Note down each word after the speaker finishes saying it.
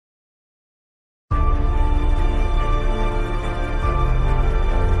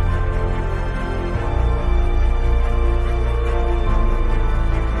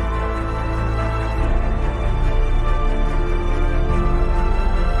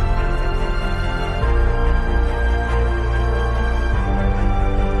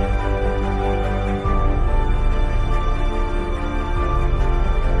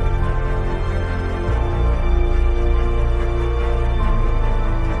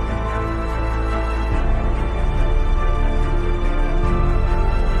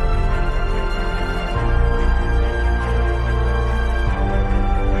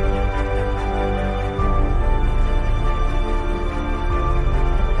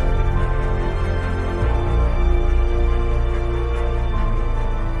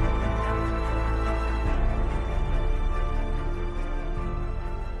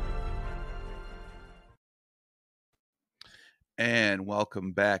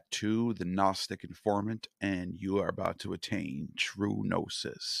welcome back to the Gnostic Informant, and you are about to attain true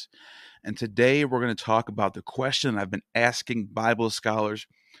gnosis. And today we're going to talk about the question I've been asking Bible scholars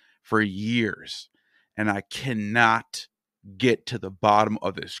for years, and I cannot get to the bottom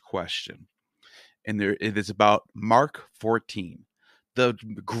of this question. And it is about Mark 14, the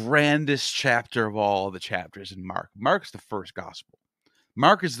grandest chapter of all the chapters in Mark. Mark's the first gospel.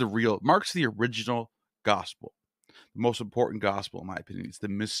 Mark's the original gospel. The most important gospel, in my opinion, is the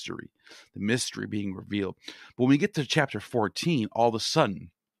mystery being revealed. But when we get to chapter 14, all of a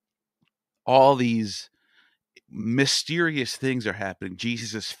sudden, all these mysterious things are happening.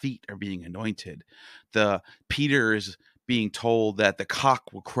 Jesus' feet are being anointed. Peter is being told that the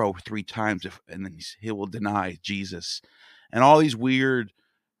cock will crow 3 times and then he will deny Jesus. And all these weird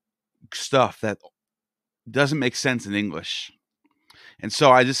stuff that doesn't make sense in English. And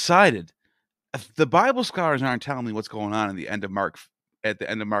so I decided, if the Bible scholars aren't telling me what's going on at the end of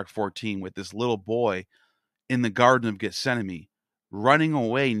Mark 14 with this little boy in the Garden of Gethsemane running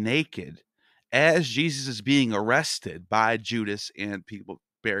away naked as Jesus is being arrested by Judas and people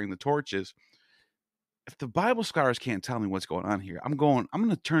bearing the torches. If the Bible scholars can't tell me what's going on here, I'm going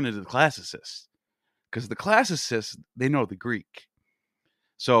to turn to the classicists, because the classicists, they know the Greek.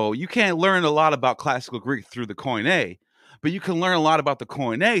 So you can't learn a lot about classical Greek through the Koine, but you can learn a lot about the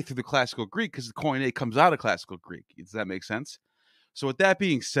Koine through the classical Greek, because the Koine comes out of classical Greek. Does that make sense? So with that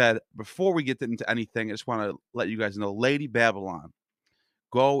being said, before we get into anything, I just want to let you guys know, Lady Babylon,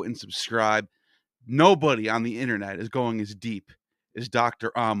 go and subscribe. Nobody on the internet is going as deep as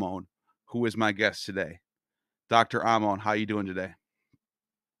Dr. Amon, who is my guest today. Dr. Amon, how you doing today?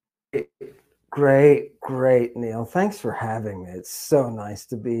 Great, Neil. Thanks for having me. It's so nice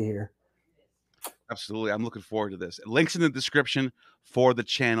to be here. Absolutely. I'm looking forward to this. Links in the description for the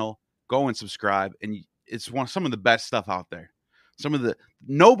channel. Go and subscribe. And it's some of the best stuff out there.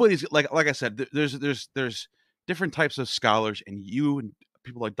 Nobody's like I said, there's different types of scholars, and you and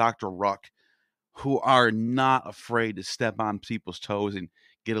people like Dr. Ruck, who are not afraid to step on people's toes and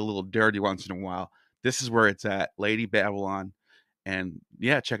get a little dirty once in a while. This is where it's at, Lady Babylon. And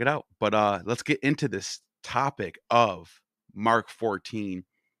yeah, check it out. But let's get into this topic of Mark 14.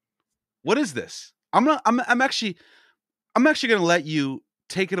 What is this? I'm actually going to let you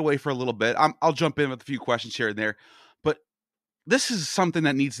take it away for a little bit. I'll jump in with a few questions here and there, but this is something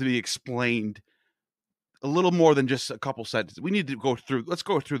that needs to be explained a little more than just a couple sentences. Let's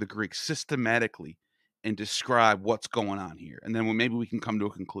go through the Greek systematically and describe what's going on here. And then maybe we can come to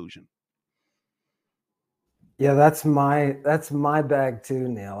a conclusion. Yeah, that's my bag too,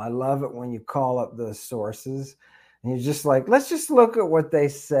 Neil. I love it when you call up those sources and you're just like, let's just look at what they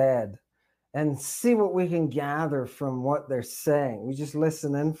said and see what we can gather from what they're saying. We just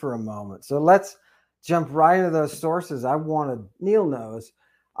listen in for a moment. So let's jump right into those sources. Neil knows,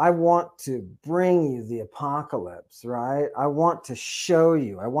 I want to bring you the apocalypse, right? I want to show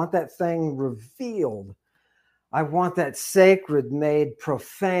you. I want that thing revealed. I want that sacred made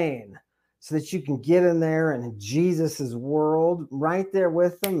profane, so that you can get in there and in Jesus's world right there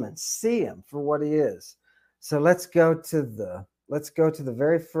with him and see him for what he is. So let's go to the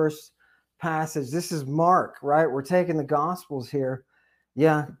very first passage. This is Mark, right? We're taking the Gospels here.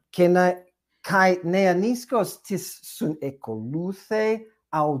 Yeah. Kai neaniskos tis sun ekoluthe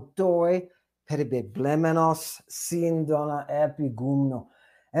audoi peribeblemenos sindona epigumno.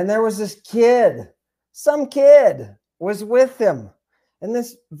 And there was this kid, some kid was with him. And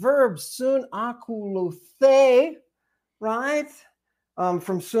this verb, sun akuluthe, right?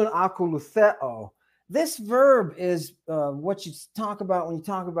 From sun akulutheo. This verb is what you talk about when you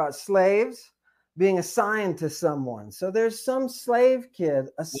talk about slaves being assigned to someone. So there's some slave kid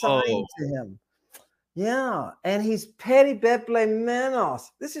assigned to him. Yeah, and he's peribeplemenos.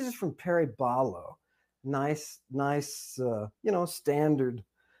 This is just from peribalo. Nice,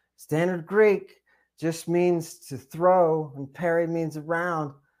 standard Greek. Just means to throw, and peri means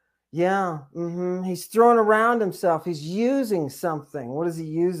around. Yeah, he's throwing around himself. He's using something. What is he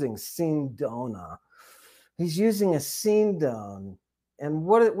using? Sindona. He's using a sindon. And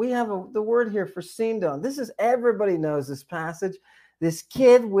we have the word here for sindon. Everybody knows this passage. This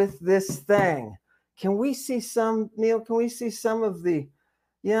kid with this thing. Can we see some, Neil? Can we see some of the,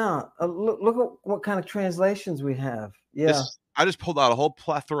 look at what kind of translations we have. Yeah. I just pulled out a whole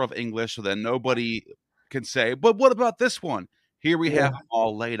plethora of English so that nobody can say, but what about this one? Here we have them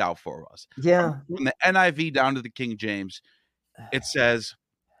all laid out for us. Yeah. From the NIV down to the King James, it says,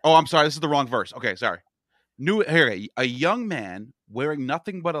 oh, I'm sorry, this is the wrong verse. Okay, sorry. A young man wearing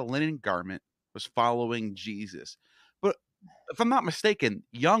nothing but a linen garment was following Jesus. But if I'm not mistaken,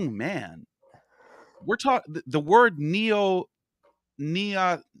 young man, we're talking the word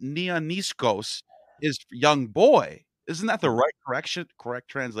Neoniskos is young boy. Isn't that the correct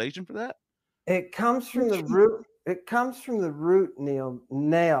translation for that? It comes from the root. It comes from the root, Neil,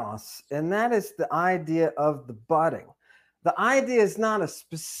 neos, and that is the idea of the budding. The idea is not a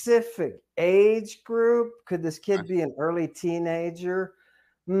specific age group. Could this kid be an early teenager?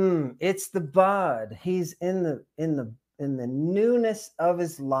 It's the bud. He's in the newness of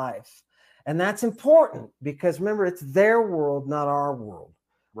his life. And that's important because remember, it's their world, not our world.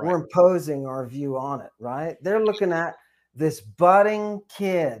 Right. We're imposing our view on it, right? They're looking at this budding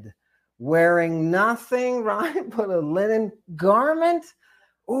kid wearing nothing, right, but a linen garment.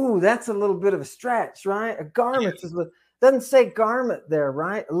 Ooh, that's a little bit of a stretch, right? A garment doesn't say garment there,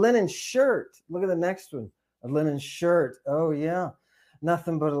 right? A linen shirt. Look at the next one. A linen shirt. Oh, yeah.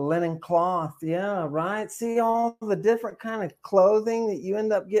 Nothing but a linen cloth. Yeah, right. See all the different kind of clothing that you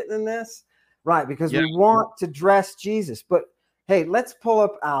end up getting in this? Right, because we want to dress Jesus. But hey, let's pull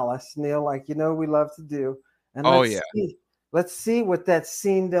up Alice, Neil, like we love to do. And let's see what that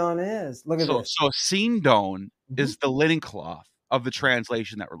sindon is. Look at this. So sindon is the linen cloth of the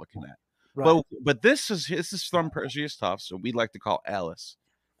translation that we're looking at. Right. But this is from Perseus Tufts, so we like to call Alice,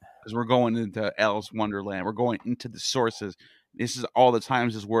 because we're going into Alice Wonderland. We're going into the sources. This is all the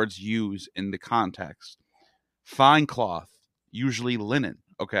times his words used in the context. Fine cloth, usually linen,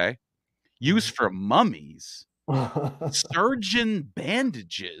 okay? Used for mummies. Surgeon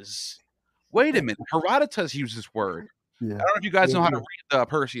bandages. Wait a minute. Herodotus used this word. Yeah. I don't know if you guys know how to read the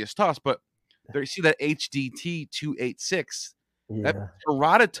Perseus Tufts, but there you see that HDT 286. That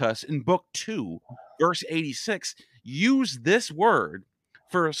Herodotus in book 2, verse 86, used this word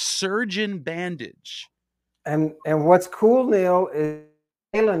for a surgeon bandage. And what's cool, Neil, is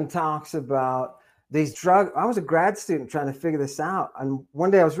Galen talks about these drugs. I was a grad student trying to figure this out. And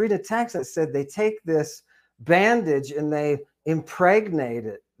one day I was reading a text that said they take this bandage and they impregnate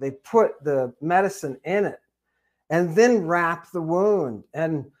it. They put the medicine in it and then wrap the wound.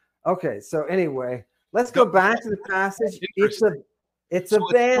 And okay, so anyway, let's go back to the passage. It's a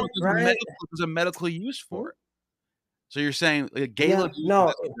band, right? There's a medical use for it. So you're saying Galen used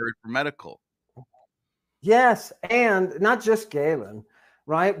that word for medical. Yes, and not just Galen,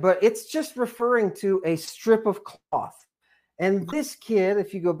 right? But it's just referring to a strip of cloth. And this kid,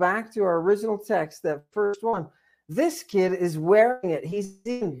 if you go back to our original text, that first one, this kid is wearing it. He's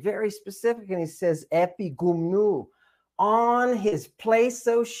even very specific, and he says, epigumnu, on his place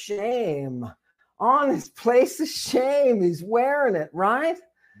of shame. On his place of shame, he's wearing it, right?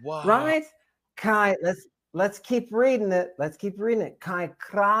 Wow. Right? Kai, let's keep reading it. Let's keep reading it. Kai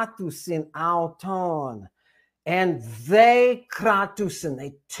kratusin auton. And they kratusin,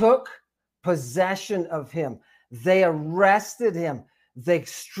 they took possession of him. They arrested him. They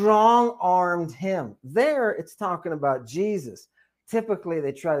strong-armed him. There, it's talking about Jesus. Typically,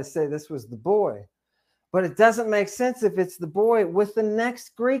 they try to say this was the boy. But it doesn't make sense if it's the boy with the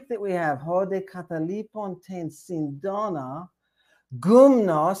next Greek that we have. Hode katalipon ten sindona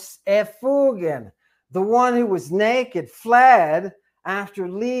gumnos efugen. The one who was naked fled after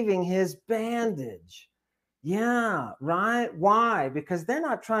leaving his bandage. Yeah, right? Why? Because they're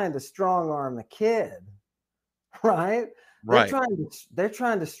not trying to strong-arm the kid, right? Right. They're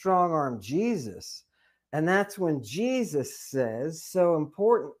trying to strong-arm Jesus. And that's when Jesus says, so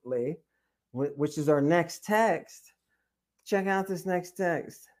importantly, which is our next text. Check out this next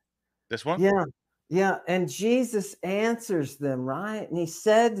text. This one? Yeah. And Jesus answers them, right? And he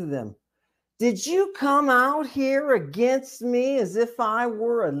said to them, did you come out here against me as if I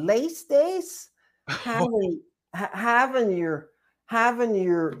were a lace having your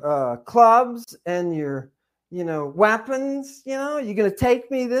clubs and your weapons? You're gonna take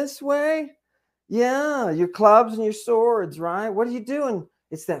me this way? Yeah, your clubs and your swords, right? What are you doing?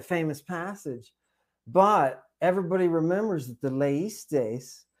 It's that famous passage. But everybody remembers that the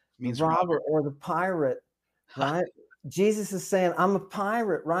laistes means robber or the pirate, right? Jesus is saying, I'm a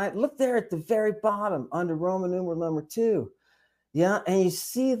pirate, right? Look there at the very bottom under Roman numeral number 2. Yeah, and you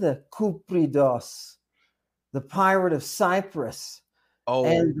see the Kupridos, the pirate of Cyprus. Oh.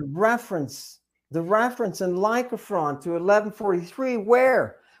 And the reference in Lycophron to 1143,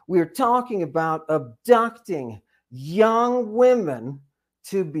 where we're talking about abducting young women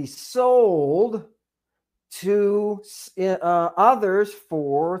to be sold to others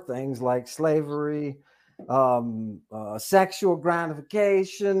for things like slavery, sexual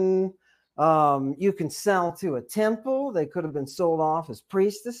gratification. You can sell to a temple. They could have been sold off as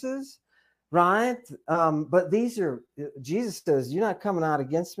priestesses, right? But these are, Jesus says, you're not coming out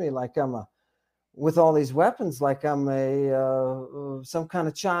against me like I'm with all these weapons like I'm a some kind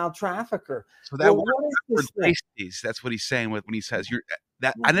of child trafficker. So Well, that what is word this thing? pasties, that's what he's saying when he says you're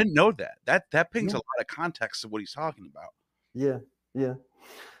that. I Yeah, didn't know that. That brings yeah, a lot of context of what he's talking about. yeah, yeah.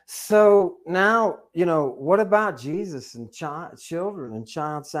 So now, what about Jesus and children and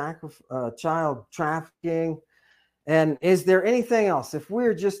child trafficking? And is there anything else? If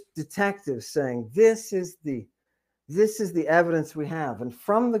we're just detectives saying this is the evidence we have, and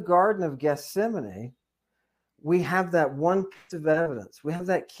from the Garden of Gethsemane, we have that one piece of evidence. We have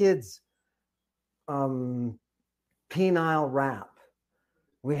that kid's um, penile wrap.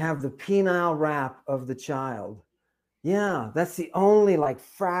 We have the penile wrap of the child. Yeah, that's the only like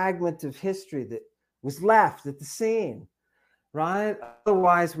fragment of history that was left at the scene, right?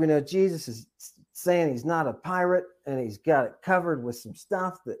 Otherwise, we know Jesus is saying he's not a pirate and he's got it covered with some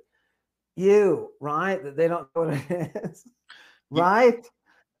stuff that right, that they don't know what it is, You, right?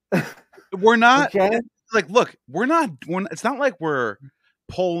 we're not Okay. like, look, we're it's not like we're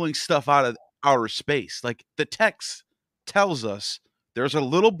pulling stuff out of outer space. Like the text tells us there's a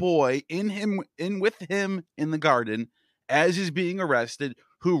little boy in with him in the garden as he's being arrested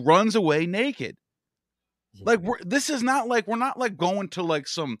who runs away naked. Yeah. Like this is not like we're not like going to like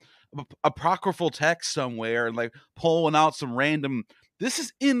some apocryphal text somewhere and like pulling out some random. This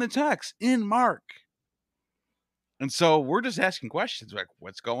is in the text in Mark. And so we're just asking questions like,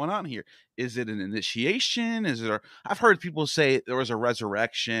 what's going on here? Is it an initiation? Is it? I've heard people say there was a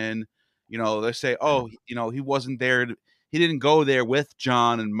resurrection. They say, oh, he wasn't there. He didn't go there with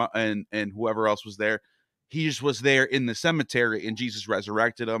John and whoever else was there. He just was there in the cemetery, and Jesus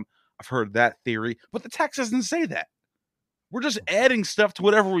resurrected him. I've heard that theory, but the text doesn't say that. We're just adding stuff to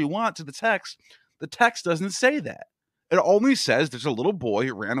whatever we want to the text. The text doesn't say that. It only says there's a little boy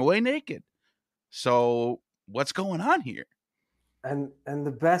who ran away naked. So what's going on here? And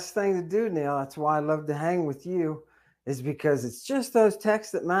the best thing to do, Neil, that's why I love to hang with you, is because it's just those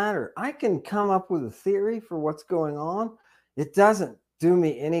texts that matter. I can come up with a theory for what's going on. It doesn't do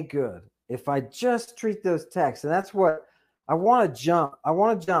me any good if I just treat those texts. And that's what I want to jump.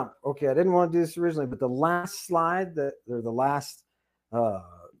 Okay, I didn't want to do this originally, but the last slide or the last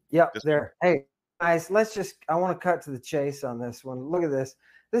yep, there. Hey guys, I want to cut to the chase on this one. Look at this.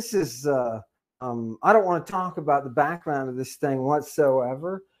 This is I don't want to talk about the background of this thing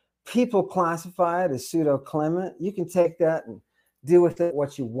whatsoever. People classify it as pseudo-Clement. You can take that and do with it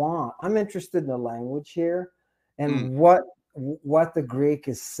what you want. I'm interested in the language here and what the Greek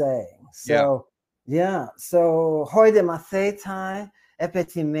is saying. So yeah. So hoide mathetai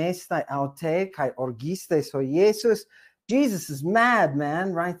epitimestai aute kai orgistes ho Jesus. Jesus is mad,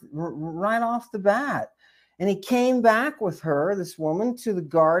 man, right off the bat. And he came back with her, this woman, to the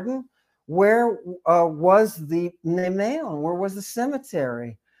garden. Where was the Nemeon? Where was the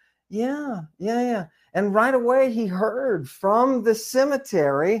cemetery? Yeah. And right away he heard from the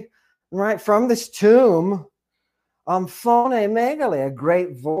cemetery, right, from this tomb, phone megale, a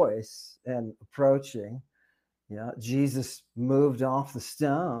great voice, and approaching. Yeah, Jesus moved off the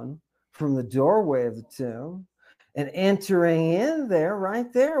stone from the doorway of the tomb, and entering in there,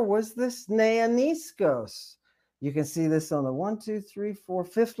 right there, was this Neaniskos. You can see this on the 1, 2, 3, 4,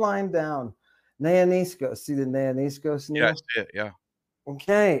 fifth line down. Neaniskos. See the Neaniskos, Neil? Yes, yeah.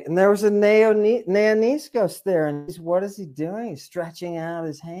 Okay, and there was a Neaniskos there, and what is he doing? He's stretching out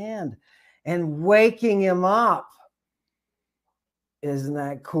his hand and waking him up. Isn't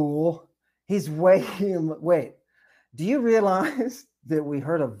that cool? He's waking him. Wait, do you realize that we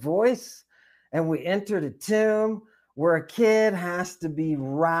heard a voice and we entered a tomb where a kid has to be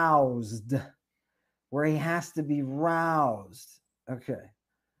roused? Where he has to be roused. Okay.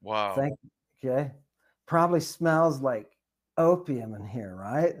 Wow. Okay. Probably smells like opium in here,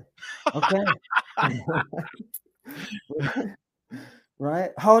 right? Okay.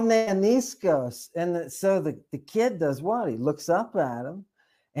 Right? Honaniskos. And so the kid does what? He looks up at him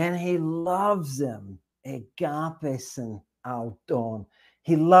and he loves him. Agapes and auton.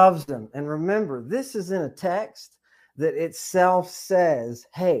 He loves him. And remember, this is in a text that itself says,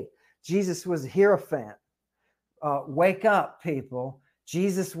 hey, Jesus was a hierophant. Wake up, people.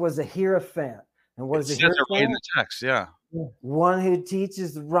 Jesus was a hierophant. And what is a hierophant? Right in the text, yeah. One who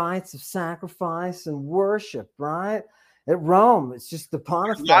teaches the rites of sacrifice and worship, right? At Rome, it's just the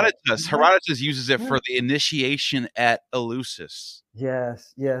Pontifex. Herodotus uses it for the initiation at Eleusis.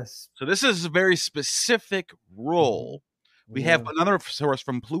 Yes. So this is a very specific role. We have another source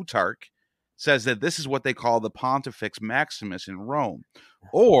from Plutarch says that this is what they call the Pontifex Maximus in Rome,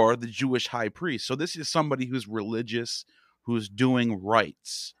 or the Jewish high priest. So this is somebody who's religious, who's doing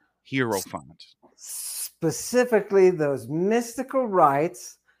rites, hierophant. Specifically, those mystical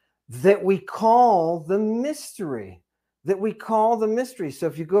rites that we call the mystery, that we call the mystery. So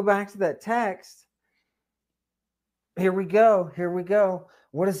if you go back to that text, here we go.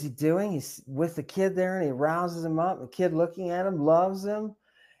 What is he doing? He's with the kid there and he rouses him up. The kid looking at him, loves him.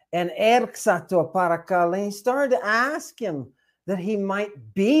 And Erxato Parakale, he started to ask him that he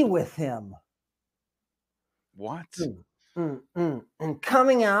might be with him. What? And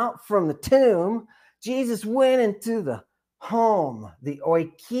coming out from the tomb, Jesus went into the home, the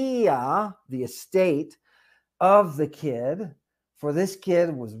oikia, the estate of the kid, for this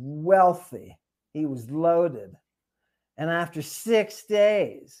kid was wealthy. He was loaded. And after 6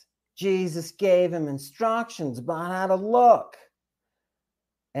 days, Jesus gave him instructions about how to look.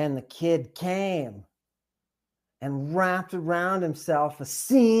 And the kid came and wrapped around himself a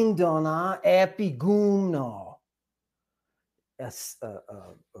sindona epigumno.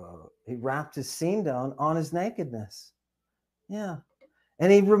 He wrapped his sindon on his nakedness. Yeah.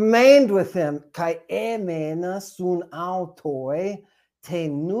 And he remained with him. Kai emena sun autoi te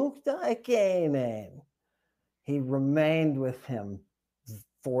nukta ekemen. He remained with him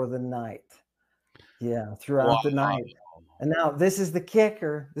for the night. Yeah, throughout the night. And now this is the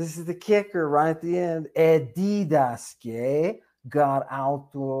kicker. This is the kicker right at the end. Edidaske gar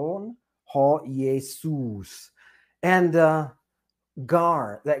auton ho Jesus. And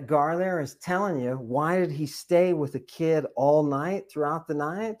Gar, that Gar there is telling you, why did he stay with the kid all night, throughout the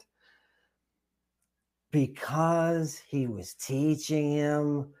night? Because he was teaching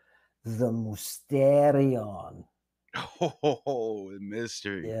him the mysterion. Oh, the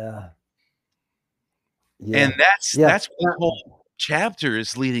mystery. Yeah. And that's what the whole chapter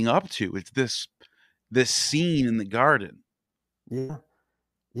is leading up to. It's this scene in the garden.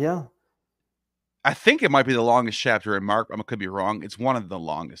 Yeah. I think it might be the longest chapter in Mark. I could be wrong. It's one of the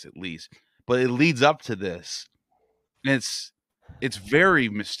longest, at least. But it leads up to this. And it's very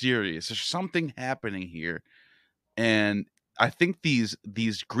mysterious. There's something happening here. And I think these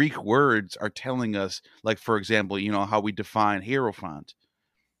Greek words are telling us, like, for example, how we define hierophant,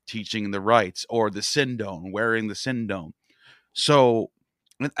 teaching the rites, or the sindon, wearing the sindon. So,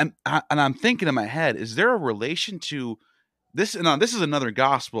 and I'm thinking in my head, is there a relation to this? And this is another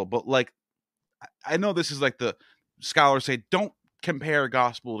gospel, but like, I know this is like the scholars say, don't compare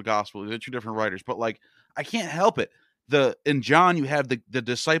gospel to gospel. They're two different writers, but like, I can't help it. In John, you have the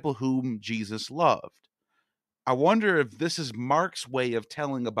disciple whom Jesus loved. I wonder if this is Mark's way of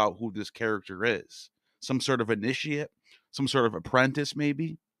telling about who this character is. Some sort of initiate, some sort of apprentice,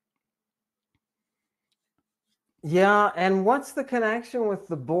 maybe. Yeah, and what's the connection with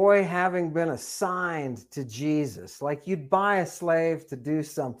the boy having been assigned to Jesus? Like, you'd buy a slave to do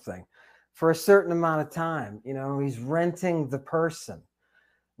something for a certain amount of time. He's renting the person,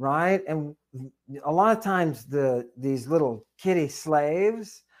 right? And a lot of times these little kitty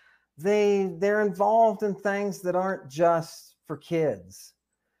slaves, they're involved in things that aren't just for kids.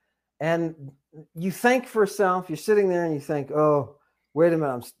 And you think for yourself, you're sitting there and you think, oh, wait a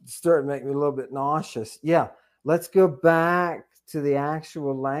minute, I'm starting to make me a little bit nauseous. Yeah, let's go back to the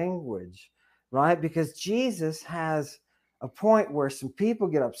actual language, right? Because Jesus has a point where some people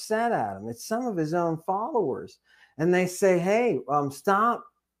get upset at him. It's some of his own followers. And they say, hey, stop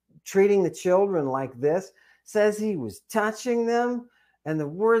treating the children like this. Says he was touching them. And the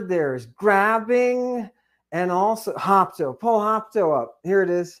word there is grabbing, and also hopto. Pull hopto up. Here it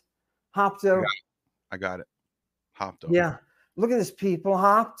is. Hopto. I got it. Hopto. Yeah. Look at this, people.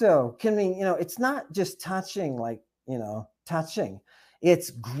 Hopto can mean, it's not just touching, like, touching. It's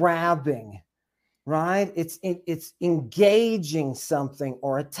grabbing, right? It's engaging something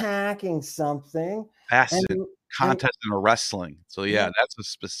or attacking something. Facet, contest in a wrestling. So yeah, that's a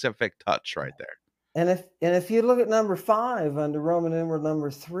specific touch right there. And if you look at number 5 under Roman numeral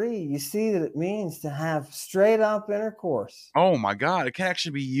number 3, you see that it means to have straight up intercourse. Oh my God, it can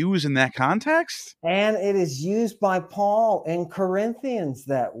actually be used in that context? And it is used by Paul in Corinthians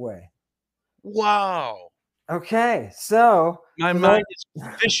that way. Wow. Okay, so my mind is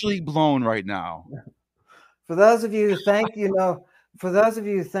officially blown right now. For those of you who think koine,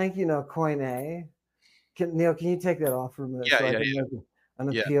 Neil, can you take that off for a minute? Yeah,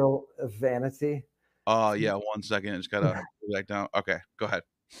 An appeal of vanity. Yeah, 1 second. I just gotta go back down. Okay, go ahead.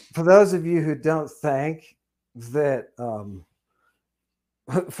 For those of you who don't think that,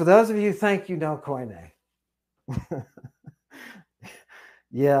 for those of you who think koine,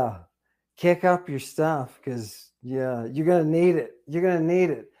 yeah, kick up your stuff, because you're gonna need it. You're gonna need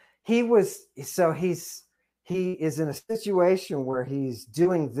it. He is in a situation where he's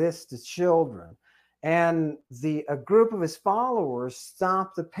doing this to children. And a group of his followers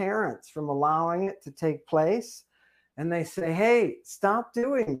stopped the parents from allowing it to take place. and they say, hey, stop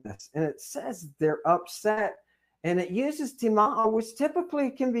doing this. And it says they're upset. And it uses timao, which typically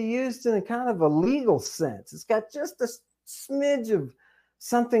can be used in a kind of a legal sense. It's got just a smidge of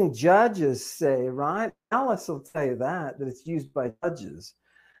something judges say, right? Alice will tell you that it's used by judges.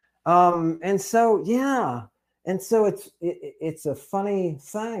 And so, yeah. And so it's a funny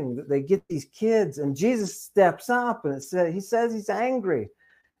thing that they get these kids, and Jesus steps up and he says he's angry.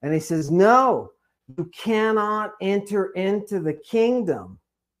 And he says, no, you cannot enter into the kingdom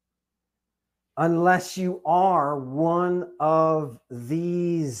unless you are one of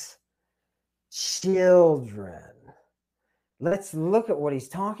these children. Let's look at what he's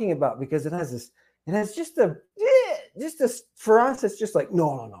talking about, because it has for us, it's just like,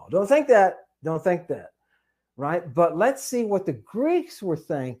 no, don't think that, right? But let's see what the Greeks were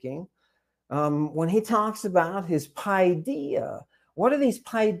thinking when he talks about his paideia. What are these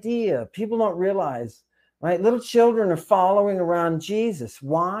paideia? People don't realize, right? Little children are following around Jesus.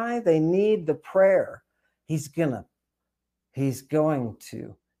 Why? They need the prayer. He's going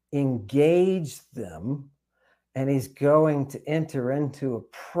to engage them, and he's going to enter into a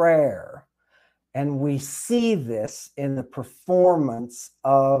prayer. And we see this in the performance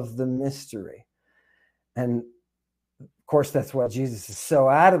of the mystery. And of course, that's why Jesus is so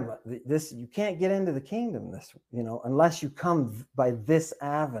adamant. You can't get into the kingdom unless you come by this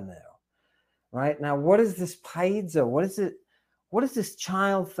avenue. Right? Now, what is this paizo? What is it? What is this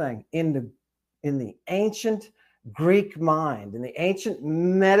child thing in the ancient Greek mind, in the ancient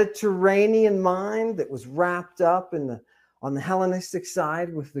Mediterranean mind that was wrapped up on the Hellenistic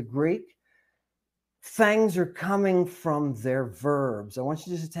side with the Greek? Things are coming from their verbs. I want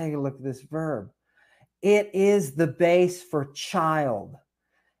you just to take a look at this verb. It is the base for child,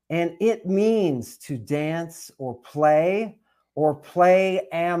 and it means to dance or play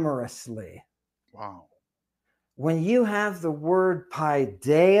amorously. Wow. When you have the word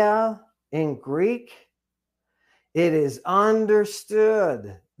paideia in Greek, it is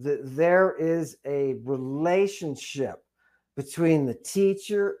understood that there is a relationship between the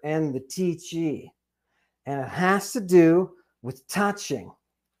teacher and the teachee. And it has to do with touching.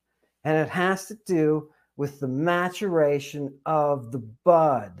 And it has to do with the maturation of the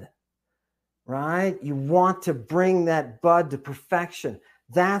bud, right? You want to bring that bud to perfection.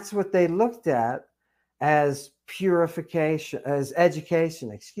 That's what they looked at as purification, as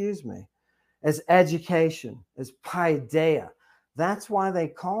education, as paideia. That's why they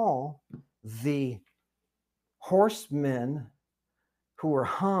call the horsemen who were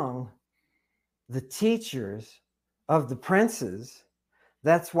hung the teachers of the princes.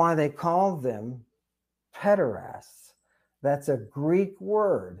 That's why they call them pederasts. That's a Greek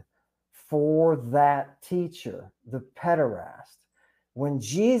word for that teacher, the pederast. When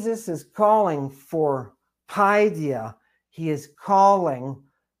Jesus is calling for paideia, he is calling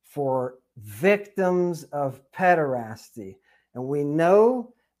for victims of pederasty. And we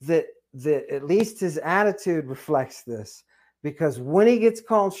know that at least his attitude reflects this, because when he gets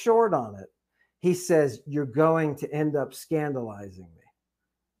called short on it, he says, you're going to end up scandalizing me,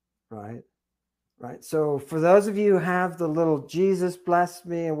 right? Right. So for those of you who have the little Jesus bless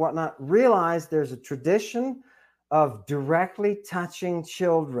me and whatnot, realize there's a tradition of directly touching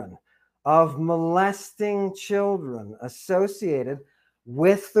children, of molesting children associated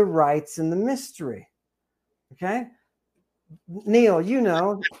with the rites and the mystery. Okay. Neil,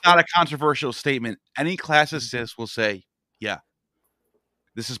 It's not a controversial statement. Any classicist will say, yeah,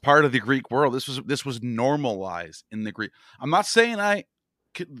 this is part of the Greek world. This was normalized in the Greek. I'm not saying I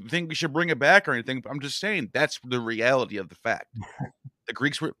think we should bring it back or anything, but I'm just saying that's the reality of the fact. The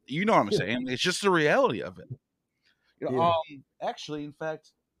Greeks were, what I'm saying. It's just the reality of it. Actually, in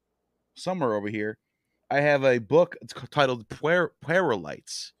fact, somewhere over here, I have a book. It's titled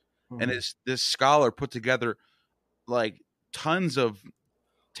Puerilites, and it's this scholar put together like tons of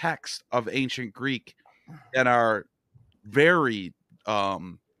texts of ancient Greek that are very,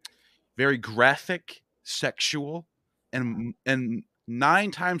 very graphic, sexual, and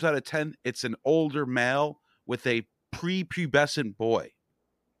 9 times out of 10, it's an older male with a prepubescent boy.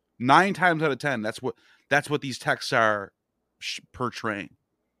 9 times out of 10, that's what these texts are portraying.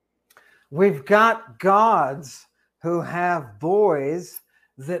 We've got gods who have boys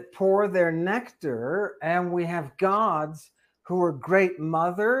that pour their nectar, and we have gods who are great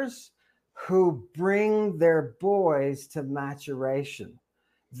mothers who bring their boys to maturation.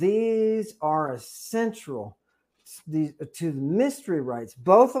 These are essential to the mystery rites.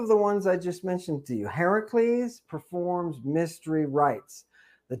 Both of the ones I just mentioned to you. Heracles performs mystery rites.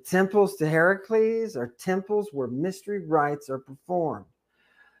 The temples to Heracles are temples where mystery rites are performed.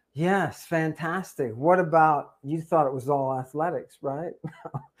 Yes, fantastic. What about, you thought it was all athletics, right?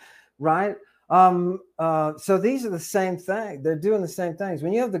 Right? So these are the same thing. They're doing the same things.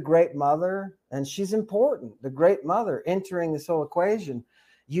 When you have the great mother, and she's important, the great mother entering this whole equation,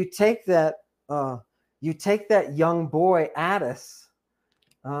 you take that uh, you take that young boy Addis,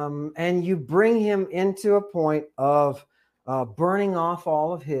 and you bring him into a point of burning off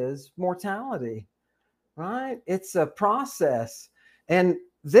all of his mortality. Right? It's a process, and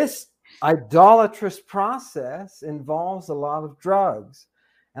this idolatrous process involves a lot of drugs.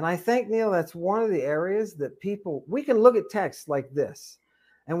 And I think, Neil, that's one of the areas that people, we can look at texts like this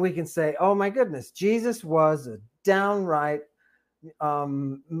and we can say, oh my goodness, Jesus was a downright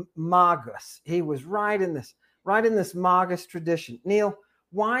magus. He was right in this magus tradition. Neil,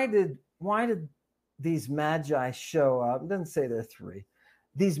 why did these magi show up? It doesn't say there are three.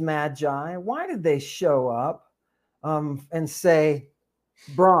 These magi, why did they show up and say,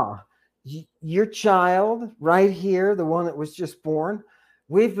 brah, your child right here, the one that was just born,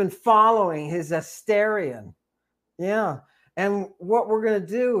 we've been following his Asterion. Yeah. And what we're going to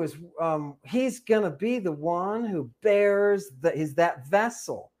do is he's going to be the one who bears that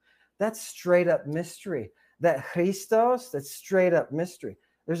vessel. That's straight up mystery. That Christos, that's straight up mystery.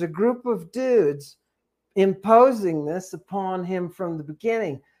 There's a group of dudes imposing this upon him from the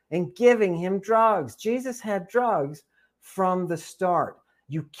beginning and giving him drugs. Jesus had drugs from the start.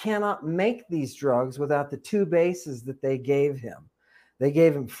 You cannot make these drugs without the two bases that they gave him. They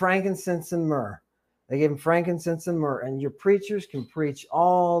gave him frankincense and myrrh. They gave him frankincense and myrrh, and your preachers can preach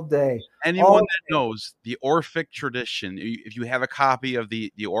all day. Anyone that knows the Orphic tradition, if you have a copy of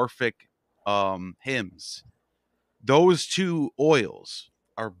the Orphic hymns, those two oils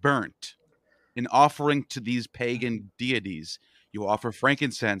are burnt in offering to these pagan deities. You offer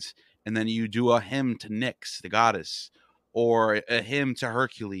frankincense, and then you do a hymn to Nyx, the goddess, or a hymn to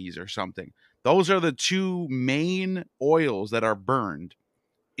Hercules or something. Those are the two main oils that are burned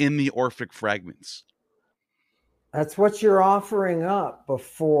in the Orphic fragments. That's what you're offering up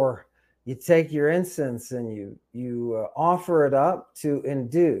before you take your incense, and you offer it up to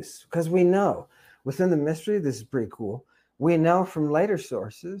induce, because we know within the mystery, this is pretty cool, we know from later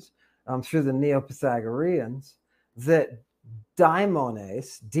sources through the Neo-Pythagoreans that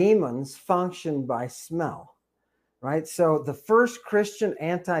demons function by smell, right? So the first Christian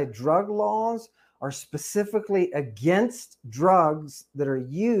anti-drug laws are specifically against drugs that are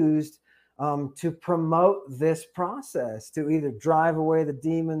used to promote this process, to either drive away the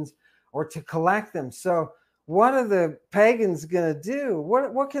demons or to collect them. So what are the pagans going to do?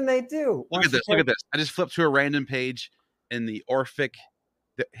 What can they do? Look at this. Look at this. I just flipped to a random page in the Orphic,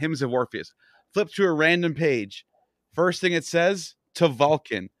 the hymns of Orpheus. Flip to a random page. First thing it says, to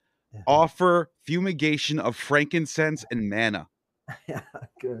Vulcan, offer fumigation of frankincense and manna. Yeah,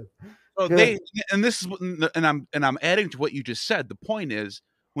 good. So good. I'm adding to what you just said. The point is,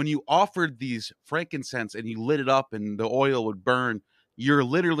 when you offered these frankincense and you lit it up and the oil would burn, you're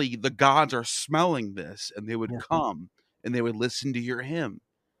literally, the gods are smelling this, and they would come and they would listen to your hymn.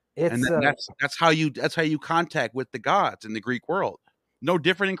 And then that's how you contact with the gods in the Greek world. No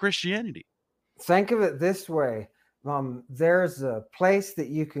different in Christianity. Think of it this way. There's a place that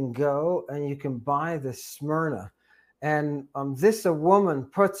you can go and you can buy this Smyrna. And this a woman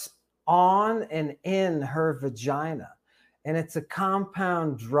puts on and in her vagina. And it's a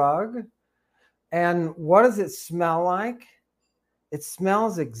compound drug. And what does it smell like? It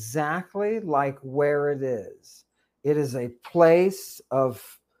smells exactly like where it is. It is a place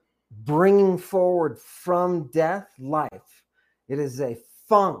of bringing forward from death life. It is a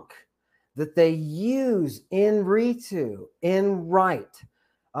funk that they use in ritu, in rite,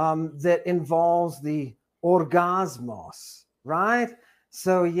 that involves the orgasmos, right?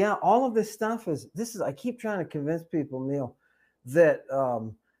 So yeah, all of this stuff I keep trying to convince people, Neil, that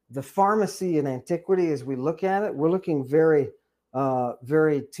the pharmacy in antiquity, as we look at it, we're looking very,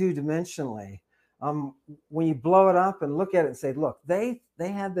 very two-dimensionally. When you blow it up and look at it and say, look, they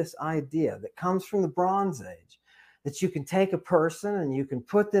had this idea that comes from the Bronze Age, that you can take a person and you can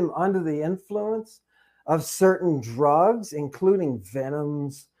put them under the influence of certain drugs, including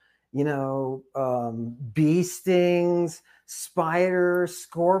venoms, bee stings, spider,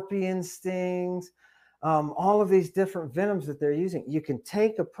 scorpion stings, all of these different venoms that they're using. You can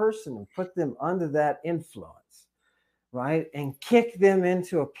take a person and put them under that influence, right? And kick them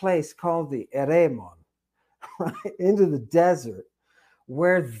into a place called the Eremon, right? Into the desert,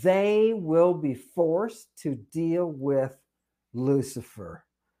 where they will be forced to deal with Lucifer,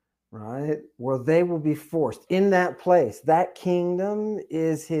 right? Where they will be forced in that place. That kingdom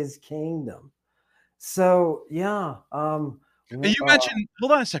is his kingdom. So, yeah. And you mentioned,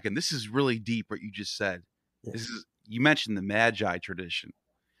 hold on a second. This is really deep what you just said. Yeah. You mentioned the Magi tradition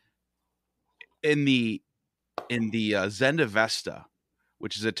in the Zenda Vesta,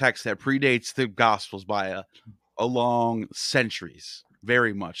 which is a text that predates the Gospels by a long centuries,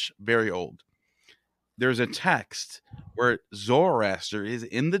 very old. There's a text where Zoroaster is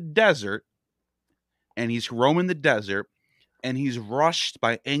in the desert, and he's roaming the desert, and he's rushed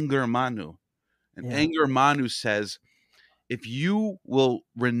by Engar Manu. And Engar Manu says, if you will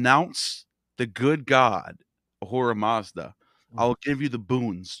renounce the good God, Ahura Mazda, I'll give you the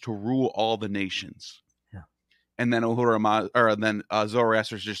boons to rule all the nations. Yeah. And then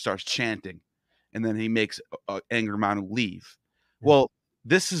Zoroaster just starts chanting, and then he makes Engar Manu leave. Yeah. Well,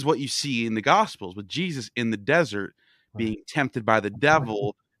 this is what you see in the Gospels with Jesus in the desert being tempted by the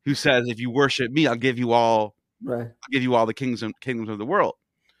devil, who says, "If you worship me, I'll give you all. I'll give you all the kingdoms of the world."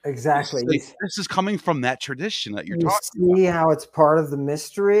 Exactly. This is coming from that tradition that you're talking about. You see how it's part of the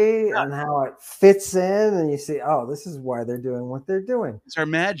mystery and how it fits in, and you see, oh, this is why they're doing what they're doing. It's our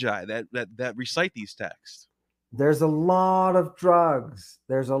magi that recite these texts. There's a lot of drugs.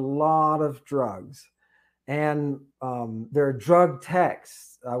 And there are drug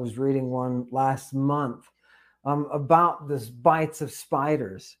texts. I was reading one last month about this bites of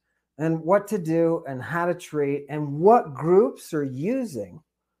spiders and what to do and how to treat and what groups are using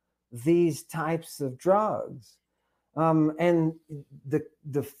these types of drugs. And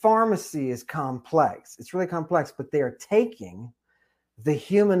the pharmacy is complex. It's really complex, but they are taking the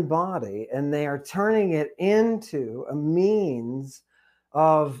human body and they are turning it into a means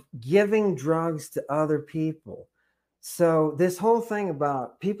of giving drugs to other people. So this whole thing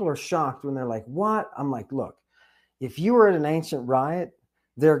about people are shocked when they're like, what? I'm like, look, if you were at an ancient riot,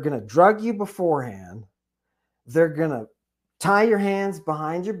 they're going to drug you beforehand. They're going to tie your hands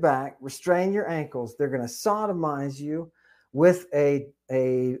behind your back, restrain your ankles. They're going to sodomize you with an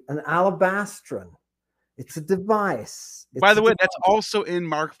alabastron. It's a device. By the way, that's also in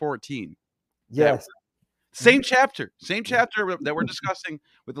Mark 14. Yes. Same chapter that we're discussing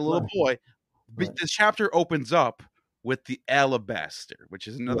with the little boy. But this chapter opens up with the alabaster, which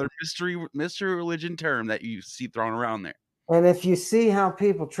is another mystery religion term that you see thrown around there. And if you see how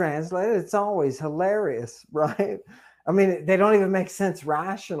people translate it, it's always hilarious, right? I mean, they don't even make sense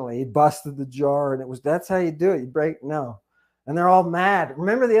rationally. He busted the jar, and that's how you do it. You break, and they're all mad.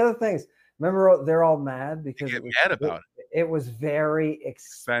 Remember the other things. Remember, they're all mad because it was very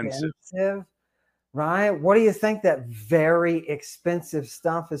expensive, right? What do you think that very expensive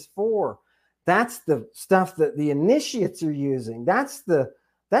stuff is for? That's the stuff that the initiates are using. That's the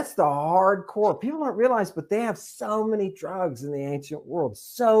hardcore. People don't realize, but they have so many drugs in the ancient world.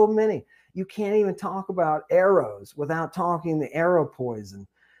 So many. You can't even talk about arrows without talking the arrow poison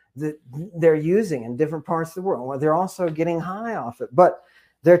that they're using in different parts of the world. Well, they're also getting high off it, but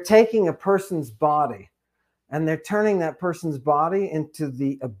they're taking a person's body and they're turning that person's body into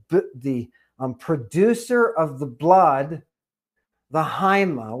the producer of the blood, the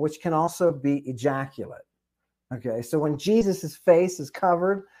hyma, which can also be ejaculate. Okay, so when Jesus's face is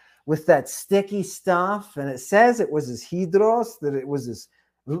covered with that sticky stuff, and it says it was his hydros, that it was his,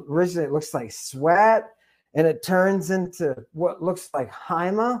 originally it looks like sweat, and it turns into what looks like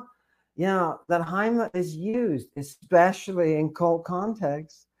hyma. That hyma is used, especially in cult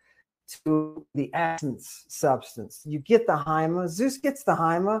context, to the essence substance. You get the hyma. Zeus gets the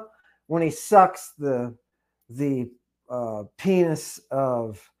hyma when he sucks the penis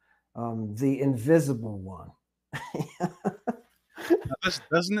of the invisible one.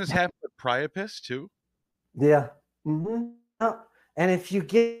 Doesn't this happen with Priapus too? Yeah. Mm-hmm. And if you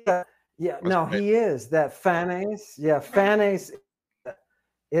get, he is that Phanes. Yeah, Phanes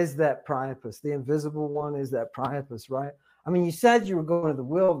is that Priapus. The invisible one is that Priapus, right? I mean, you said you were going to the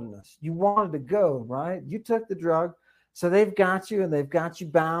wilderness. You wanted to go, right? You took the drug. So they've got you, and they've got you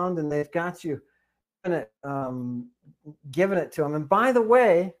bound, and they've got you giving it to them. And by the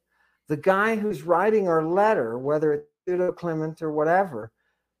way, the guy who's writing our letter, whether it's Pseudo Clement or whatever,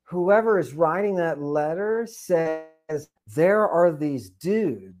 whoever is writing that letter says there are these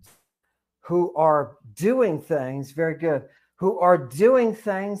dudes who are doing things, very good, who are doing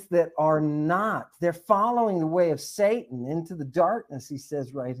things that are not. They're following the way of Satan into the darkness, he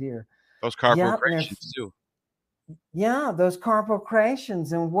says right here. Those carpocrations too. Yeah, those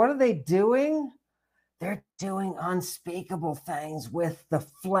carpocrations. And what are they doing? They're doing unspeakable things with the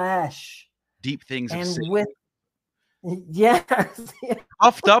flesh. Deep things. And with, yes.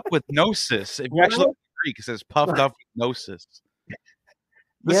 Puffed up with gnosis. If you actually look at Greek, it says puffed up with gnosis.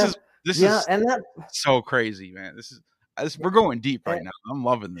 This is so crazy, man. We're going deep right now. I'm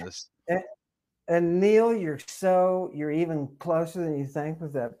loving this. And Neil, you're even closer than you think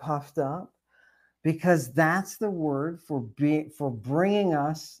with that puffed up, because that's the word for bringing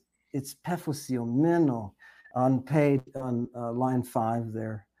us. It's pephosilmeno on line 5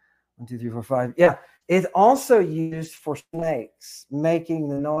 there. 1, 2, 3, 4, 5. Yeah, it's also used for snakes making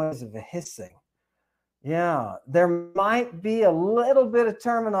the noise of a hissing. Yeah, there might be a little bit of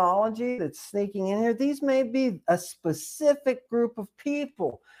terminology that's sneaking in here. These may be a specific group of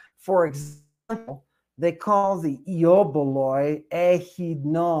people. For example, they call the Ioboloi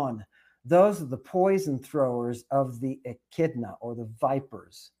Ehidnon. Those are the poison throwers of the Echidna, or the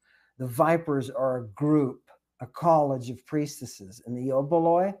vipers. The vipers are a group, a college of priestesses, and the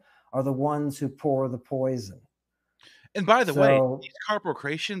Ioboloi are the ones who pour the poison. And by the way, So, these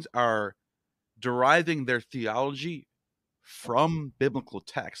corporations are deriving their theology from biblical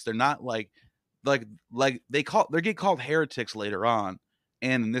texts. They're not like they get called heretics later on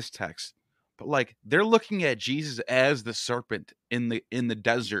and in this text. But like they're looking at Jesus as the serpent in the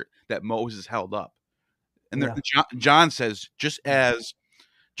desert that Moses held up. And yeah, John says, just as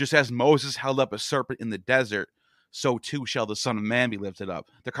Moses held up a serpent in the desert, so too shall the Son of Man be lifted up.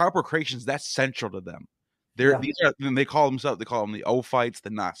 The corporations, that's central to them. yeah. They call them the Ophites, the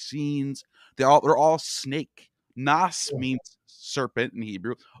Nassenes. They're all snake. Nas Yeah. means serpent in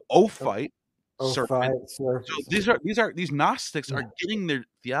Hebrew. Ophite, serpent. Ophites, So serpents. these Gnostics are getting their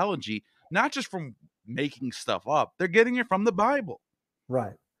theology not just from making stuff up; they're getting it from the Bible.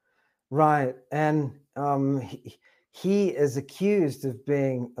 Right, right. And he is accused of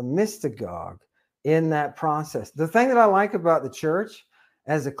being a mystagogue in that process. The thing that I like about the church,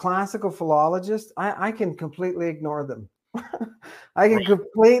 as a classical philologist, I can completely ignore them. I can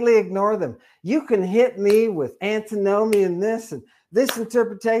completely ignore them. You can hit me with antinomian and this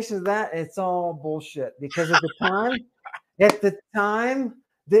interpretation of that. It's all bullshit, because at the time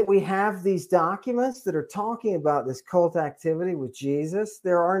that we have these documents that are talking about this cult activity with Jesus,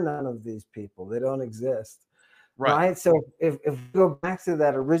 there are none of these people. They don't exist. Right. So if we go back to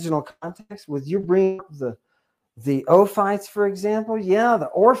that original context, with you bringing up the Ophites, for example, yeah, the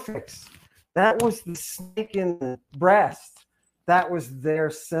Orphics, that was the snake in the breast. That was their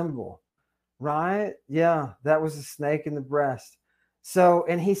symbol, right? Yeah, that was a snake in the breast. So,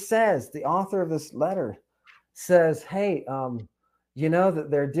 and he says, the author of this letter says, hey, you know that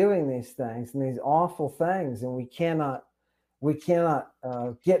they're doing these things and these awful things, and we cannot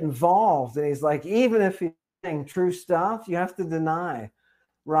get involved. And he's like, even if you're saying true stuff, you have to deny,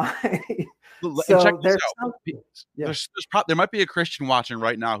 right? So check this out. Yeah. There might be a Christian watching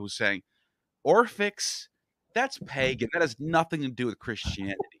right now who's saying, Orphics, that's pagan. That has nothing to do with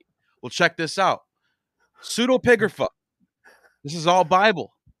Christianity. Well, check this out. Pseudepigrapha. This is all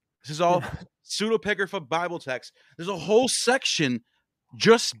Bible. This is all pseudepigrapha Bible text. There's a whole section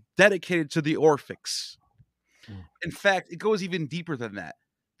just dedicated to the Orphics. In fact, it goes even deeper than that.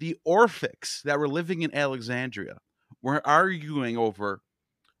 The Orphics that were living in Alexandria were arguing over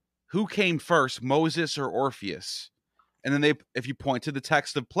who came first, Moses or Orpheus. And then if you point to the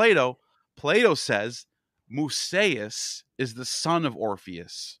text of Plato, Plato says Musaeus is the son of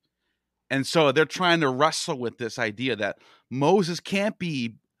Orpheus. And so they're trying to wrestle with this idea that Moses can't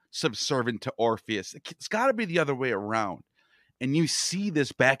be subservient to Orpheus. It's got to be the other way around. And you see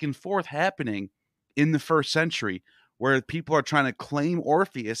this back and forth happening in the first century, where people are trying to claim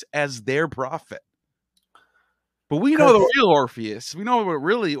Orpheus as their prophet. But we know the real Orpheus. We know what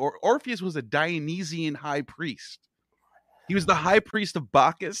really Orpheus was a Dionysian high priest. He was the high priest of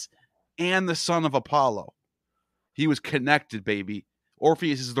Bacchus and the son of Apollo. He was connected, baby.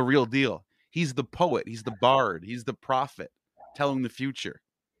 Orpheus is the real deal. He's the poet. He's the bard. He's the prophet telling the future.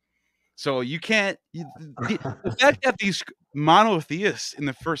 So you can't. The fact that these monotheists in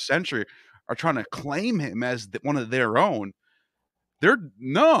the first century are trying to claim him as one of their own,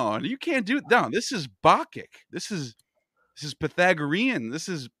 you can't do it. No, this is Bacchic. This is Pythagorean. This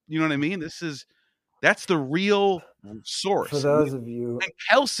is, you know what I mean? That's the real source. For those of you, and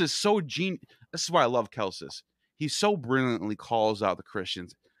Celsus so genius. This is why I love Celsus. He so brilliantly calls out the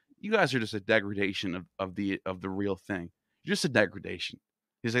Christians. You guys are just a degradation of the real thing. You're just a degradation.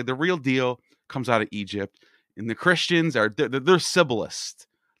 He's like, the real deal comes out of Egypt, and the Christians they're Sibyllist.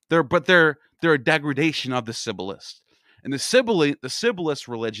 They're a degradation of the Sibyllist. And the Sibyllist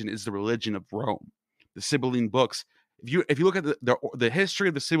religion is the religion of Rome. The Sibylline books. If you look at the history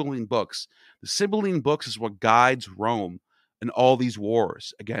of the Sibylline books is what guides Rome in all these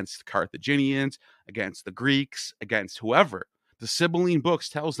wars against the Carthaginians, against the Greeks, against whoever. The Sibylline books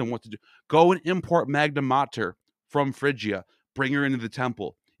tells them what to do. Go and import Magna Mater from Phrygia. Bring her into the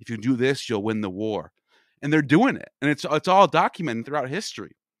temple. If you do this, you'll win the war. And they're doing it. And it's all documented throughout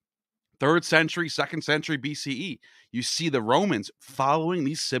history. 3rd century, 2nd century BCE. You see the Romans following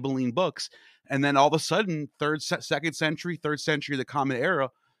these Sibylline books. And then all of a sudden, 2nd century, 3rd century, the Common Era,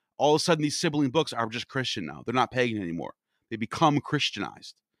 all of a sudden these Sibylline books are just Christian now. They're not pagan anymore. They become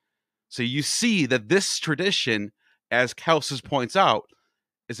Christianized. So you see that this tradition, as Celsus points out,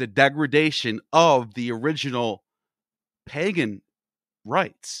 is a degradation of the original pagan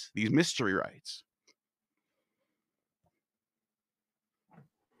rites, these mystery rites.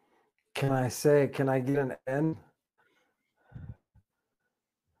 Can I get an N?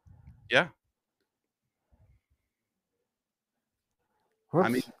 Yeah. Whoops. I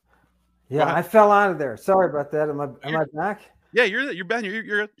mean, yeah, I fell out of there. Sorry about that. Am I back? Yeah, you're Ben.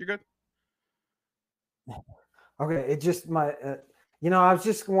 You're good. Okay, it just I was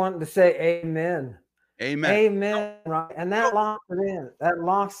just wanting to say amen. Amen. Amen. Right, and that locks it in. That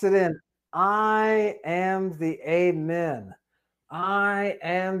locks it in. I am the amen. I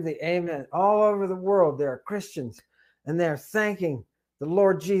am the amen. All over the world, there are Christians, and they're thanking the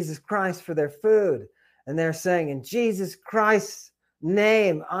Lord Jesus Christ for their food, and they're saying, "In Jesus Christ's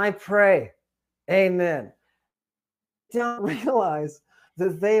name, I pray, amen." Don't realize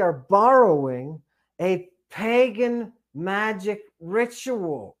that they are borrowing a pagan magic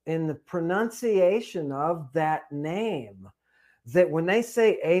ritual in the pronunciation of that name. That when they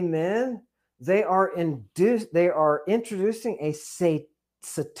say amen, they are introducing a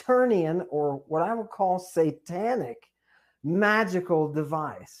Saturnian, or what I would call satanic, magical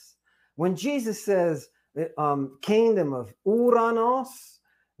device. When Jesus says kingdom of Uranos,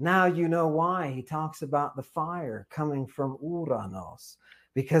 now you know why he talks about the fire coming from Uranos.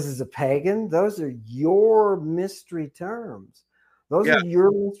 Because as a pagan, those are your mystery terms. Those are your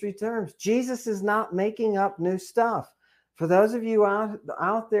mystery terms. Jesus is not making up new stuff. For those of you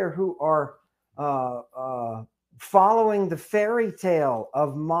out there who are following the fairy tale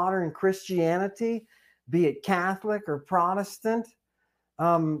of modern Christianity, be it Catholic or Protestant,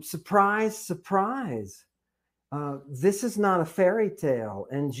 surprise, surprise. This is not a fairy tale,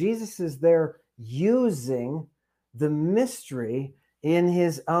 and Jesus is there using the mystery in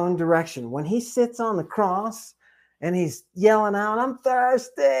his own direction. When he sits on the cross and he's yelling out, "I'm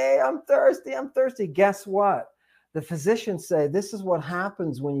thirsty, I'm thirsty, I'm thirsty." Guess what? The physicians say this is what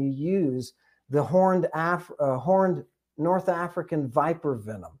happens when you use the horned North African viper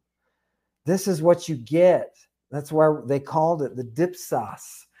venom. This is what you get. That's why they called it the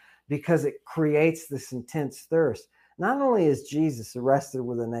dipsas, because it creates this intense thirst. Not only is Jesus arrested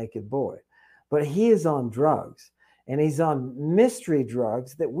with a naked boy, but he is on drugs, and he's on mystery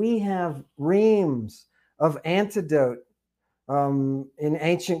drugs that we have reams of antidote in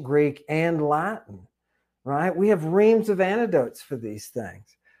ancient Greek and Latin, right? We have reams of antidotes for these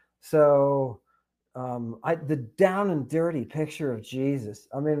things. So the down and dirty picture of Jesus.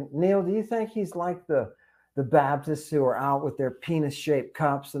 I mean, Neil, do you think he's like the Baptists who are out with their penis-shaped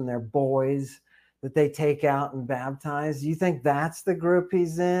cups and their boys that they take out and baptize? You think that's the group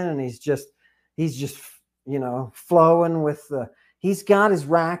he's in? And he's just, flowing with he's got his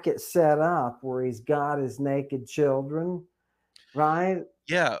racket set up where he's got his naked children, right?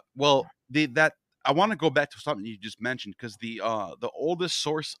 Yeah. Well, I want to go back to something you just mentioned, because the oldest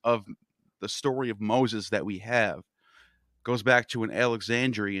source of the story of Moses that we have goes back to an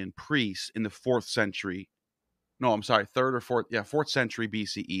Alexandrian priest in the 4th century. No, I'm sorry, 3rd or 4th. Yeah, 4th century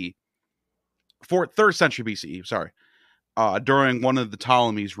BCE. 3rd century BCE. Sorry, during one of the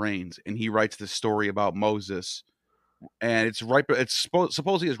Ptolemies' reigns, and he writes this story about Moses, and it's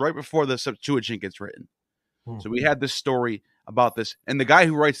supposedly right before the Septuagint gets written. So we had this story about this, and the guy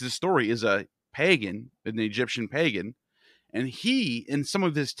who writes this story is a pagan, an Egyptian pagan, and he, in some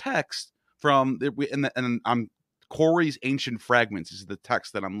of his texts Corey's Ancient Fragments is the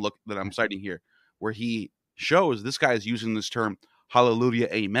text that I'm citing here, where he shows this guy is using this term hallelujah,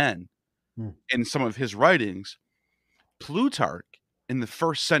 amen, in some of his writings. Plutarch, in the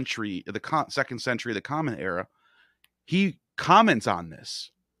 1st century, the 2nd century of the Common Era, he comments on this,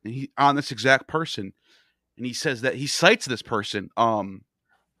 and on this exact person, and he says that he cites this person.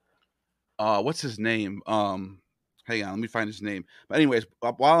 What's his name? Hang on, let me find his name. But anyways,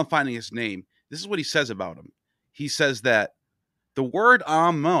 while I'm finding his name, this is what he says about him. He says that the word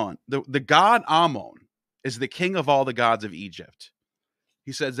Ammon, the god Ammon, is the king of all the gods of Egypt.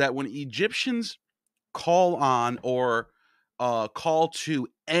 He says that when Egyptians call on or call to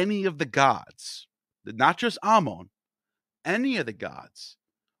any of the gods, not just Ammon, any of the gods,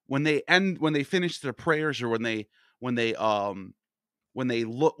 when they finish their prayers, or when they're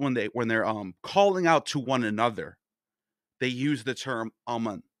calling out to one another, they use the term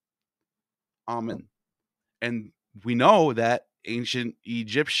Amen. And we know that ancient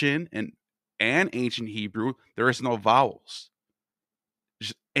Egyptian and ancient Hebrew, there is no vowels.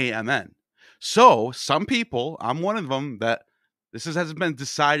 Just amen. So some people, I'm one of them, that hasn't been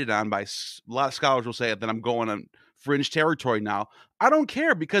decided on by a lot of scholars will say that I'm going on fringe territory now. I don't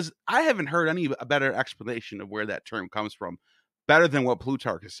care because I haven't heard a better explanation of where that term comes from, better than what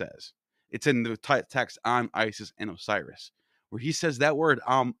Plutarchus says. It's in the text on Isis and Osiris, where he says that word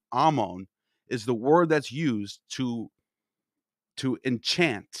Amon is the word that's used to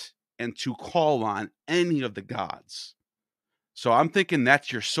enchant and to call on any of the gods. So I'm thinking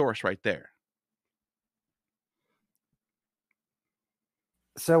that's your source right there.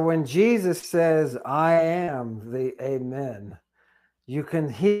 So when Jesus says, "I am the Amen," you can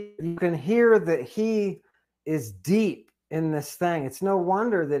hear that he is deep in this thing. It's no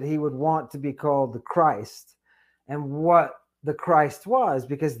wonder that he would want to be called the Christ, and what the Christ was,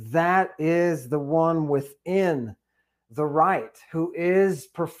 because that is the one within the right who is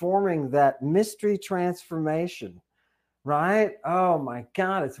performing that mystery transformation, right? Oh my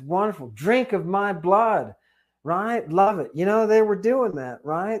God, it's wonderful. Drink of my blood, right? Love it. They were doing that,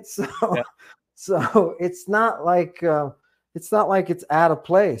 right? So, yeah. So it's not like it's out of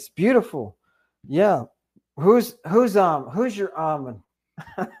place. Beautiful. Yeah. Who's your almond?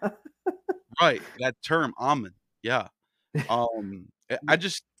 Right. That term almond. Yeah.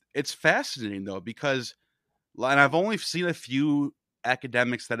 It's fascinating though, because, and I've only seen a few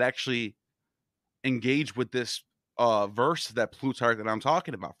academics that actually engage with this verse that Plutarch that I'm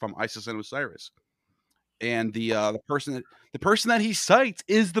talking about from Isis and Osiris. And the person that he cites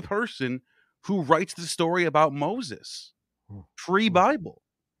is the person who writes the story about Moses pre-Bible.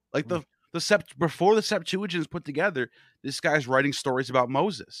 Like before the Septuagint is put together, this guy's writing stories about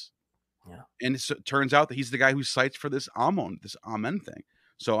Moses. Yeah. And it turns out that he's the guy who cites for this Amen thing.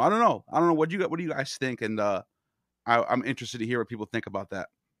 So I don't know. What do you guys think? And I'm interested to hear what people think about that.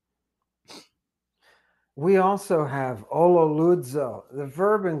 We also have ololudzo. The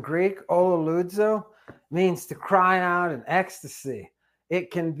verb in Greek, ololudzo, means to cry out in ecstasy.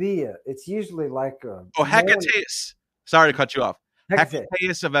 It can be it's usually like a... Oh, Hecataeus. Sorry to cut you off.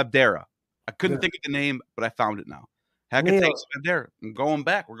 Hecataeus of Abdera. I couldn't think of the name, but I found it now. Hecataeus of Abdera. We're going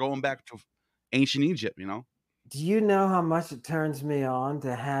back to ancient Egypt, Do you know how much it turns me on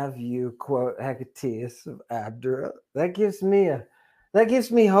to have you quote Hecataeus of Abdera? That gives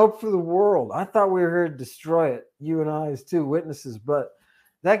me hope for the world. I thought we were here to destroy it, you and I as two witnesses, but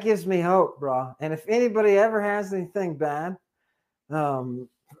that gives me hope, bro. And if anybody ever has anything bad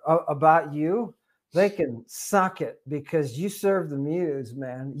about you, they can suck it, because you serve the muse,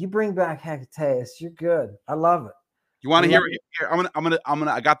 man. You bring back Hecataeus, you're good. I love it. You want to hear it?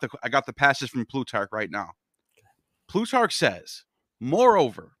 I got the passage from Plutarch right now. Plutarch says,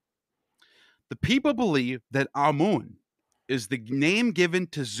 moreover, the people believe that Amun is the name given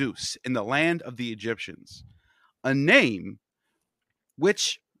to Zeus in the land of the Egyptians, a name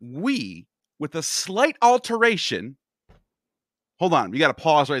which we, with a slight alteration, hold on, we got to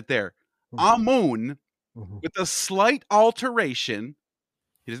pause right there. Amun, with a slight alteration,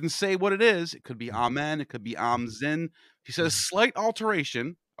 he doesn't say what it is. It could be Amen, it could be Amzin. He says slight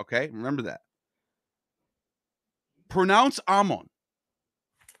alteration. Okay, remember that. Pronounce Amon.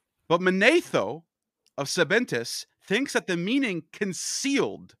 But Manetho of Sabentis thinks that the meaning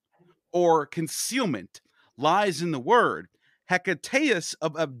concealed or concealment lies in the word. Hecataeus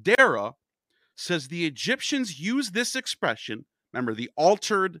of Abdera says the Egyptians use this expression, remember, the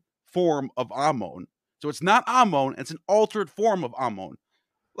altered form of Amon. So it's not Amon, it's an altered form of Amon.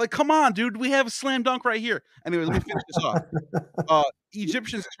 Like, come on, dude, we have a slam dunk right here. Anyway, let me finish this off.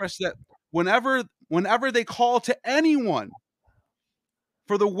 Egyptians express that whenever they call to anyone,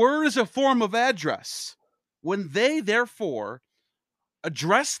 for the word is a form of address, when they therefore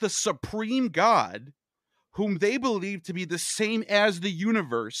address the supreme God, whom they believe to be the same as the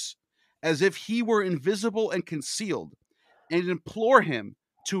universe, as if he were invisible and concealed, and implore him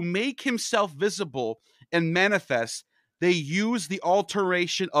to make himself visible and manifest, they use the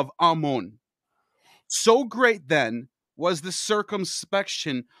alteration of Amun. So great then was the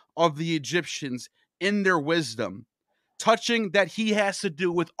circumspection of the Egyptians in their wisdom, touching that he has to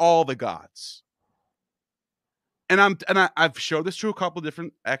do with all the gods. And I've showed this to a couple of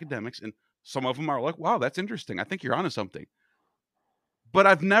different academics, and some of them are like, "Wow, that's interesting. I think you're onto something." But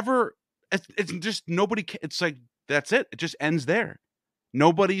I've never. It's just nobody. It's like that's it. It just ends there.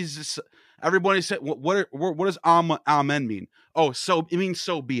 Everybody said, what does amen mean? Oh, so it means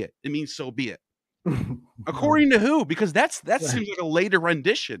so be it. It means so be it. According to who? Because that seems like a later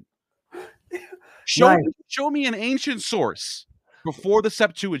rendition. Show me an ancient source before the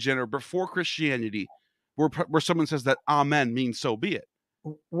Septuagint or before Christianity where someone says that amen means so be it.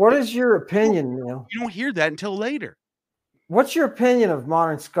 What is your opinion, Neil? You don't hear that until later. What's your opinion of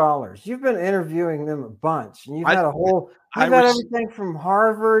modern scholars? You've been interviewing them a bunch, and you've I had res everything from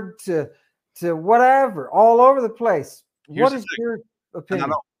Harvard to whatever, all over the place. Here's What the is thing, your and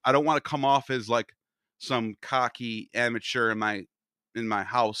opinion? I don't wanna come off as, like, some cocky amateur in my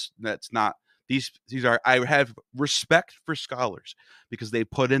house that's not. These are I have respect for scholars because they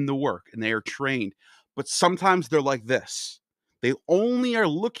put in the work and they are trained, but sometimes they're like this. They only are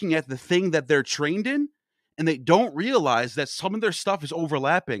looking at the thing that they're trained in, and they don't realize that some of their stuff is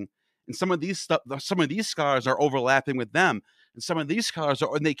overlapping, and some of these scholars are overlapping with them, and some of these scholars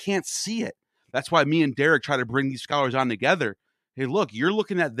are, and they can't see it. That's why me and Derek try to bring these scholars on together. Hey, look, you're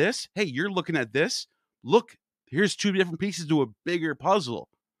looking at this. Hey, you're looking at this. Look, here's two different pieces to a bigger puzzle.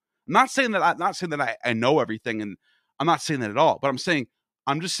 I'm not saying that I know everything, and I'm not saying that at all. But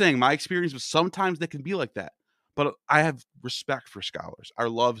I'm just saying my experience. But sometimes they can be like that. But I have respect for scholars. I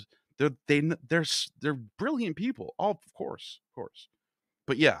love they're brilliant people. All of course, of course.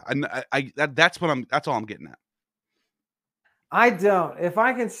 But yeah, that's all I'm getting at. I don't. If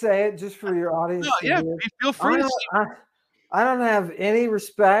I can say it, just for your No, audience to yeah, hear, feel I free to say. don't. I don't have any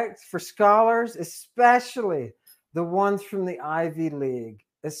respect for scholars, especially the ones from the Ivy League,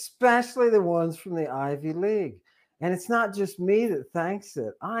 especially the ones from the Ivy League. And it's not just me that thinks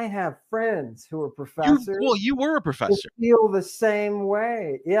it. I have friends who are professors You were a who professor. feel the same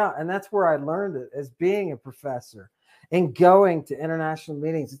way. Yeah, and that's where I learned it, as being a professor and going to international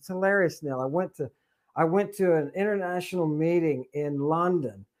meetings. It's hilarious, Neil. I went to an international meeting in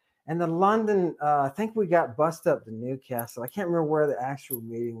London, and the London, I think we got bussed up to Newcastle. I can't remember where the actual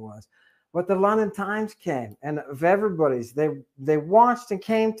meeting was, but the London Times came, and of everybody's, they watched and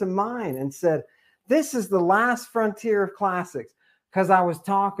came to mine and said, "This is the last frontier of classics," because I was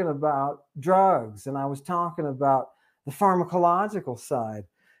talking about drugs and I was talking about the pharmacological side,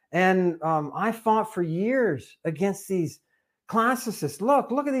 and I fought for years against these classicists.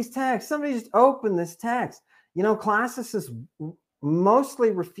 Look at these texts. Somebody just opened this text. You know, classicists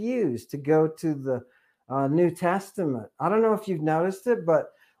mostly refuse to go to the New Testament. I don't know if you've noticed it,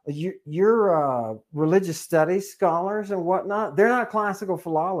 but your religious studies scholars and whatnot, they're not classical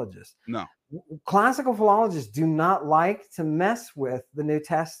philologists. No. Classical philologists do not like to mess with the New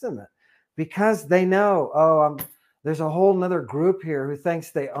Testament because they know, there's a whole nother group here who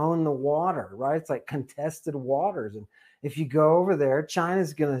thinks they own the water, right? It's like contested waters. And if you go over there,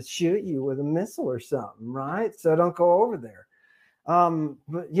 China's going to shoot you with a missile or something, right? So don't go over there.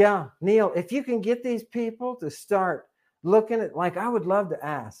 But yeah, Neil, if you can get these people to start looking at, like, I would love to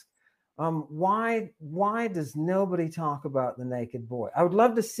ask, why does nobody talk about the naked boy? I would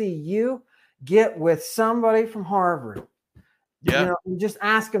love to see you get with somebody from Harvard, and just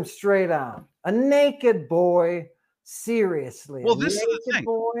ask them straight out, a naked boy, seriously. Well, this is the thing.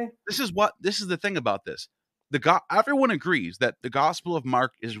 Boy? This is the thing about this. Everyone agrees that the Gospel of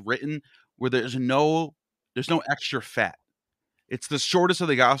Mark is written where there's no extra fat. It's the shortest of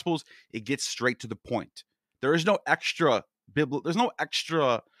the Gospels. It gets straight to the point. There is no extra there's no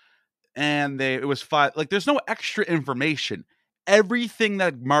extra, and it was five. Like, there's no extra information. Everything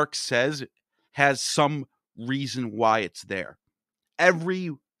that Mark says has some reason why it's there.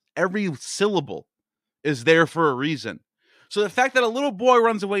 Every syllable is there for a reason. So the fact that a little boy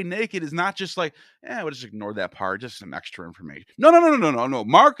runs away naked is not just like, we'll just ignore that part, just some extra information. No.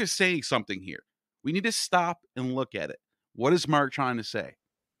 Mark is saying something here. We need to stop and look at it. What is Mark trying to say?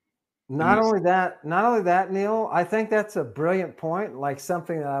 Not only that, Neil, I think that's a brilliant point, like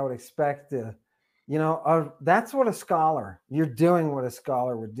something that I would expect to, that's what you're doing what a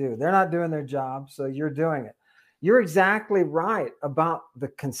scholar would do. They're not doing their job, so you're doing it. You're exactly right about the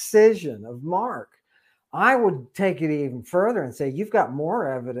concision of Mark. I would take it even further and say you've got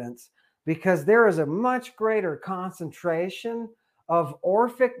more evidence, because there is a much greater concentration of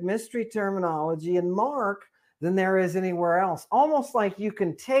Orphic mystery terminology in Mark than there is anywhere else. Almost like you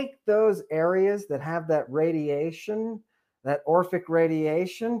can take those areas that have that radiation, that Orphic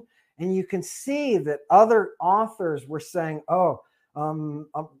radiation, and you can see that other authors were saying,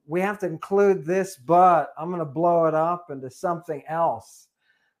 we have to include this, but I'm going to blow it up into something else,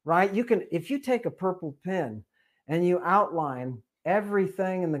 right? If you take a purple pen and you outline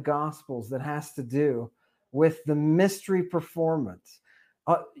everything in the Gospels that has to do with the mystery performance,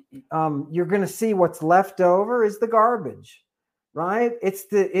 you're going to see what's left over is the garbage, right?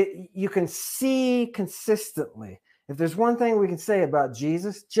 You can see consistently. If there's one thing we can say about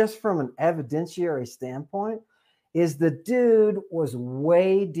Jesus, just from an evidentiary standpoint, is the dude was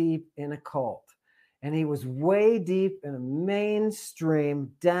way deep in a cult, and he was way deep in a mainstream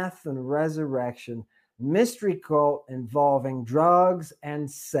death and resurrection mystery cult involving drugs and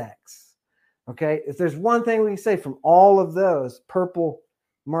sex. Okay, if there's one thing we can say from all of those purple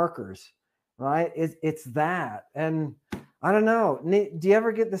markers, right, it's that. And I don't know, do you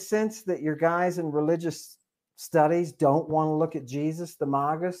ever get the sense that your guys in religious studies don't want to look at Jesus, the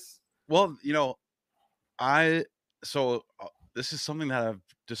Magus? Well, this is something that I've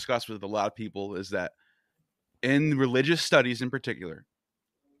discussed with a lot of people, is that in religious studies in particular,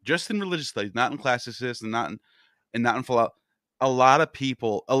 just in religious studies, not in classicists and not in philosophy, a lot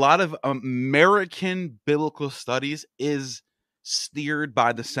of American biblical studies is steered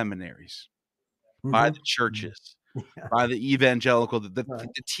by the seminaries, by the churches, by the evangelical, the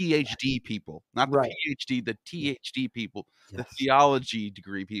THD people, not the PhD, the THD people, the theology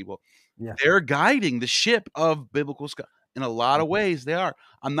degree people. They're guiding the ship of biblical scholarship. In a lot of ways, they are.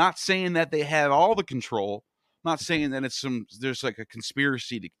 I'm not saying that they have all the control. I'm not saying that there's like a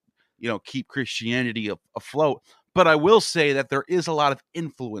conspiracy to, keep Christianity afloat. But I will say that there is a lot of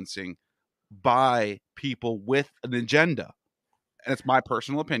influencing by people with an agenda. And it's my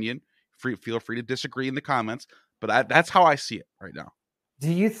personal opinion. Feel free to disagree in the comments, but that's how I see it right now.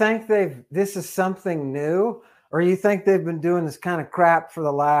 Do you think this is something new, or you think they've been doing this kind of crap for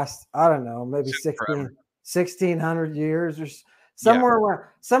the last, I don't know, maybe 1600 years or somewhere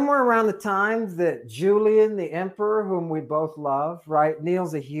around the time that Julian, the emperor, whom we both love, right?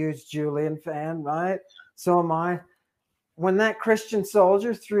 Neil's a huge Julian fan, right? So am I. When that Christian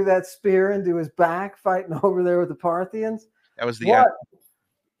soldier threw that spear into his back fighting over there with the Parthians, that was the end.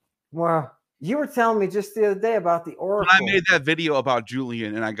 Well, you were telling me just the other day about the oracle. When I made that video about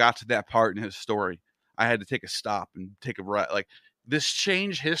Julian and I got to that part in his story, I had to take a stop and take a breath. Like, this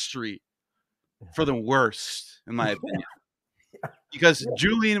changed history for the worst, in my opinion. Because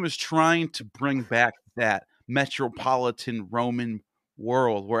Julian was trying to bring back that metropolitan Roman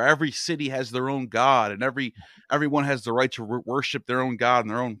world where every city has their own god and everyone has the right to worship their own god in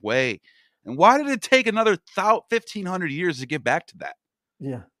their own way. And why did it take another 1,500 years to get back to that?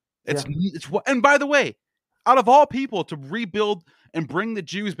 Yeah. And by the way, out of all people to rebuild and bring the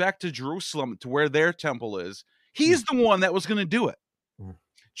Jews back to Jerusalem, to where their temple is, he's the one that was going to do it.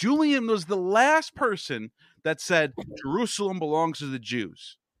 Julian was the last person that said Jerusalem belongs to the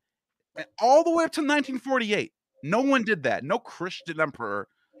Jews. And all the way up to 1948, no one did that. No Christian emperor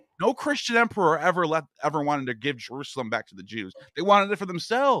ever wanted to give Jerusalem back to the Jews. They wanted it for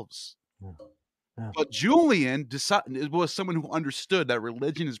themselves. But Julian was someone who understood that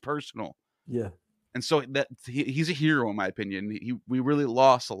religion is personal. Yeah. And so that he's a hero, in my opinion. We really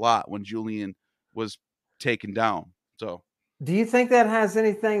lost a lot when Julian was taken down. So, do you think that has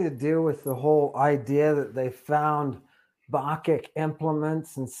anything to do with the whole idea that they found Bacchic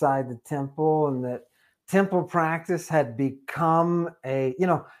implements inside the temple, and that temple practice had become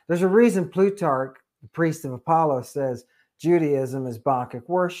there's a reason Plutarch, the priest of Apollo, says Judaism is Bacchic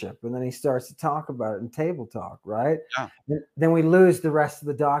worship. And then he starts to talk about it in Table Talk, right? Yeah. Then we lose the rest of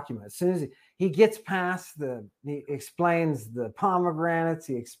the document. As soon as he gets past he explains the pomegranates,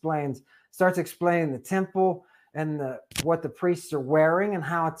 he starts explaining the temple and what the priests are wearing and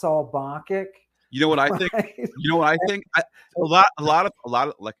how it's all Bacchic. You know what I think? A lot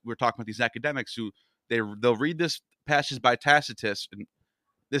of like we're talking about these academics who they'll read this passage by Tacitus, and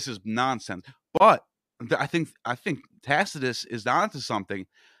this is nonsense. But I think Tacitus is onto something,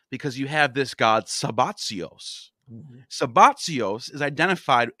 because you have this god Sabbatios. Mm-hmm. Sabbatios is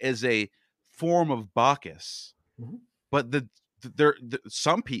identified as a form of Bacchus, but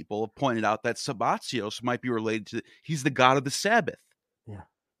some people have pointed out that Sabbatios might be related to he's the god of the Sabbath.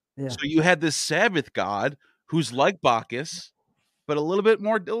 Yeah. So you had this Sabbath god who's like Bacchus, but a little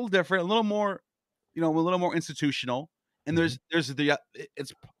different, a little more institutional. And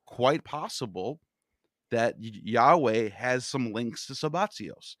it's quite possible that Yahweh has some links to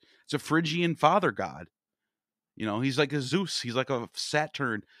Sabbatios. It's a Phrygian father god. He's like a Zeus. He's like a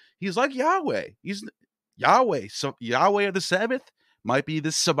Saturn. He's like Yahweh. He's Yahweh. So Yahweh of the Sabbath might be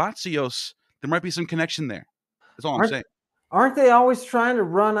this Sabbatios. There might be some connection there. That's all I'm saying. Aren't they always trying to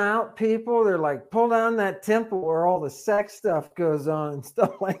run out people? They're like, pull down that temple where all the sex stuff goes on and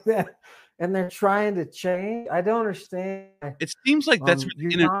stuff like that. And they're trying to change. I don't understand. It seems like that's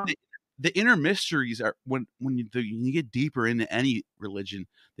the inner mysteries are when you get deeper into any religion.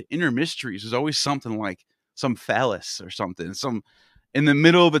 The inner mysteries is always something like some phallus or something. Some in the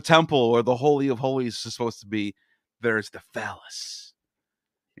middle of a temple, or the Holy of Holies is supposed to be. There's the phallus.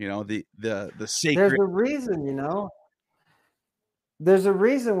 The sacred. There's a reason. There's a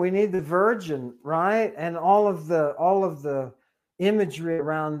reason we need the Virgin, right? And all of the imagery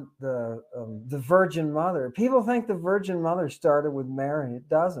around the Virgin Mother. People think the Virgin Mother started with Mary. It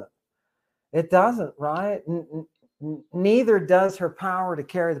doesn't. It doesn't, right? Neither does her power to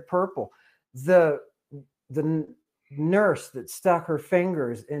carry the purple. The nurse that stuck her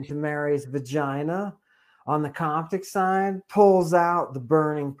fingers into Mary's vagina on the Coptic side pulls out the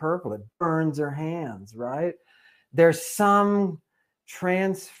burning purple. It burns her hands, right? There's some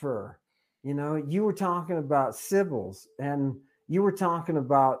transfer. You know, you were talking about Sibyls, and you were talking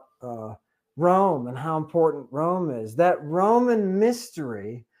about Rome and how important Rome is. That Roman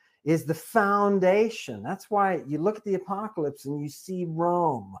mystery is the foundation. That's why you look at the apocalypse and you see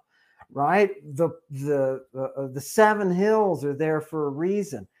Rome, right? The seven hills are there for a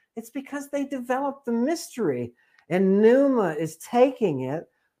reason. It's because they developed the mystery, and Numa is taking it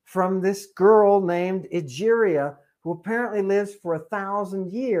from this girl named Egeria, who apparently lives for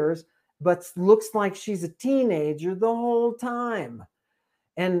 1,000 years, but looks like she's a teenager the whole time.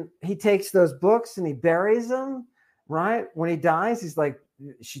 And he takes those books and he buries them, right? When he dies, he's like,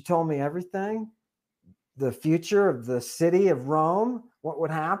 she told me everything, the future of the city of Rome, what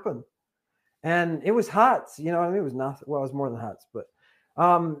would happen. And it was huts, you know what I mean? It was nothing. Well, it was more than huts, but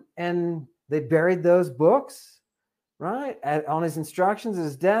and they buried those books, right? On his instructions at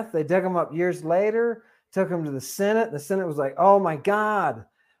his death. They dug them up years later, took them to the Senate. The Senate was like, oh my God,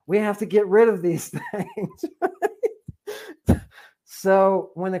 we have to get rid of these things.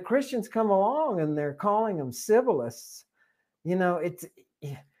 So when the Christians come along and they're calling them Sibylists, you know,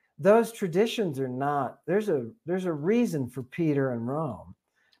 those traditions are not, there's a reason for Peter and Rome.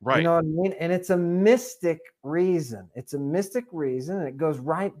 Right. You know what I mean? And it's a mystic reason. It's a mystic reason. And it goes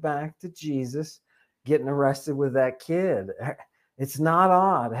right back to Jesus getting arrested with that kid. It's not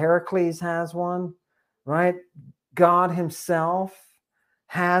odd. Heracles has one, right? God himself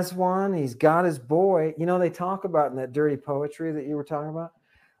has one. He's got his boy. You know, they talk about in that dirty poetry that you were talking about,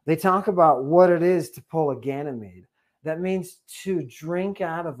 they talk about what it is to pull a Ganymede. That means to drink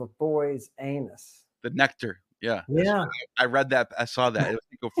out of a boy's anus. The nectar. Yeah. Yeah. I read that. I saw that. It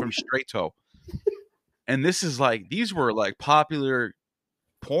was from Strato. And this is like, these were like popular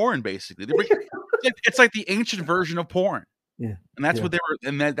porn, basically. It's like the ancient version of porn. Yeah. And that's what they were.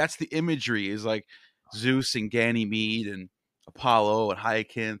 And that's the imagery is like Zeus and Ganymede and Apollo and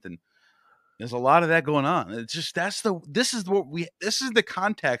Hyacinth. And there's a lot of that going on. It's just, this is the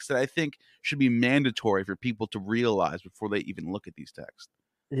context that I think should be mandatory for people to realize before they even look at these texts.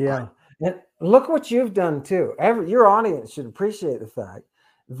 Yeah. And look what you've done too. Your audience should appreciate the fact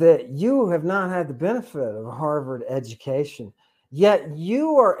that you have not had the benefit of a Harvard education, yet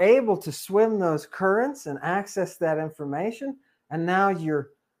you are able to swim those currents and access that information. And now you're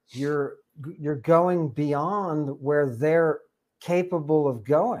going beyond where they're capable of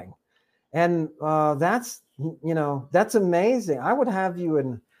going. And that's amazing. I would have you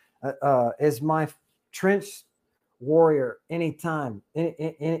in as my trench warrior anytime.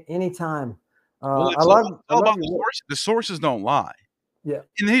 Anytime. I love the sources don't lie. Yeah.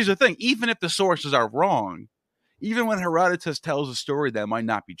 And here's the thing: even if the sources are wrong, even when Herodotus tells a story that might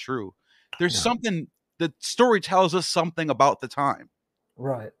not be true, there's something. The story tells us something about the time.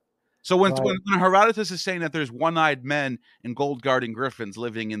 Right. So when Herodotus is saying that there's one-eyed men and gold-guarding griffins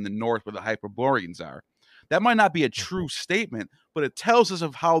living in the north where the Hyperboreans are, that might not be a true statement, but it tells us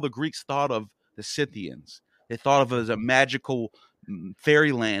of how the Greeks thought of the Scythians. They thought of it as a magical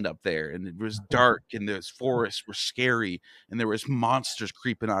fairyland up there, and it was dark, and those forests were scary, and there was monsters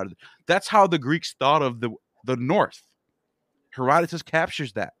creeping out of it. That's how the Greeks thought of the north. Herodotus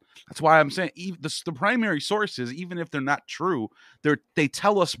captures that. That's why I'm saying the primary sources, even if they're not true, they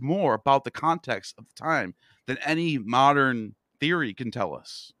tell us more about the context of the time than any modern theory can tell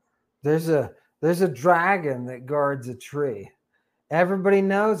us. There's a dragon that guards a tree. Everybody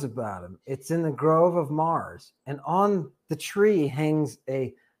knows about him. It's in the Grove of Mars. And on the tree hangs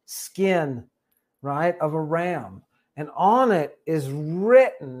a skin, right, of a ram. And on it is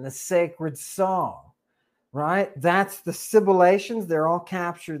written the sacred song. Right? That's the Sibyllations. They're all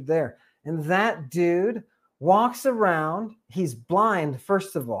captured there. And that dude walks around. He's blind,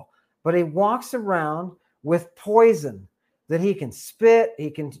 first of all, but he walks around with poison that he can spit. He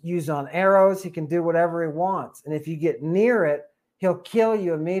can use on arrows. He can do whatever he wants. And if you get near it, he'll kill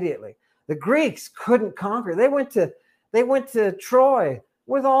you immediately. The Greeks couldn't conquer. They went to Troy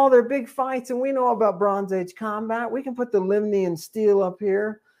with all their big fights. And we know about Bronze Age combat. We can put the Limnian steel up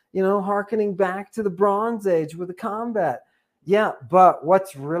here, you know, hearkening back to the Bronze Age with the combat. Yeah, but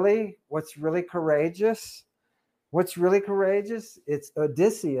what's really courageous? It's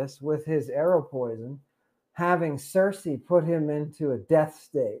Odysseus with his arrow poison, having Circe put him into a death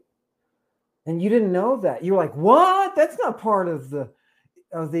state. And you didn't know that. You were like, what? That's not part of the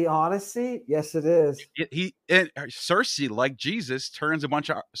of the Odyssey? Yes, it is. Cersei, like Jesus, turns a bunch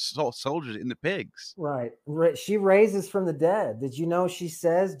of soldiers into pigs. Right. She raises from the dead. Did you know she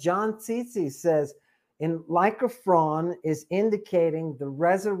says, John Tsitsi says, in Lycophron is indicating the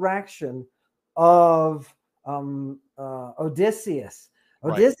resurrection of Odysseus.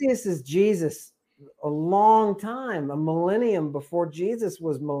 Right. Odysseus is Jesus a long time, a millennium before Jesus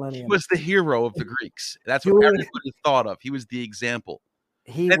was millennium. He was the hero of the Greeks. That's what everybody thought of. He was the example.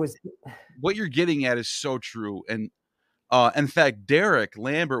 What you're getting at is so true. And in fact, Derek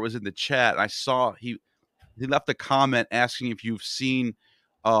Lambert was in the chat. I saw he left a comment asking if you've seen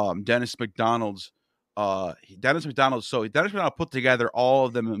Dennis McDonald's. Dennis McDonald put together all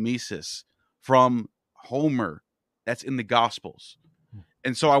of the mimesis from Homer that's in the Gospels.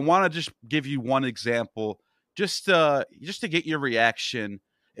 And so I want to just give you one example, just to get your reaction.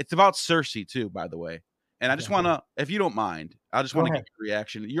 It's about Cersei too, by the way. And I just want to, if you don't mind, I just want to get your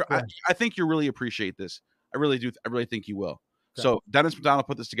reaction. I think you really appreciate this. I really do. I really think you will. Okay. So Dennis McDonald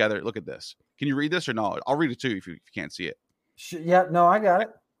put this together. Look at this. Can you read this or no? I'll read it too if you can't see it. Yeah, no, I got it.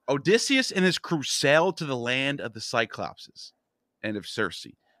 Odysseus and his crew sailed to the land of the Cyclopses and of Circe.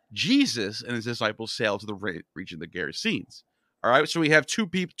 Jesus and his disciples sailed to the region of the Gerasenes. All right, so we have two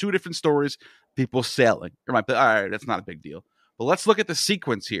different stories, people sailing. All right, that's not a big deal. But let's look at the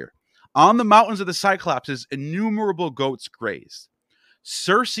sequence here. On the mountains of the Cyclopses, innumerable goats grazed.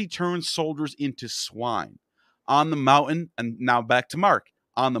 Circe turned soldiers into swine. On the mountain, and now back to Mark.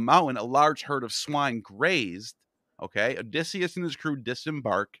 On the mountain, a large herd of swine grazed. Okay, Odysseus and his crew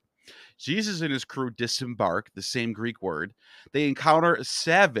disembark. Jesus and his crew disembark, the same Greek word. They encounter a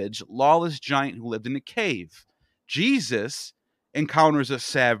savage, lawless giant who lived in a cave. Jesus encounters a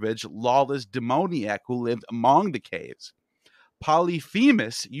savage, lawless demoniac who lived among the caves.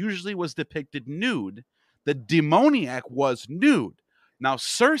 Polyphemus usually was depicted nude. The demoniac was nude. Now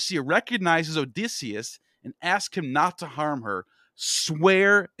Circe recognizes Odysseus and asks him not to harm her.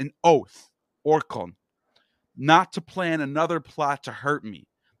 Swear an oath, Orkon, not to plan another plot to hurt me.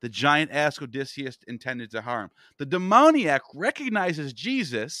 The giant asked Odysseus intended to harm. The demoniac recognizes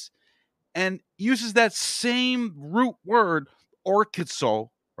Jesus and uses that same root word, orchizo,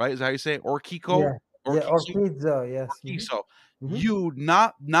 right? Is that how you say it? Orchico? Yeah. Orchizo, yes. Orchizo. Mm-hmm. You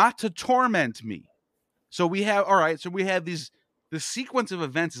not to torment me. So we have, all right, so we have the sequence of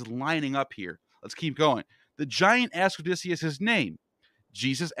events is lining up here. Let's keep going. The giant asked Odysseus his name.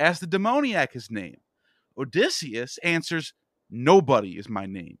 Jesus asked the demoniac his name. Odysseus answers, nobody is my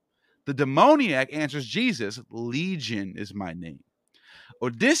name. The demoniac answers Jesus, Legion is my name.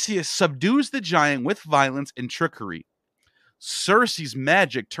 Odysseus subdues the giant with violence and trickery. Circe's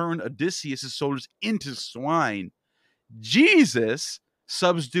magic turned Odysseus' soldiers into swine. Jesus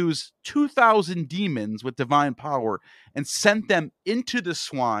subdues 2,000 demons with divine power and sent them into the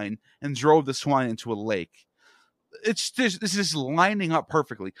swine and drove the swine into a lake. This is lining up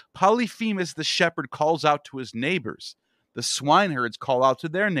perfectly. Polyphemus the shepherd calls out to his neighbors. The swineherds call out to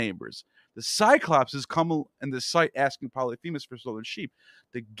their neighbors. The Cyclopses come in the site asking Polyphemus for stolen sheep.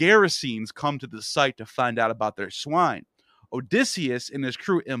 The Gerasenes come to the site to find out about their swine. Odysseus and his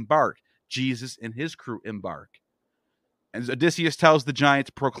crew embark. Jesus and his crew embark. And Odysseus tells the giant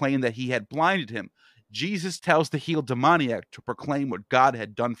to proclaim that he had blinded him. Jesus tells the healed demoniac to proclaim what God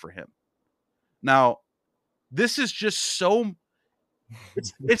had done for him. Now, this is just so.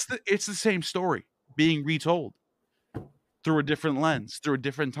 It's the same story being retold through a different lens, through a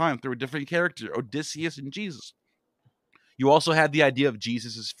different time, through a different character, Odysseus and Jesus. You also had the idea of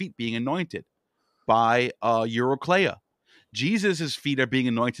Jesus' feet being anointed by Eurycleia. Jesus' feet are being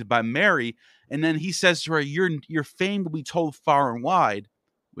anointed by Mary, and then he says to her, your fame will be told far and wide,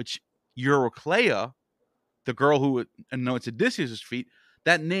 which Eurycleia, the girl who anoints Odysseus' feet,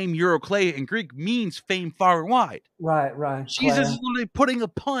 that name Eurycleia in Greek means fame far and wide. Right. Jesus is literally putting a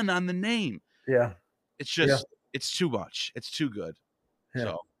pun on the name. Yeah. It's just, it's too much. It's too good. Yeah.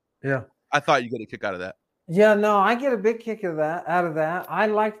 So, yeah. I thought you'd get a kick out of that. Yeah, no, I get a big kick out of that. I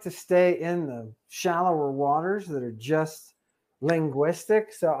like to stay in the shallower waters that are just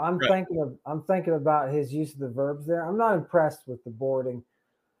linguistic. So I'm thinking about his use of the verbs there. I'm not impressed with the boarding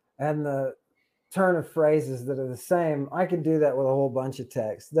and the turn of phrases that are the same. I can do that with a whole bunch of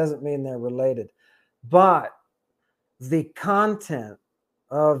text. Doesn't mean they're related. But the content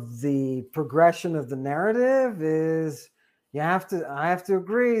of the progression of the narrative is I have to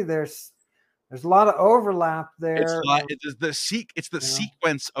agree there's a lot of overlap there. It's the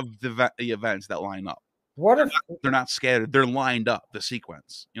sequence of the events that line up. What if they're not scattered? They're lined up. The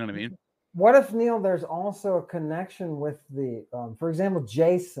sequence. You know what I mean? What if, Neil, there's also a connection with the, for example,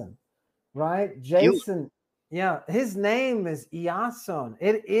 Jason, right? Jason Yeah, his name is Iason.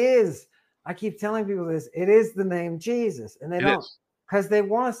 It is, I keep telling people this, it is the name Jesus. And they It don't, is. because they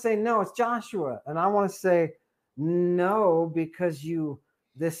want to say, no, it's Joshua. And I want to say, no, because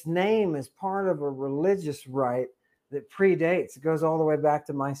this name is part of a religious rite that predates, it goes all the way back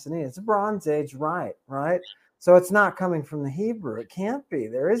to Mycenae. It's a Bronze Age rite, right? So it's not coming from the Hebrew. It can't be.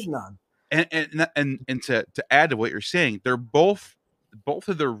 There is none. And to add to what you're saying, they're both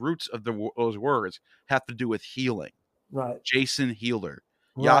of the roots of those words have to do with healing. Right. Jason, healer.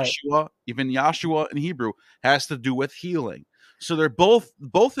 Right. Yahshua, even Yahshua in Hebrew, has to do with healing. So they're both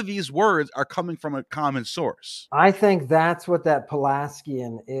of these words are coming from a common source. I think that's what that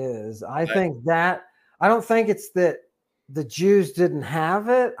Pulaskian is. I Okay. think that, I don't think it's that the Jews didn't have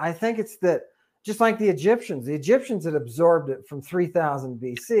it. I think it's that, just like the Egyptians had absorbed it from 3000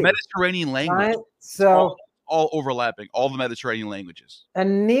 BC, Mediterranean language. right? It's all, So, all overlapping, all the Mediterranean languages.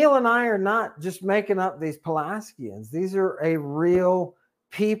 and Neil and I are not just making up these Pulaskians. These are a real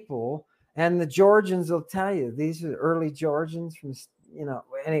people. And the Georgians will tell you, these are the early Georgians from,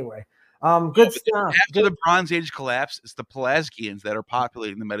 anyway. Good stuff. After the Bronze Age collapse, it's the Pelasgians that are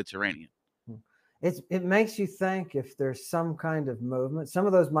populating the Mediterranean. It makes you think if there's some kind of movement, some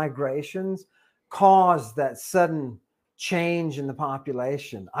of those migrations caused that sudden change in the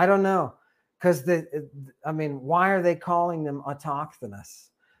population. I don't know, because why are they calling them autochthonous,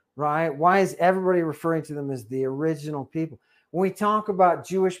 right? Why is everybody referring to them as the original people? When we talk about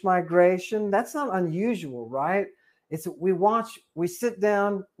Jewish migration, that's not unusual, right? We sit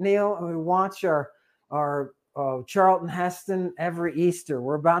down, Neil, and we watch our Charlton Heston every Easter.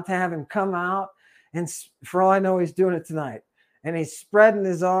 We're about to have him come out, and for all I know, he's doing it tonight. And he's spreading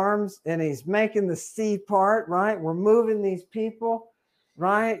his arms and he's making the sea part, right? We're moving these people,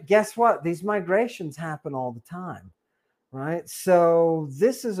 right? Guess what? These migrations happen all the time, right? So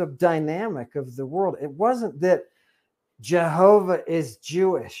this is a dynamic of the world. It wasn't that Jehovah is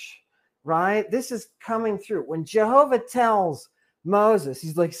Jewish, right? This is coming through. When Jehovah tells Moses,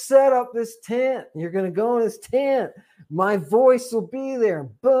 he's like, set up this tent. You're going to go in this tent. My voice will be there.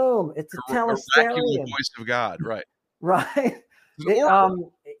 Boom. It's a telesterion. Voice of God, right? Right.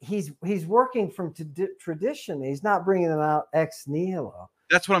 He's working from tradition. He's not bringing them out ex nihilo.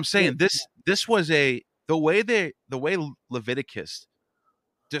 That's what I'm saying. This was the way Leviticus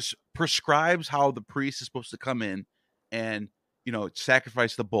just prescribes how the priest is supposed to come in and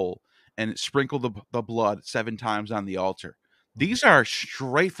sacrifice the bull and sprinkle the blood 7 times on the altar. These are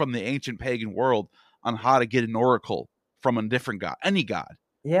straight from the ancient pagan world on how to get an oracle from a different god, any god.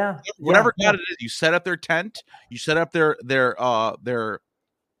 Yeah. Whatever god it is, you set up their tent, you set up their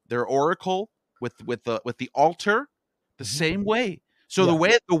oracle with the altar the same way. So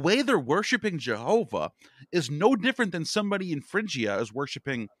the way they're worshiping Jehovah is no different than somebody in Phrygia is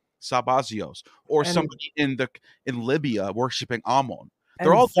worshiping Sabazios, or somebody in Libya worshiping Ammon.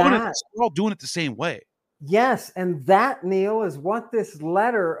 They're all doing it the same way. Yes, and that, Neil, is what this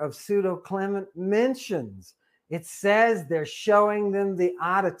letter of Pseudo Clement mentions. It says they're showing them the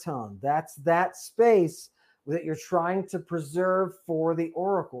Adaton. That's that space that you're trying to preserve for the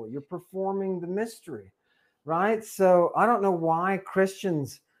oracle. You're performing the mystery, right? So I don't know why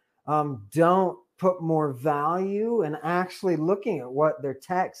Christians don't put more value in actually looking at what their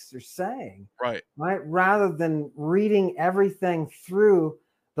texts are saying, right? Rather than reading everything through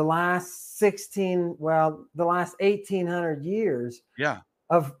the last 1800 years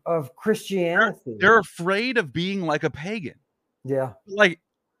of Christianity. They're afraid of being like a pagan. Yeah. Like,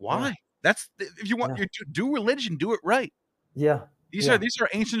 why? Yeah. That's, if you want to do religion, do it right. Yeah. These are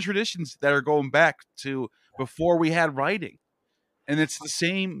ancient traditions that are going back to before we had writing. And it's the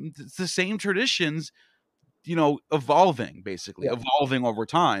same traditions, evolving over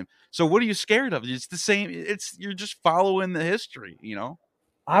time. So what are you scared of? It's the same. You're just following the history,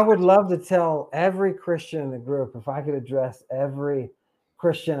 I would love to tell every Christian in the group, if I could address every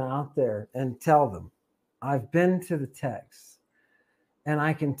Christian out there and tell them, I've been to the text and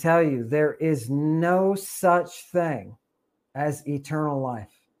I can tell you there is no such thing as eternal life.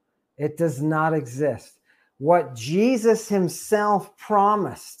 It does not exist. What Jesus himself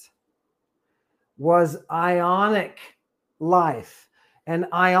promised was ionic life. And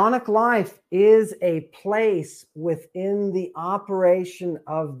ionic life is a place within the operation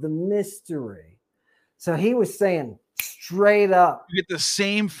of the mystery. So he was saying straight up. You get the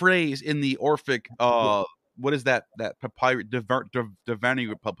same phrase in the Orphic, what is that papyrus,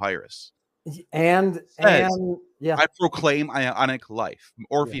 Devanny papyrus? And I proclaim ionic life.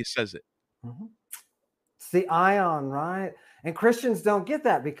 Orpheus says it. Mm-hmm. It's the ion, right? And Christians don't get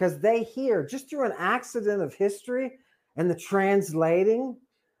that because they hear just through an accident of history and the translating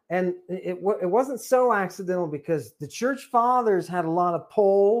And it wasn't so accidental, because the church fathers had a lot of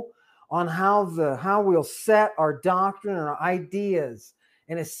pull on how we'll set our doctrine and our ideas.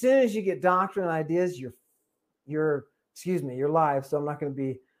 And as soon as you get doctrine and ideas, you're live. So I'm not going to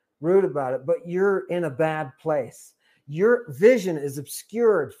be rude about it, but you're in a bad place. Your vision is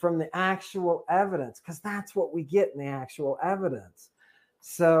obscured from the actual evidence, because that's what we get in the actual evidence.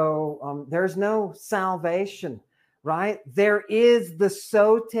 So there's no salvation, right? There is the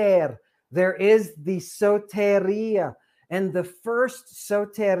soter, there is the soteria. And the first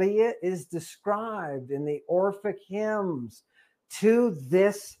soteria is described in the Orphic hymns to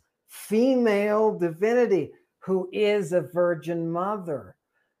this female divinity who is a virgin mother,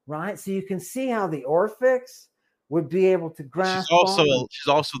 right? So you can see how the Orphics would be able to grasp. She's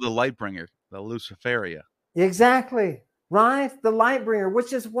also the light bringer, the Luciferia. Exactly, right? The light bringer,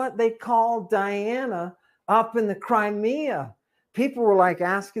 which is what they call Diana up in the Crimea. People were like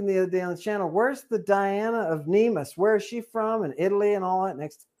asking the other day on the channel, where's the Diana of Nemus? Where is she from? In Italy and all that.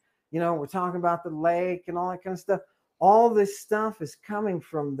 Next, we're talking about the lake and all that kind of stuff. All this stuff is coming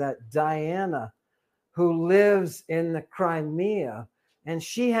from that Diana who lives in the Crimea. And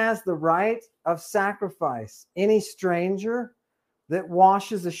she has the right of sacrifice. Any stranger that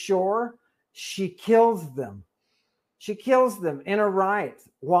washes ashore, she kills them. She kills them in a right.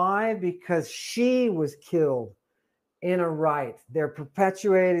 Why? Because she was killed in a right. They're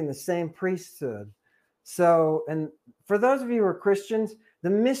perpetuating the same priesthood. So, and for those of you who are Christians,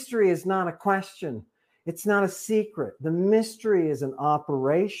 the mystery is not a question. It's not a secret. The mystery is an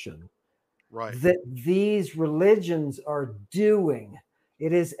operation, right, that these religions are doing.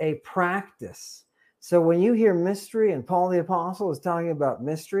 It is a practice. So when you hear mystery, and Paul the Apostle is talking about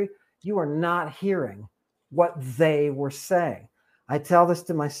mystery, you are not hearing what they were saying. I tell this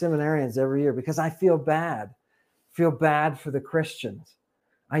to my seminarians every year because I feel bad for the Christians.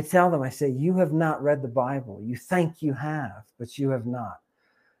 I tell them, I say, you have not read the Bible. You think you have, but you have not.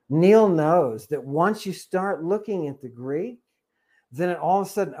 Neil knows that once you start looking at the Greek, then it all of a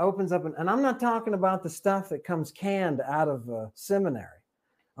sudden opens up. And I'm not talking about the stuff that comes canned out of a seminary.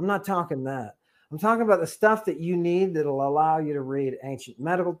 I'm not talking that. I'm talking about the stuff that you need that'll allow you to read ancient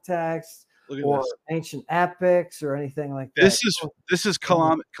medical texts or ancient epics or anything like that. This is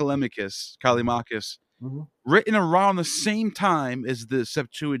Callimachus, mm-hmm. written around the same time as the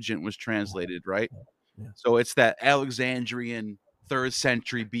Septuagint was translated, right? Yeah. So it's that Alexandrian 3rd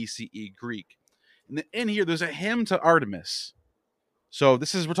century BCE Greek. And in here, there's a hymn to Artemis. So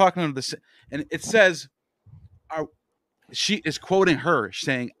we're talking about this, and it says, she is quoting her,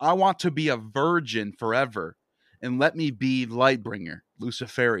 saying, I want to be a virgin forever, and let me be light bringer,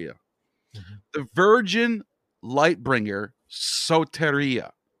 Luciferia. Mm-hmm. The virgin light bringer,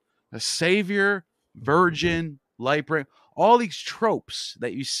 Soteria. The savior, virgin, light bringer. All these tropes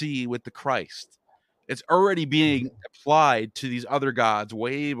that you see with the Christ, it's already being applied to these other gods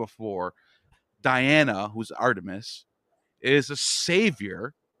way before. Diana, who's Artemis, is a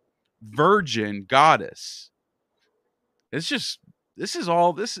savior, virgin goddess. It's just, this is the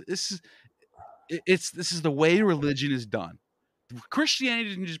way religion is done. Christianity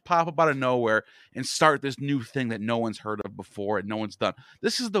didn't just pop up out of nowhere and start this new thing that no one's heard of before and no one's done.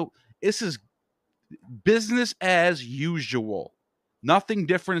 This is business as usual. Nothing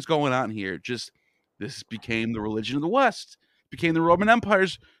different is going on here. Just this became the religion of the West. Became the Roman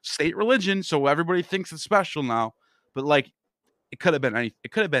Empire's state religion, so everybody thinks it's special now. But like, it could have been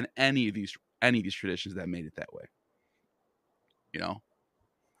any of these traditions that made it that way. They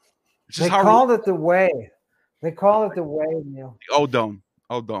called it the way. They call it the way, Neil. Odom.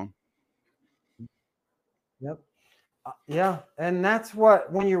 Yep. Yeah, and that's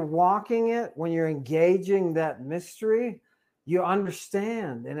what, when you're walking it, when you're engaging that mystery, you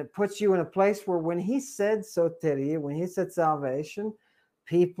understand, and it puts you in a place where when he said soteria, when he said salvation,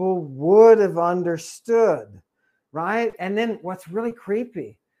 people would have understood, right? And then what's really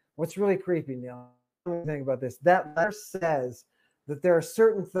creepy, Neil, think about this. That letter says that there are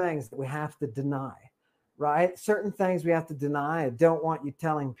certain things that we have to deny, right? Certain things we have to deny. I don't want you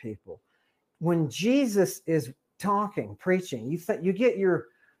telling people. When Jesus is talking, preaching, you get your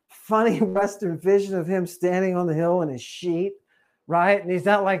funny Western vision of him standing on the hill in his sheet, right? And he's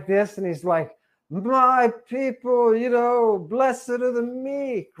not like this, and he's like, my people, blessed are the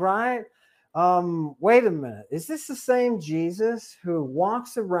meek, right? Wait a minute. Is this the same Jesus who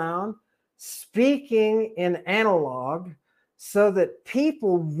walks around speaking in analog so that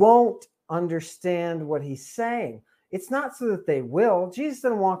people won't understand what he's saying? It's not so that they will. Jesus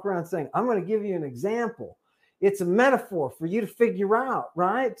doesn't walk around saying, I'm going to give you an example. It's a metaphor for you to figure out,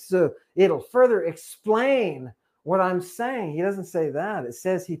 right? So it'll further explain what I'm saying, he doesn't say that. It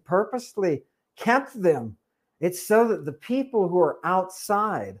says he purposely kept them. It's so that the people who are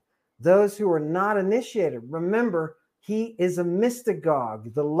outside, those who are not initiated, remember, he is a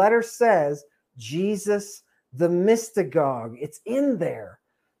mystagogue. The letter says Jesus the mystagogue. It's in there.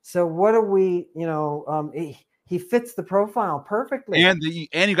 So what do we, he fits the profile perfectly. And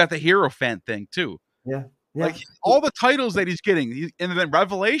you got the Hierophant thing too. Yeah. Like all the titles that he's getting, and then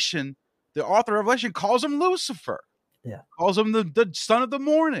Revelation, the author of Revelation calls him Lucifer. Yeah. Calls him the son of the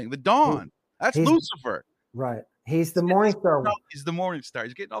morning, the dawn. That's Lucifer. Right. He's the morning star. He's the morning star.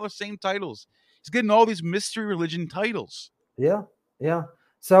 He's getting all the same titles. He's getting all these mystery religion titles. Yeah. Yeah.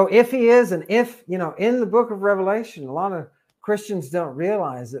 So if he is, and if, in the book of Revelation, a lot of Christians don't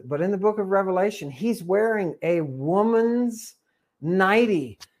realize it, but in the book of Revelation, he's wearing a woman's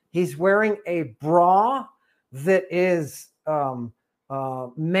nightie. He's wearing a bra that is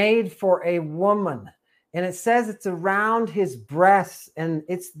made for a woman. And it says it's around his breasts, and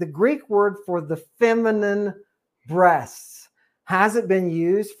it's the Greek word for the feminine breasts. Has it been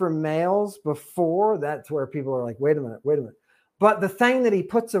used for males before? That's where people are like, wait a minute. But the thing that he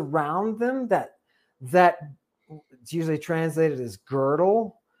puts around them, that it's usually translated as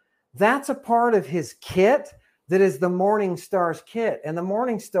girdle, that's a part of his kit that is the morning star's kit. And the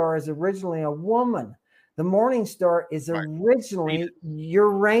morning star is originally a woman. The morning star is originally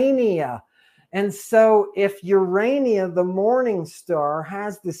Urania. And so if Urania, the morning star,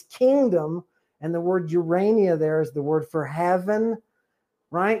 has this kingdom, and the word Urania there is the word for heaven,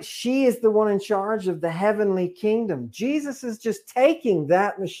 right? She is the one in charge of the heavenly kingdom. Jesus is just taking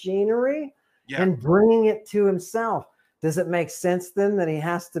that machinery and bringing it to himself. Does it make sense then that he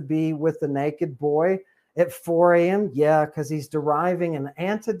has to be with the naked boy at 4 a.m.? Yeah, because he's deriving an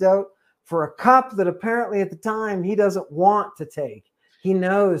antidote for a cup that apparently at the time he doesn't want to take. He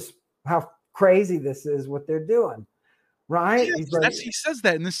knows how crazy this is, what they're doing, right? Yeah, he says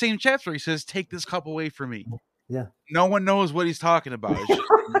that in the same chapter. He says, take this cup away from me. Yeah. No one knows what he's talking about.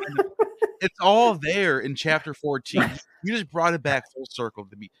 It's all there in chapter 14. You just brought it back full circle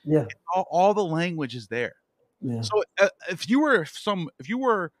to me. Yeah. All the language is there. Yeah. So if you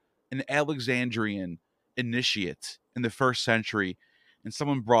were an Alexandrian initiate in the first century, and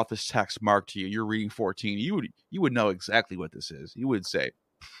someone brought this text, Mark, to you, you're reading 14, you would know exactly what this is. You would say,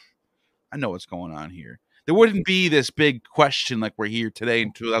 I know what's going on here. There wouldn't be this big question like we're here today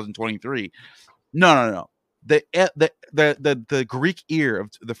in 2023. No. The Greek ear of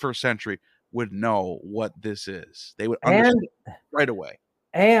the first century would know what this is. They would understand right away.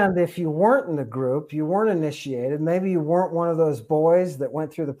 And if you weren't in the group, you weren't initiated, maybe you weren't one of those boys that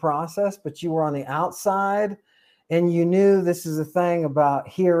went through the process, but you were on the outside and you knew this is a thing about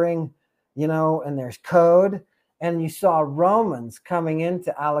hearing, and there's code. And you saw Romans coming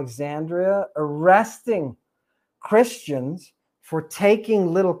into Alexandria, arresting Christians for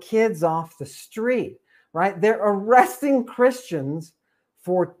taking little kids off the street, right? They're arresting Christians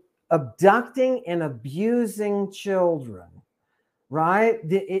for abducting and abusing children, right?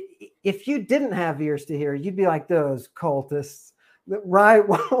 If you didn't have ears to hear, you'd be like those cultists, right?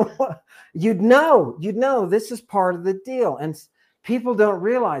 You'd know this is part of the deal. And people don't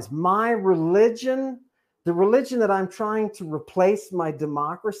realize my religion, the religion that I'm trying to replace my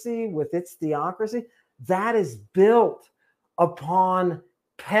democracy with its theocracy, that is built upon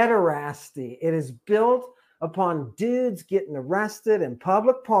pederasty. It is built upon dudes getting arrested in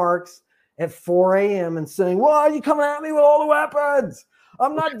public parks at 4 a.m. and saying, "Why are you coming at me with all the weapons?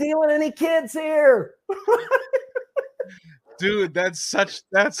 I'm not dealing any kids here." Dude, that's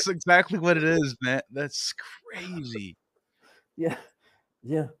exactly what it is, man. That's crazy.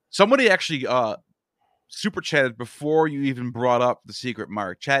 Yeah. Somebody actually super chatted before you even brought up the secret,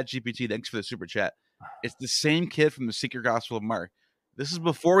 Mark. ChatGPT, thanks for the super chat. It's the same kid from the Secret Gospel of Mark. This is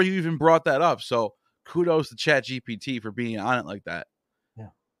before you even brought that up. So kudos to ChatGPT for being on it like that. Yeah.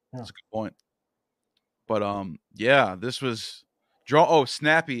 That's a good point. But this was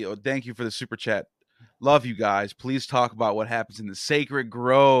Snappy. Oh, thank you for the super chat. Love you guys. Please talk about what happens in the sacred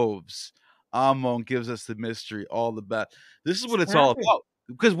groves. Amon gives us the mystery, all the best. This is what it's all about.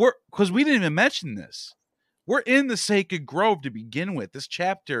 Because we didn't even mention this. We're in the sacred grove to begin with. This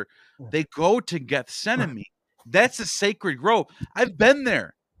chapter, they go to Gethsemane. That's a sacred grove. I've been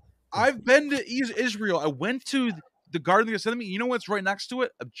there. I've been to Israel. I went to the Garden of Gethsemane. You know what's right next to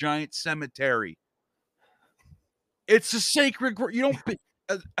it? A giant cemetery. It's a sacred grove. You don't.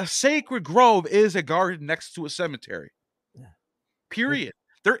 A sacred grove is a garden next to a cemetery. Period.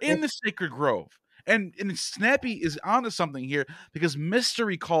 They're in the sacred grove. And Snappy is onto something here because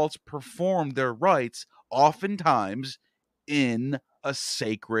mystery cults perform their rites oftentimes in a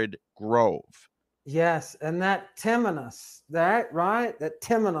sacred grove. Yes, and that Temenos, that right, that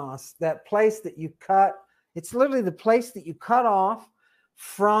Temenos, that place that you cut, it's literally the place that you cut off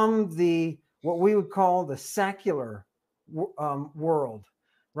from the what we would call the secular world,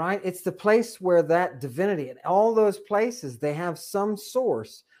 right? It's the place where that divinity and all those places they have some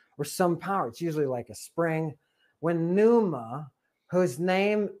source or some power. It's usually like a spring. When Numa, whose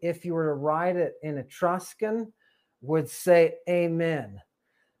name, if you were to write it in Etruscan, would say Amen.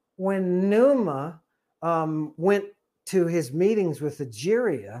 When Numa went to his meetings with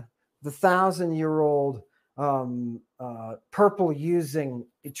Egeria, the 1,000-year-old purple using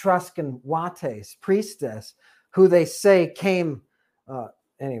Etruscan Wates priestess, who they say came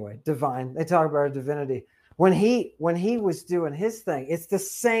anyway, divine. They talk about her divinity. When he was doing his thing, it's the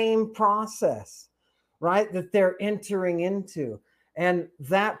same process, right? That they're entering into. And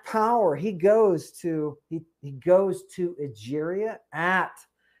that power, he goes to Egeria at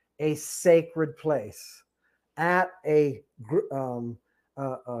a sacred place, at a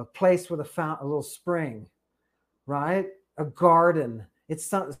place with a fountain, a little spring, right? A garden.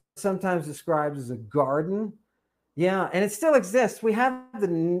 It's sometimes described as a garden. Yeah, and it still exists. We have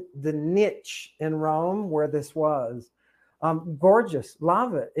the niche in Rome where this was. Gorgeous,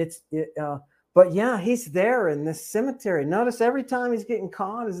 love it. But yeah, he's there in this cemetery. Notice every time he's getting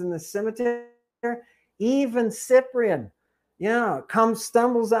caught is in this cemetery. Even Cyprian, yeah,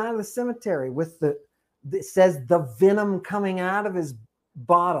 stumbles out of the cemetery with it says the venom coming out of his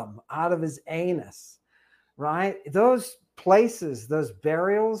bottom, out of his anus, right? Those places, those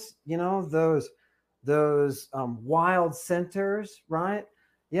burials, those wild centers, right?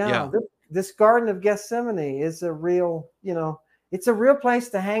 Yeah, Yeah. this Garden of Gethsemane is a real, it's a real place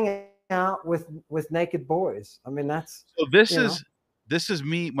to hang out with naked boys. I mean, that's So this is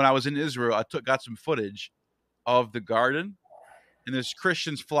me when I was in Israel. I got some footage of the garden, and there's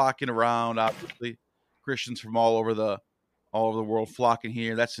Christians flocking around. Obviously, Christians from all over the world flocking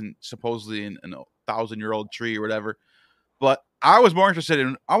here. That's supposedly in a 1,000-year-old tree or whatever. But I was more interested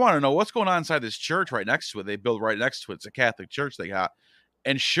in. I want to know what's going on inside this church right next to it. They built right next to it. It's a Catholic church they got,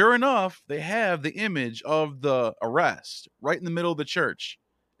 and sure enough, they have the image of the arrest right in the middle of the church.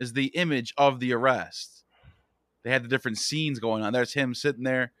 Is the image of the arrest. They had the different scenes going on. There's him sitting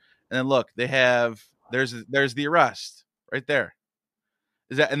there, and then look, there's the arrest right there.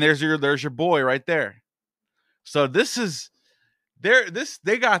 Is that and there's your boy right there. So this is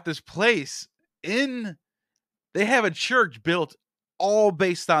they got this place in they have a church built all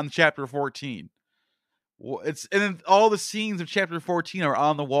based on chapter 14. It's and then all the scenes of chapter 14 are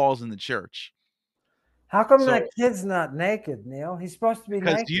on the walls in the church. how come So that kid's not naked, Neil? He's supposed to be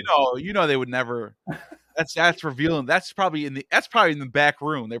because naked. they would never. That's revealing. That's probably in the back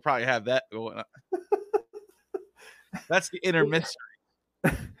room. They probably have that going on. That's the inner mystery.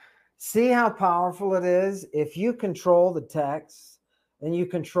 See how powerful it is? If you control the text and you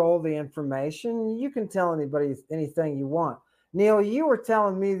control the information, you can tell anybody anything you want. Neil, you were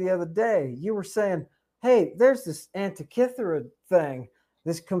telling me the other day, you were saying, hey, there's this Antikythera thing,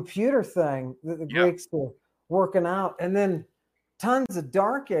 this computer thing that the Yep. Greeks were working out, and then tons of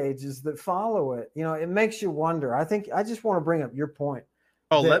dark ages that follow it. It makes you wonder. I just want to bring up your point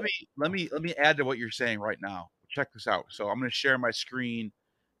Oh, that let me add to what you're saying right now. Check this out. So I'm going to share my screen.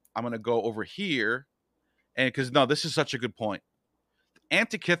 I'm going to go over here, and because no, this is such a good point.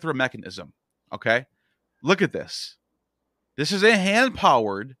 Antikythera mechanism. Okay, look at this. This is a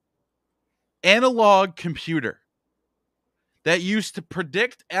hand-powered analog computer that used to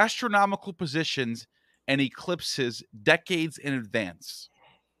predict astronomical positions and eclipses decades in advance.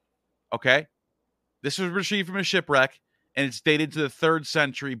 Okay, this was retrieved from a shipwreck, and it's dated to the 3rd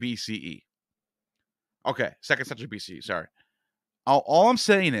century BCE. Okay, 2nd century BCE. Sorry. All I'm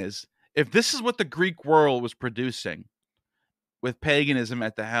saying is, if this is what the Greek world was producing with paganism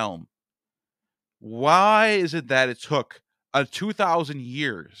at the helm, why is it that it took 2,000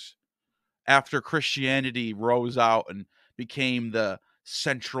 years after Christianity rose out and became the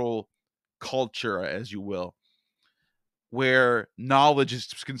central culture, as you will, where knowledge is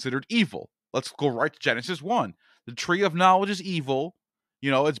considered evil? Let's go right to Genesis 1. The tree of knowledge is evil.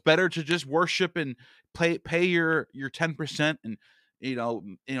 It's better to just worship and pay your 10% and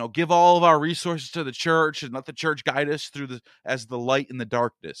give all of our resources to the church and let the church guide us through as the light in the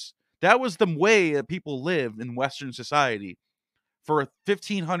darkness. That was the way that people lived in Western society for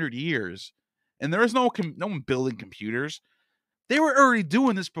 1,500 years, and there was no one building computers. They were already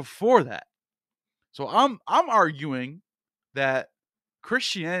doing this before that. So I'm arguing that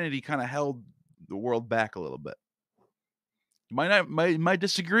Christianity kind of held the world back a little bit. You might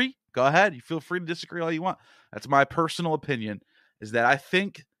disagree. Go ahead. You feel free to disagree all you want. That's my personal opinion. Is that I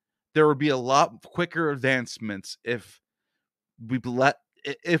think there would be a lot quicker advancements if the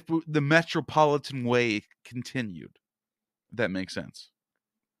metropolitan way continued. If that makes sense.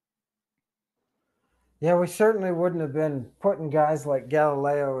 Yeah, we certainly wouldn't have been putting guys like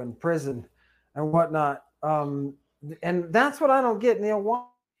Galileo in prison and whatnot. And that's what I don't get, Neil.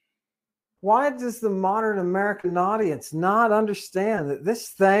 Why does the modern American audience not understand that this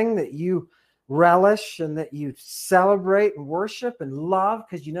thing that you relish and that you celebrate and worship and love,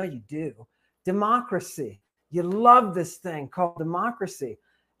 because you know you do, democracy, you love this thing called democracy,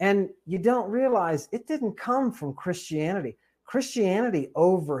 and you don't realize it didn't come from Christianity. Christianity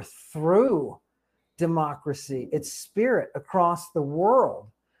overthrew democracy, its spirit across the world.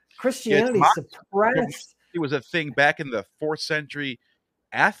 Christianity suppressed. It was a thing back in the 4th century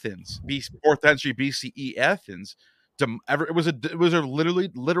Athens, 4th century BCE Athens. It was a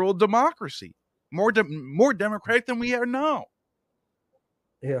literal democracy, more democratic than we are now.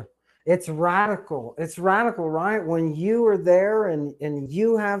 Yeah, it's radical. It's radical, right? When you are there and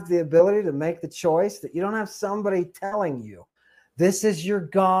you have the ability to make the choice, that you don't have somebody telling you this is your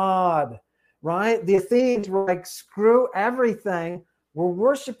God, right? The Athenians were like, screw everything. We're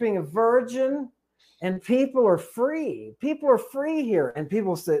worshiping a virgin. And people are free. People are free here. And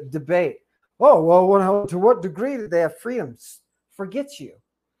people debate, oh, well, to what degree did they have freedoms? Forget you.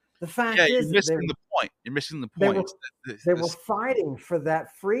 The fact is, you're missing the point. You're missing the point. They were fighting for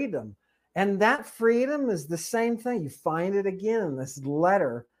that freedom. And that freedom is the same thing. You find it again in this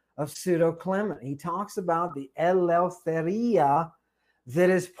letter of Pseudo Clement. He talks about the eleutheria that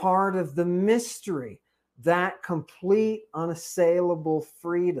is part of the mystery, that complete, unassailable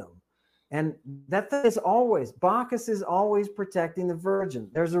freedom. And that thing is always, Bacchus is always protecting the virgin.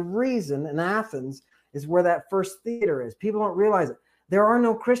 There's a reason in Athens is where that first theater is. People don't realize it. There are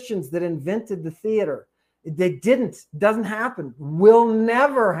no Christians that invented the theater. They didn't. Doesn't happen. Will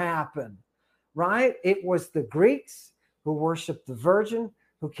never happen, right? It was the Greeks who worshiped the virgin,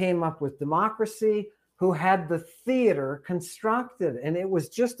 who came up with democracy, who had the theater constructed. And it was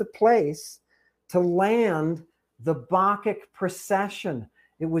just a place to land the Bacchic procession.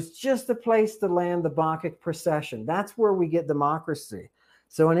 It was just a place to land the Bacchic procession. That's where we get democracy.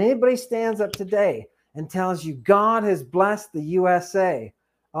 So when anybody stands up today and tells you God has blessed the USA,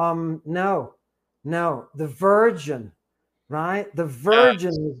 no, the Virgin, right? The Virgin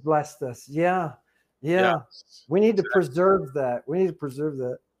has blessed us. Yeah. We need to preserve that.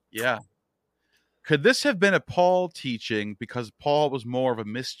 Yeah. Could this have been a Paul teaching, because Paul was more of a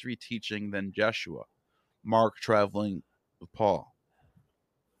mystery teaching than Jeshua? Mark traveling with Paul.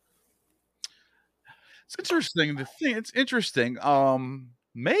 It's interesting. It's interesting.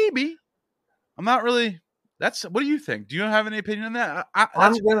 Maybe. I'm not really. What do you think? Do you have any opinion on that?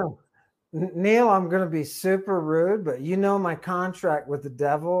 Neil, I'm gonna be super rude, but you know my contract with the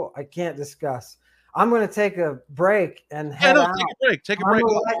devil. I can't discuss. I'm gonna take a break and head out. Take a break. I'm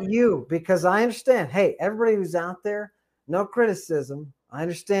gonna let you, because I understand. Hey, everybody who's out there, no criticism. I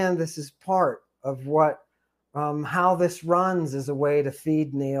understand this is part of what, how this runs as a way to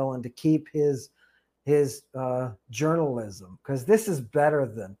feed Neil and to keep his journalism, because this is better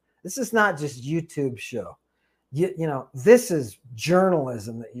than, this is not just YouTube show. You know, this is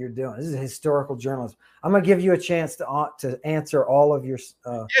journalism that you're doing. This is historical journalism. I'm gonna give you a chance to answer all of your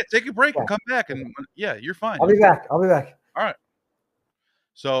take a break and come back, and you're fine. I'll be back. All right.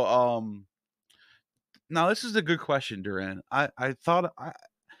 So now this is a good question, Duran. I thought,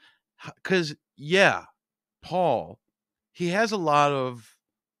 because Paul, he has a lot of,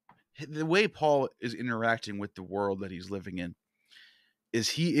 the way Paul is interacting with the world that he's living in is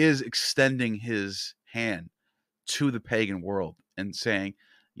he is extending his hand to the pagan world and saying,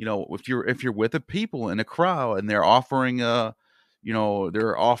 you know, if you're with a people in a crowd and they're offering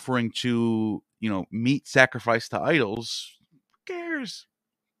to, meat sacrificed to idols, who cares?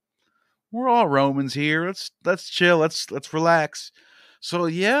 We're all Romans here. Let's chill. Let's relax. So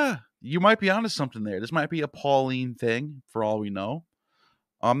you might be onto something there. This might be a Pauline thing for all we know.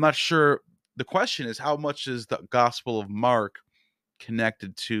 I'm not sure. The question is, how much is the Gospel of Mark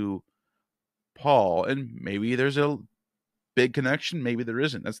connected to Paul? And maybe there's a big connection. Maybe there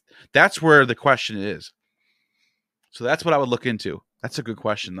isn't. That's where the question is. So that's what I would look into. That's a good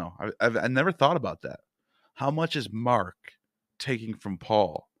question, though. I never thought about that. How much is Mark taking from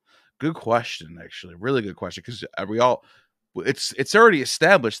Paul? Good question, actually. Really good question, because it's already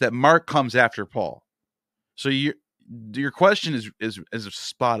established that Mark comes after Paul. So your question is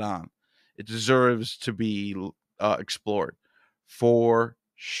spot on. It deserves to be explored for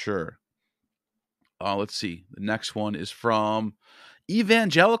sure. Let's see. The next one is from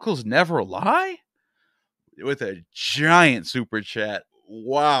Evangelicals Never Lie, with a giant super chat.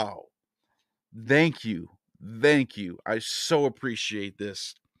 Wow. Thank you. Thank you. I so appreciate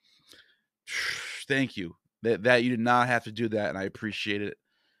this. Thank you. That you did not have to do that, and I appreciate it.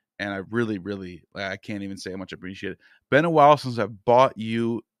 And I really, really, I can't even say how much I appreciate it. Been a while since I bought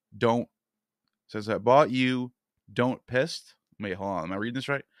you. Don't Says I bought you. Don't pissed. Wait, hold on. Am I reading this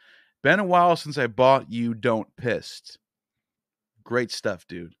right? Been a while since I bought you. Don't pissed. Great stuff,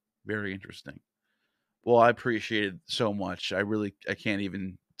 dude. Very interesting. Well, I appreciate it so much. I can't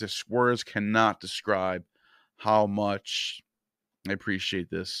even. Just words cannot describe how much I appreciate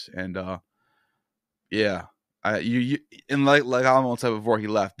this. And yeah, you and like I almost said before he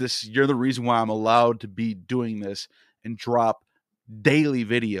left, you're the reason why I'm allowed to be doing this and drop daily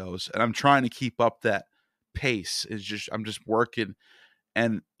videos, and I'm trying to keep up that pace. I'm just working,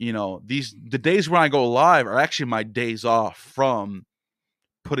 and the days when I go live are actually my days off from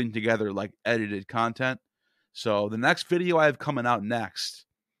putting together like edited content. So the next video I have coming out next,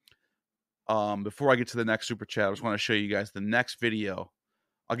 before I get to the next super chat, I just want to show you guys the next video.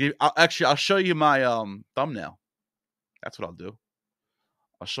 I'll show you my thumbnail. That's what I'll do.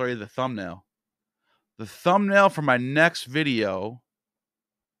 I'll show you the thumbnail. The thumbnail for my next video.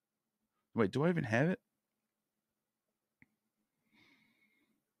 Wait, do I even have it?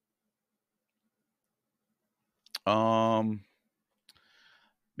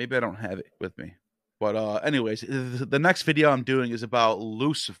 Maybe I don't have it with me. But anyways, the next video I'm doing is about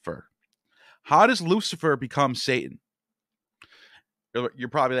Lucifer. How does Lucifer become Satan? You're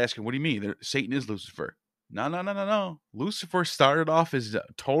probably asking, what do you mean? Satan is Lucifer. No. Lucifer started off as a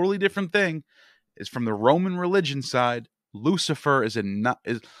totally different thing. It's from the Roman religion side. Lucifer is a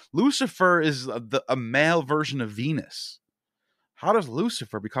male version of Venus. How does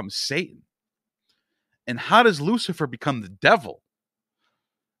Lucifer become Satan? And how does Lucifer become the devil?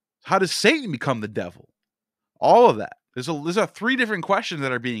 How does Satan become the devil? All of that. There's three different questions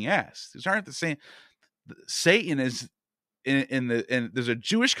that are being asked. These aren't the same. Satan is in there's a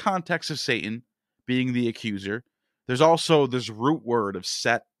Jewish context of Satan being the accuser. There's also this root word of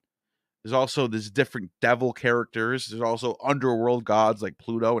Set. There's also this different devil characters. There's also underworld gods like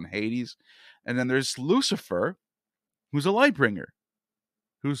Pluto and Hades. And then there's Lucifer, who's a light bringer,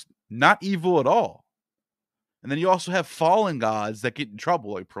 who's not evil at all. And then you also have fallen gods that get in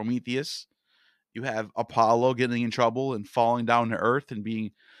trouble, like Prometheus. You have Apollo getting in trouble and falling down to earth and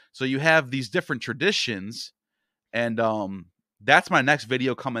being. So you have these different traditions. And that's my next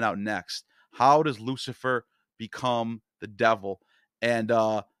video coming out next. How does Lucifer become the devil? And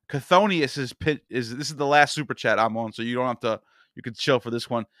Chthonius is this is the last super chat I'm on, so you don't have to. You can chill for this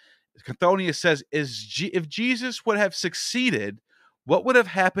one. Chthonius says, if Jesus would have succeeded, what would have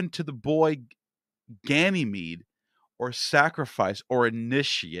happened to the boy Ganymede, or sacrifice, or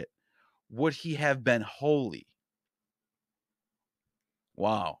initiate? Would he have been holy?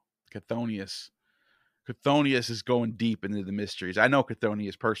 Wow, Chthonius is going deep into the mysteries. I know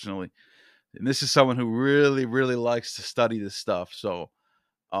Chthonius personally, and this is someone who really, really likes to study this stuff. So,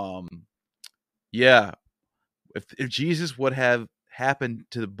 yeah, if Jesus would have happened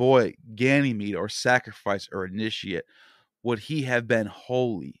to the boy Ganymede, or sacrifice, or initiate, would he have been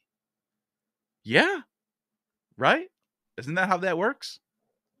holy? Yeah, right? Isn't that how that works?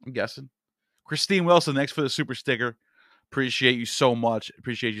 I'm guessing. Christine Wilson, thanks for the super sticker. Appreciate you so much.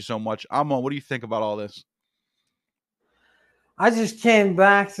 Amon, what do you think about all this? I just came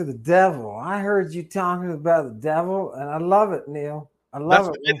back to the devil. I heard you talking about the devil, and I love it, Neil. I love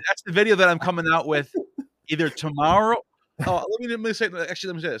it. That's the video that I'm coming out with either tomorrow. Let me say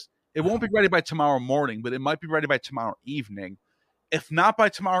this. It won't be ready by tomorrow morning, but it might be ready by tomorrow evening. If not by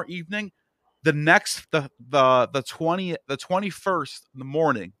tomorrow evening, the 21st in the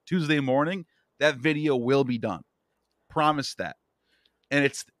morning, Tuesday morning, that video will be done. Promise that. And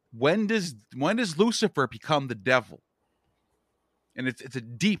it's when does Lucifer become the devil? And it's a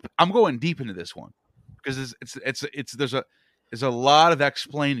deep. I'm going deep into this one because there's a lot of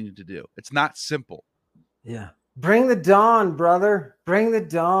explaining to do. It's not simple. Yeah. Bring the dawn, brother. Bring the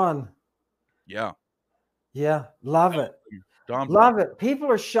dawn. Yeah. Yeah. Love it. Love it. People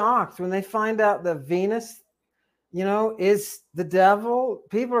are shocked when they find out that Venus, is the devil.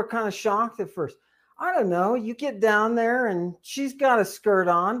 People are kind of shocked at first. I don't know. You get down there and she's got a skirt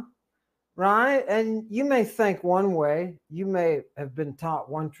on, right? And you may think one way. You may have been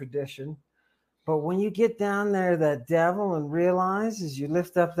taught one tradition. But when you get down there, that devil, and realize as you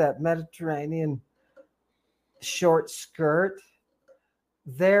lift up that Mediterranean short skirt,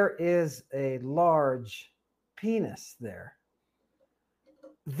 there is a large penis there.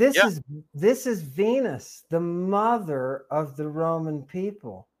 This is Venus, the mother of the Roman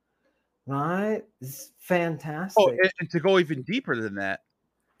people. right? It's Oh, fantastic. and to go even deeper than that,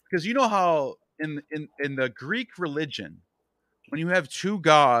 because you know how in the Greek religion, when you have two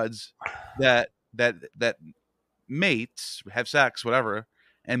gods that mates, have sex, whatever,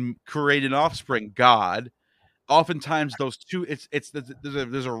 and create an offspring, God, oftentimes those two,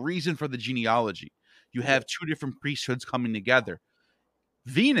 there's a reason for the genealogy. You Yeah. have two different priesthoods coming together.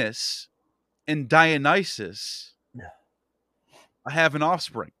 Venus and Dionysus Yeah. have an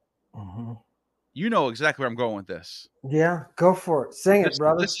offspring. Hmm. You know exactly where I'm going with this. Yeah, go for it. Sing it, This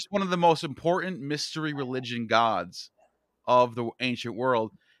brother. is one of the most important mystery religion gods of the ancient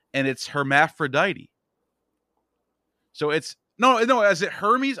world, and it's Hermaphrodite. So it's no. Is it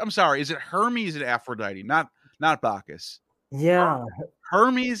Hermes? I'm sorry. Is it Hermes and Aphrodite? Not Bacchus. Yeah,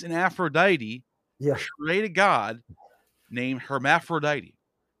 Hermes and Aphrodite yeah, create a god named Hermaphrodite.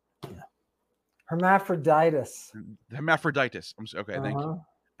 yeah. Hermaphroditus. Hermaphroditus. Okay, thank you. Uh-huh.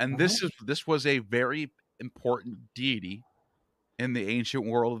 And Uh-huh. this was a very important deity in the ancient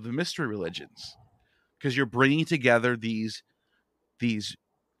world of the mystery religions, because you're bringing together these.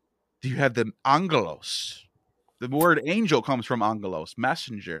 You have the angelos. The word angel comes from angelos,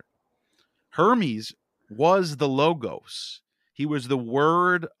 messenger. Hermes was the logos. He was the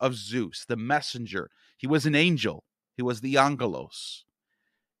word of Zeus, the messenger. He was an angel. He was the angelos.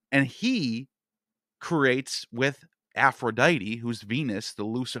 And he creates with Aphrodite, who's Venus, the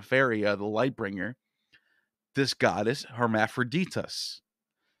Luciferia, the light bringer, this goddess Hermaphroditus.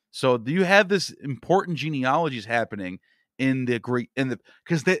 So you have this important genealogies happening in the Greek,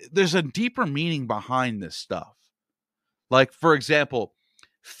 because there's a deeper meaning behind this stuff. Like, for example,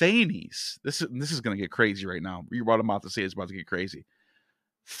 Phanes. This is going to get crazy right now. What I'm about to say is about to get crazy.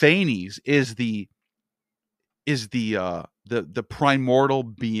 Phanes is the primordial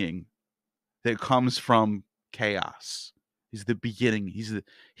being that comes from chaos. He's the beginning.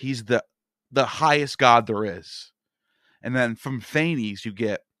 He's the highest god there is. And then from Phanes you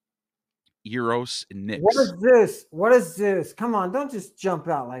get Eros and What Nyx. is Zeus? What is Zeus? Come on, don't just jump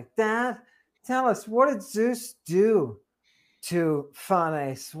out like that. Tell us, what did Zeus do to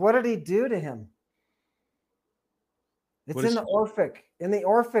Phanes? What did he do to him? It's What in is the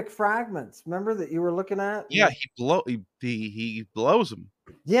Orphic fragments. Remember that you were looking at? Yeah, he blows him.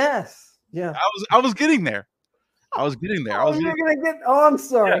 Yes. Yeah. I was getting there. I was getting there. I Oh, was you're getting gonna get. Oh, I'm Yeah.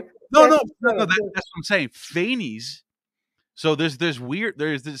 sorry. No, Okay, no, no, go no. ahead. That's what I'm saying. Phanes. So there's this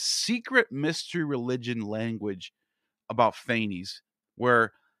secret mystery religion language about Phanes,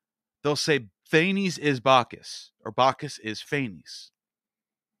 where they'll say Phanes is Bacchus or Bacchus is Phanes,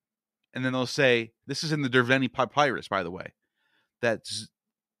 and then they'll say, this is in the Derveni Papyrus, by the way, that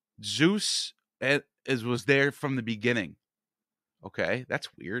Zeus was there from the beginning. Okay, that's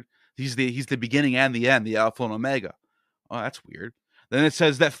weird. He's the beginning and the end, the Alpha and Omega. Oh, that's weird. Then it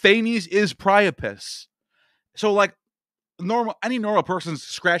says that Phanes is Priapus. So like any normal person's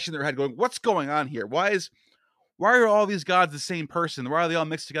scratching their head going, what's going on here? Why are all these gods the same person? Why are they all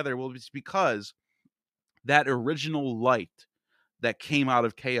mixed together? Well, it's because that original light that came out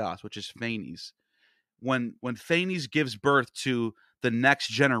of chaos, which is Phanes, when Phanes gives birth to the next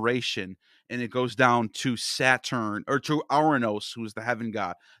generation, and it goes down to Saturn, or to Uranus, who's the heaven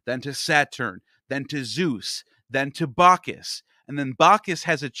god, then to Saturn, then to Zeus, then to Bacchus, and then Bacchus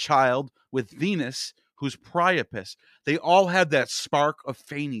has a child with Venus, who's Priapus. They all have that spark of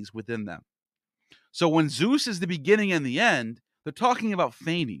Phanes within them. So when Zeus is the beginning and the end, they're talking about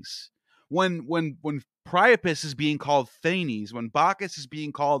Phanes. When Priapus is being called Phanes, when Bacchus is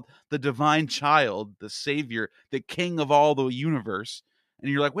being called the divine child, the savior, the king of all the universe,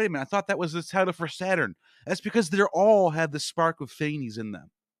 and you're like, wait a minute, I thought that was the title for Saturn. That's because they're all have the spark of Phanes in them.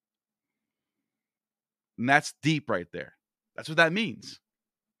 And that's deep right there. That's what that means.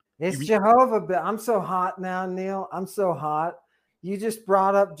 It's Jehovah. But I'm so hot now, Neil. I'm so hot. You just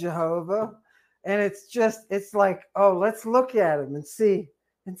brought up Jehovah, and it's like, oh, let's look at him and see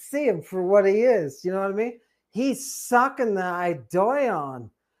him for what he is. You know what I mean? He's sucking the Idoion,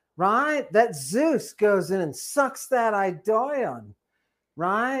 right? That Zeus goes in and sucks that Idoion,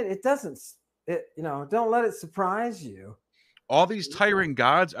 right? It doesn't. Don't let it surprise you. All these tyrant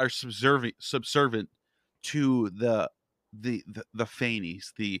gods are subservient to the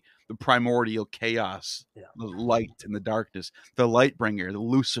Phanes, the primordial chaos, Yeah. the light and the darkness, the light bringer, the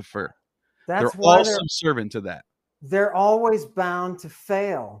Lucifer. That's They're why all subservient to that. they're always bound to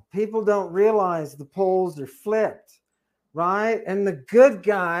fail. People don't realize the poles are flipped, right? And the good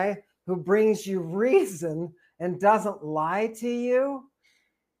guy who brings you reason and doesn't lie to you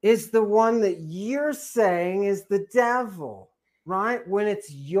is the one that you're saying is the devil, right? When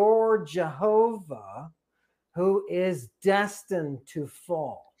it's your Jehovah who is destined to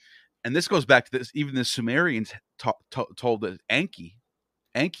fall. And this goes back to this. Even the Sumerians told that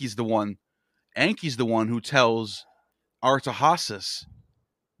Enki's the one. Enki's the one who tells Artahasis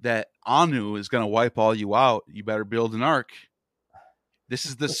that Anu is going to wipe all you out. You better build an ark. This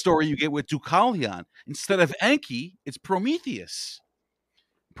is the story you get with Deucalion. Instead of Enki, it's Prometheus.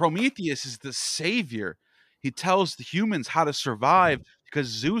 Prometheus is the savior. He tells the humans how to survive because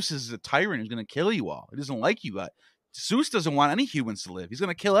Zeus is a tyrant who's going to kill you all. He doesn't like you guys. Zeus doesn't want any humans to live. He's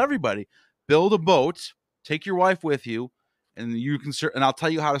going to kill everybody. Build a boat, take your wife with you, and you can. And I'll tell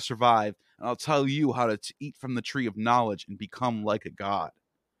you how to survive, and I'll tell you how to eat from the tree of knowledge and become like a god.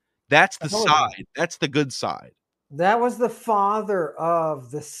 That's the side. That's the good side. That was the father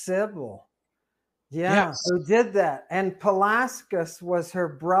of the Sibyl. Yeah, yes. Who did that. And Pelasgus was her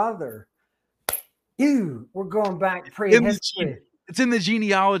brother. We're going back prehistory. It's in the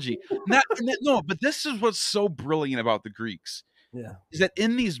genealogy. No, but this is what's so brilliant about the Greeks. Yeah. Is that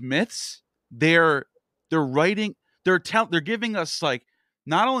in these myths, they're giving us like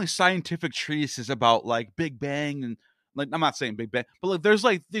not only scientific treatises about like Big Bang and like I'm not saying Big Bang, but like there's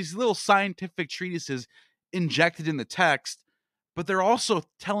like these little scientific treatises injected in the text, but they're also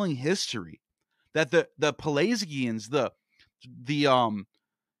telling history. That the Pelasgians,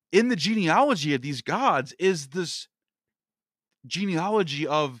 in the genealogy of these gods is this genealogy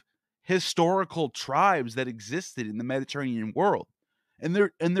of historical tribes that existed in the Mediterranean world, and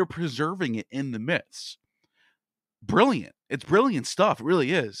they're preserving it in the myths. Brilliant. It's brilliant stuff. It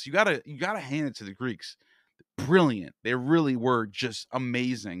really is. You gotta hand it to the Greeks. Brilliant. They really were just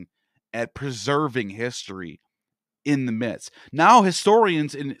amazing at preserving history in the myths. Now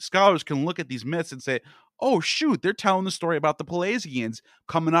historians and scholars can look at these myths and say, oh shoot, they're telling the story about the Pelasgians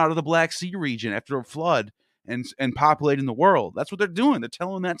coming out of the Black Sea region after a flood and populating the world. That's what they're doing. They're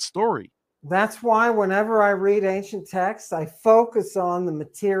telling that story. That's why whenever I read ancient texts, I focus on the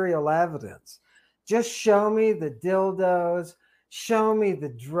material evidence. Just show me the dildos, show me the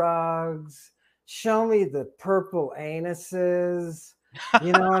drugs, show me the purple anuses.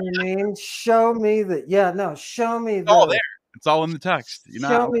 You know what I mean? Show me that. Show me it's all there. It's all in the text.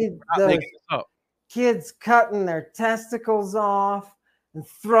 Show me the kids cutting their testicles off and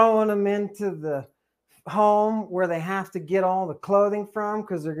throwing them into the home where they have to get all the clothing from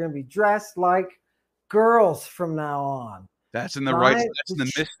because they're going to be dressed like girls from now on. That's in the right. That's in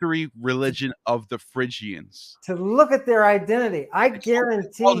the mystery religion of the Phrygians. To look at their identity, I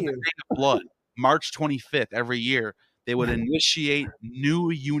guarantee you. The Day of Blood, March 25th every year. They would initiate new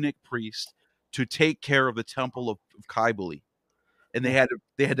eunuch priests to take care of the temple of Cybele, and they had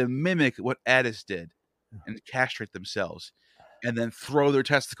to mimic what Attis did and castrate themselves, and then throw their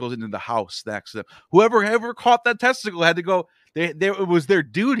testicles into the house next to them. Whoever caught that testicle had to go. It was their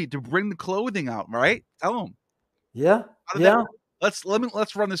duty to bring the clothing out. Right? Tell them. Yeah. Let's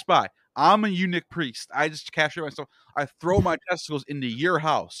run this by. I'm a eunuch priest. I just castrate myself. I throw my testicles into your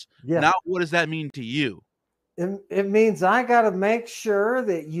house. Yeah. Now, what does that mean to you? It means I got to make sure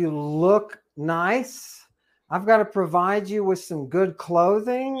that you look nice. I've got to provide you with some good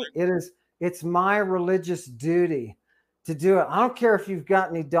clothing. It's my religious duty to do it. I don't care if you've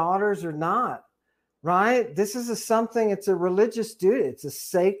got any daughters or not, right? This is it's a religious duty. It's a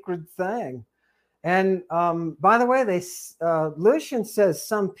sacred thing. And by the way, Lucian says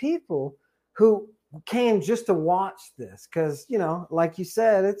some people who came just to watch this because, like you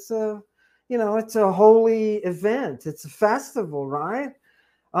said, it's a holy event. It's a festival, right?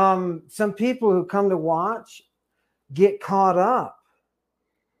 Some people who come to watch get caught up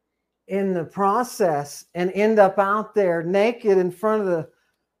in the process and end up out there naked in front of the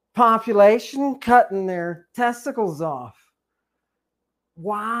population, cutting their testicles off.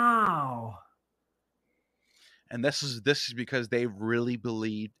 Wow. And this is because they really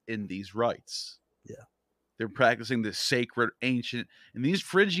believed in these rites. Yeah. They're practicing this sacred, ancient, and these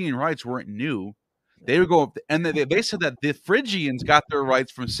Phrygian rites weren't new. They would go up, and they said that the Phrygians got their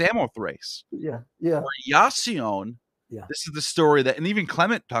rites from Samothrace. Yeah. Or Iasion. Yeah. This is the story that, and even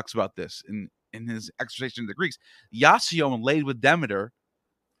Clement talks about this in his exhortation to the Greeks. Iasion laid with Demeter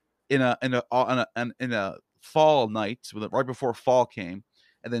in a fall night, right before fall came,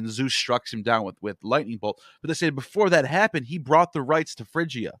 and then Zeus struck him down with lightning bolt. But they said before that happened, he brought the rites to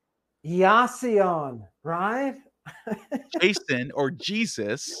Phrygia. Iasion, right? Jason or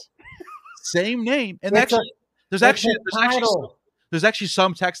Jesus, same name, and there's actually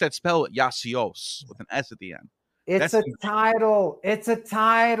some texts that spell it Yasios with an S at the end. It's a title. It's a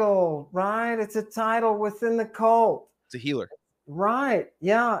title, right? It's a title within the cult. It's a healer. Right.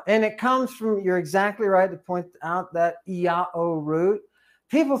 Yeah. And it comes from, you're exactly right to point out that Iao root.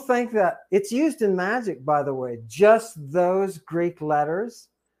 People think that it's used in magic, by the way, just those Greek letters.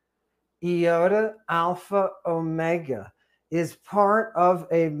 Iota, Alpha, Omega is part of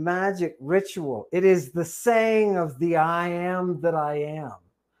a magic ritual. It is the saying of the I am that I am,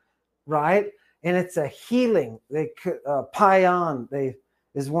 right? And it's a healing. Payan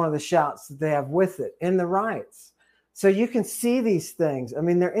is one of the shouts that they have with it in the rites. So you can see these things. I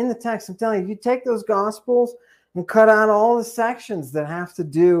mean, they're in the text. I'm telling you, you take those gospels and cut out all the sections that have to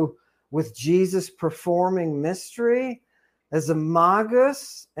do with Jesus performing mystery as a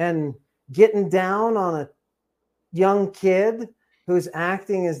magus and getting down on a young kid who's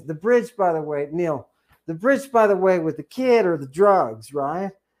acting as the bridge, by the way, Neil, the bridge, by the way, with the kid or the drugs,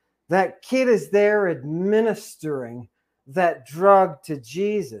 right? That kid is there administering that drug to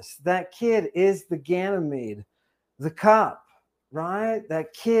Jesus. That kid is the Ganymede, the cup, right?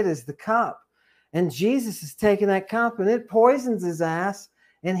 That kid is the cup. And Jesus is taking that cup and it poisons his ass.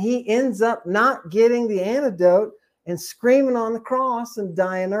 And he ends up not getting the antidote and screaming on the cross and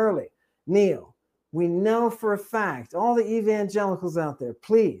dying early. Neil, we know for a fact, all the evangelicals out there,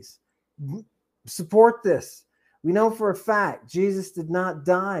 please support this. We know for a fact Jesus did not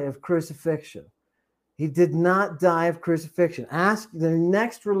die of crucifixion. He did not die of crucifixion. Ask the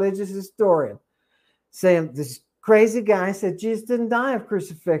next religious historian. Say, this crazy guy said Jesus didn't die of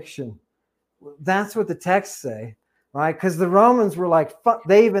crucifixion. That's what the texts say, right? Because the Romans were like, fuck,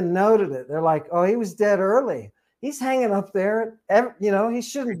 they even noted it. They're like, oh, he was dead early. He's hanging up there. He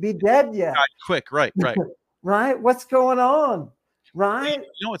shouldn't be dead yet. Quick, right. Right? What's going on? Right?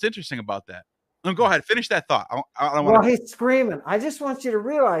 You know what's interesting about that? No, go ahead. Finish that thought. He's screaming. I just want you to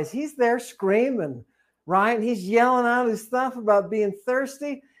realize he's there screaming, right? And he's yelling out his stuff about being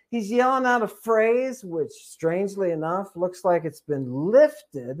thirsty. He's yelling out a phrase, which strangely enough looks like it's been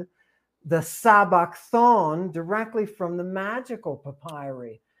lifted, the sabachthon, directly from the magical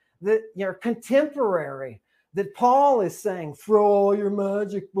papyri, that your contemporary, that Paul is saying, throw all your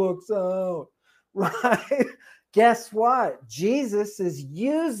magic books out, right? Guess what? Jesus is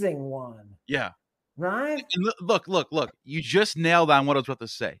using one. Yeah. Right? And look. You just nailed on what I was about to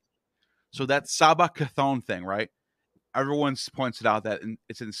say. So that sabachthon thing, right? Everyone points it out that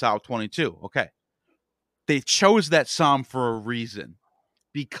it's in Psalm 22. Okay. They chose that psalm for a reason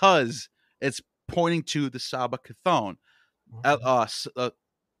because it's pointing to the sabachthon.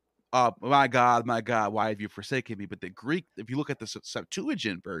 My God, why have you forsaken me? But the Greek, if you look at the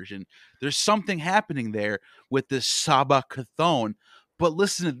Septuagint version, there's something happening there with this sabachthon. But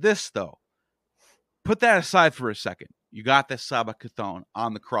listen to this, though. Put that aside for a second. You got the sabachthon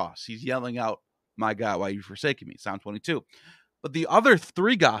on the cross. He's yelling out, my God, why have you forsaken me? Psalm 22. But the other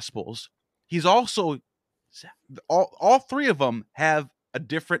three Gospels, he's also, all three of them have a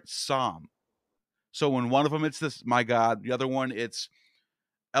different psalm. So in one of them, it's this, my God. The other one, it's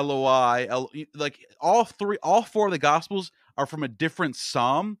Eloi. Like all four of the Gospels are from a different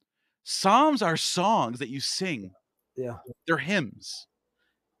psalm. Psalms are songs that you sing. Yeah. They're hymns.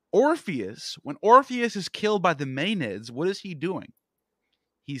 Orpheus, when Orpheus is killed by the Maenads, what is he doing?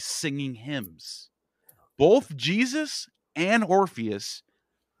 He's singing hymns. Both Jesus and Orpheus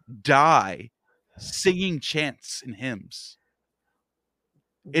die singing chants and hymns.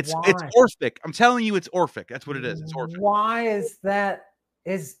 It's Orphic. I'm telling you, it's Orphic. That's what it is. It's Orphic. Why is that?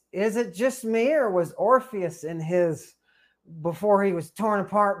 Is it just me, or was Orpheus in his, before he was torn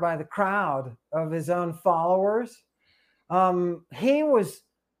apart by the crowd of his own followers? He was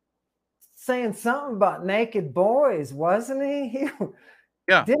saying something about naked boys, wasn't he?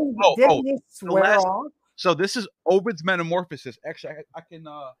 Yeah. Didn't he swear off? So this is Ovid's Metamorphosis. Actually, I think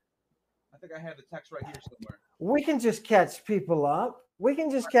I have the text right here somewhere. We can just catch people up.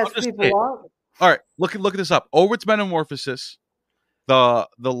 All right, look at this up. Ovid's Metamorphosis, the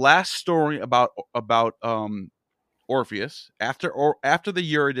last story about Orpheus after the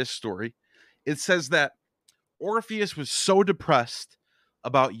Eurydice story. It says that Orpheus was so depressed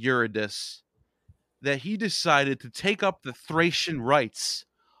about Eurydice that he decided to take up the Thracian rites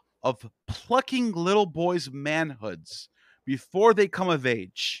of plucking little boys' manhoods before they come of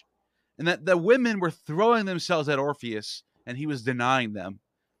age, and that the women were throwing themselves at Orpheus, and he was denying them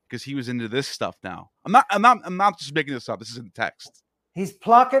because he was into this stuff now. I'm not just making this up. This is in the text. He's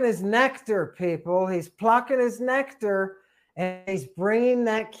plucking his nectar, people. He's plucking his nectar, and he's bringing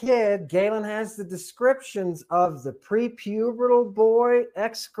that kid. Galen has the descriptions of the prepubertal boy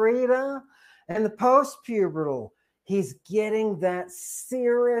excreta and the postpubertal. He's getting that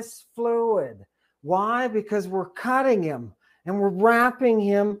serous fluid. Why? Because we're cutting him and we're wrapping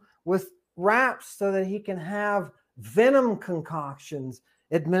him with wraps so that he can have venom concoctions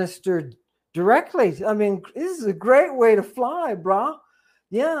administered directly. I mean, this is a great way to fly, brah.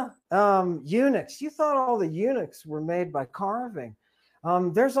 Yeah. Eunuchs. You thought all the eunuchs were made by carving.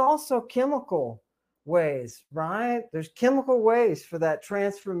 There's also chemical ways, right? There's chemical ways for that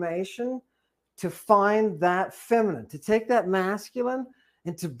transformation to find that feminine, to take that masculine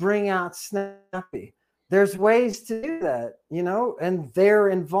and to bring out snappy. There's ways to do that, and they're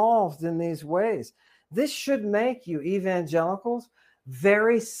involved in these ways. This should make you evangelicals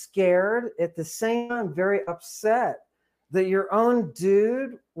very scared, at the same time very upset that your own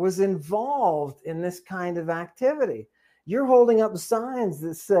dude was involved in this kind of activity. You're holding up signs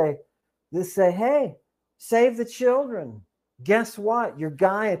that say, hey, save the children. Guess what? Your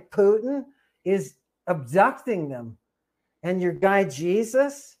guy at Putin is abducting them. And your guy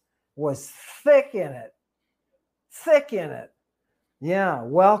Jesus was thick in it. Thick in it. Yeah,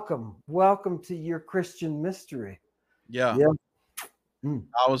 welcome. Welcome to your Christian mystery. Yeah.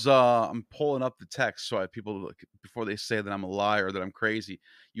 I'm pulling up the text so people, before they say that I'm a liar or that I'm crazy,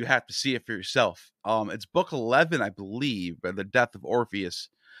 you have to see it for yourself. It's book 11, I believe, by the death of Orpheus.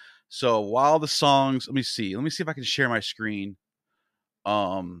 So while the songs, let me see if I can share my screen.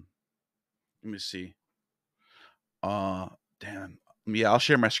 Let me see. Damn. Yeah, I'll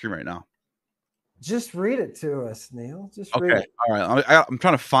share my screen right now. Just read it to us, Neil. Just okay. Read it. All right. I'm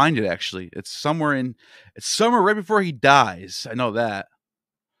trying to find it. Actually, it's somewhere right before he dies. I know that.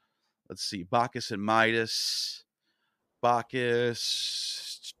 Let's see. Bacchus and Midas.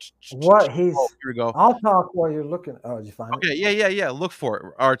 Bacchus. What he's? Oh, here we go. I'll talk while you're looking. Oh, did you find it? Okay. Yeah. Look for it.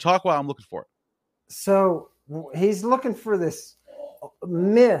 Or talk while I'm looking for it. So he's looking for this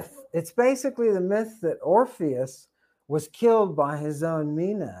myth. It's basically the myth that Orpheus was killed by his own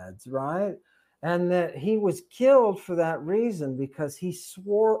Maenads, right? And that he was killed for that reason because he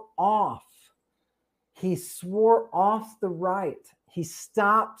swore off the rite. He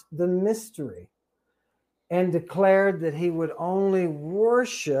stopped the mystery and declared that he would only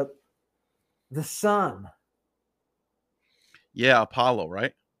worship the sun. Yeah, Apollo,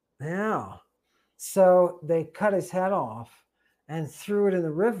 right? Yeah. So they cut his head off and threw it in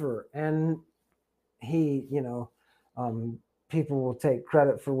the river. And he, people will take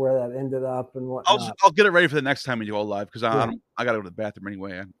credit for where that ended up and whatnot. I'll get it ready for the next time we do all live because I got to go to the bathroom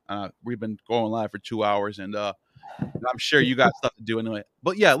anyway. We've been going live for 2 hours, and I'm sure you got stuff to do anyway.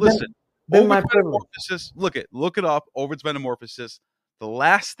 But yeah, listen. Ovid's Metamorphosis. Look it up. Ovid's Metamorphosis. The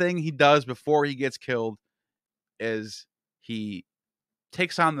last thing he does before he gets killed is he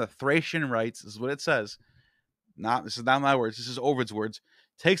takes on the Thracian rites. This is what it says. This is not my words. This is Ovid's words.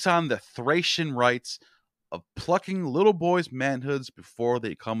 Takes on the Thracian rites of plucking little boys' manhoods before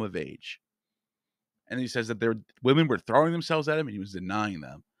they come of age. And he says that their women were throwing themselves at him and he was denying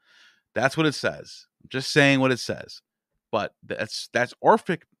them. That's what it says. I'm just saying what it says. But that's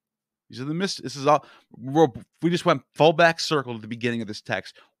Orphic. These are the this is all. We just went full back circle at the beginning of this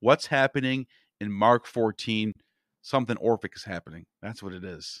text. What's happening in Mark 14? Something Orphic is happening. That's what it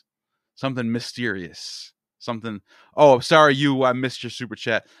is. Something mysterious. Something. Oh, I'm sorry, I missed your super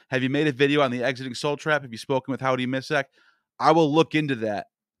chat. Have you made a video on the exiting soul trap? Have you spoken with Howdy Missack? I will look into that.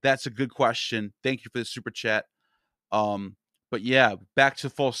 That's a good question. Thank you for the super chat. But yeah, back to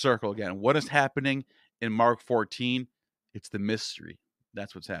full circle again. What is happening in Mark 14? It's the mystery.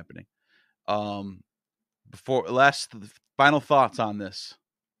 That's what's happening. Final thoughts on this.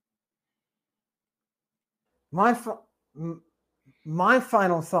 My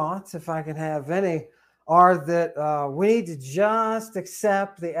final thoughts, if I can have any, are that we need to just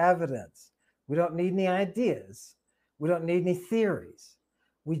accept the evidence. We don't need any ideas. We don't need any theories.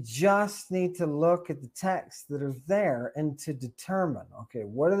 We just need to look at the texts that are there and to determine, okay,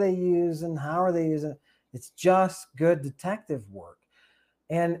 what are they using? How are they using it? It's just good detective work.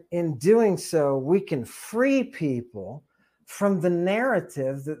 And in doing so, we can free people from the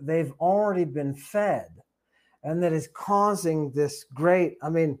narrative that they've already been fed and that is causing this great,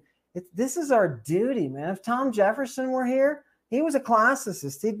 this is our duty, man. If Tom Jefferson were here, he was a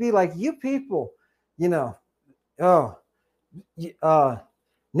classicist. He'd be like, you people, Neil,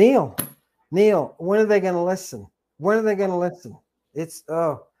 when are they going to listen? When are they going to listen?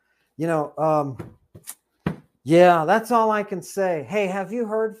 Yeah, that's all I can say. Hey, have you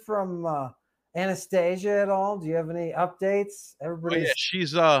heard from Anastasia at all? Do you have any updates?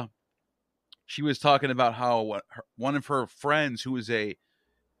 She was talking about how one of her friends who was a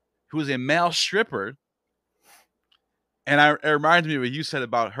male stripper, and it reminded me of what you said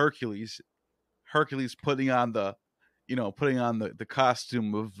about Hercules putting on the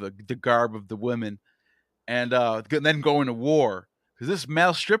costume of the garb of the women, and then going to war, because this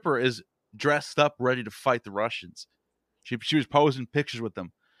male stripper is dressed up ready to fight the Russians. She was posing pictures with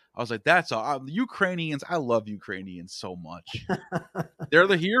them. I was like, that's all. The Ukrainians, I love Ukrainians so much. They're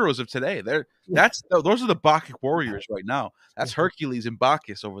the heroes of today. Those are the Bacchic warriors right now. That's Hercules and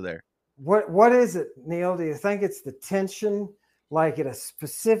Bacchus over there. What is it, Neil? Do you think it's the tension, like at a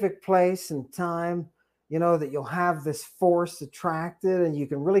specific place and time, that you'll have this force attracted and you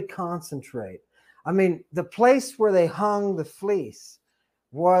can really concentrate? I mean, the place where they hung the fleece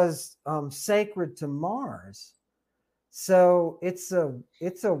was sacred to Mars. So it's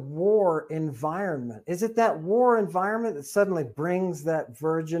a war environment. Is it that war environment that suddenly brings that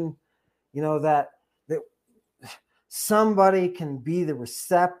virgin, that somebody can be the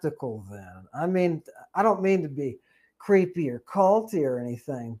receptacle then? I mean, I don't mean to be creepy or culty or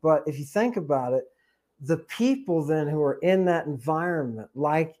anything, but if you think about it, the people then who are in that environment,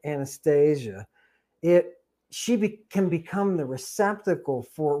 like Anastasia, can become the receptacle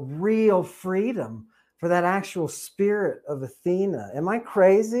for real freedom, for that actual spirit of Athena. Am I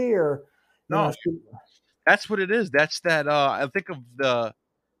crazy? Or no, that's what it is. That's that. I think of the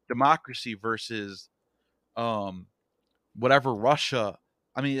democracy versus whatever Russia.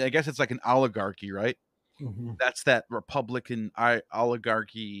 I mean, I guess it's like an oligarchy, right? Mm-hmm. That's that Republican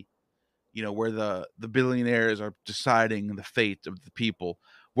oligarchy, where the billionaires are deciding the fate of the people,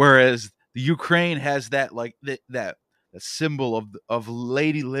 whereas the Ukraine has that that symbol of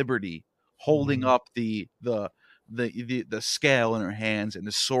Lady Liberty holding up the scale in her hands and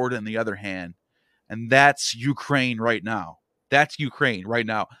the sword in the other hand, and that's Ukraine right now. That's Ukraine right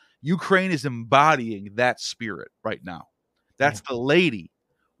now. Ukraine is embodying that spirit right now. That's the lady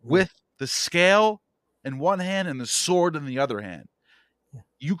with the scale in one hand and the sword in the other hand.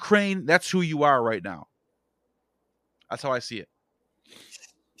 Ukraine, that's who you are right now. That's how I see it.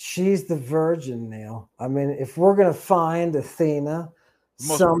 She's the virgin, Neil. I mean, if we're going to find Athena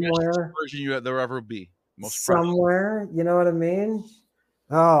somewhere, virgin there ever be. Somewhere, you know what I mean?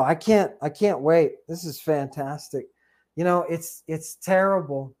 Oh, I can't wait. This is fantastic. It's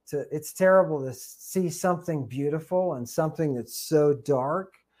terrible to see something beautiful and something that's so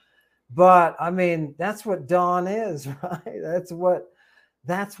dark. But I mean, that's what dawn is, right? That's what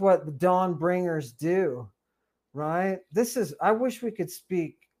the dawn bringers do, right? I wish we could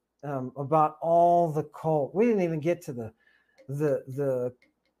speak about all the cult. We didn't even get to the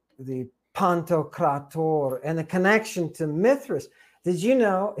Pantocrator and the connection to Mithras. Did you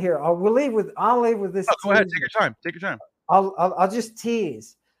know? Here, I'll leave with this. Oh, go ahead. Take your time. I'll just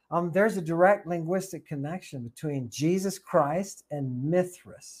tease. There's a direct linguistic connection between Jesus Christ and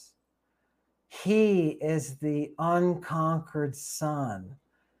Mithras. He is the unconquered sun.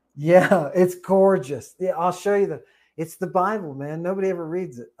 Yeah, it's gorgeous. Yeah, I'll show you it's the Bible, man. Nobody ever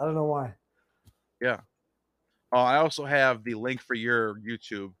reads it. I don't know why. Yeah. I also have the link for your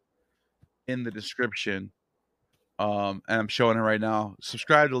YouTube in the description. And I'm showing it right now.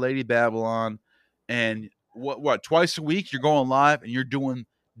 Subscribe to Lady Babylon, and what twice a week you're going live and you're doing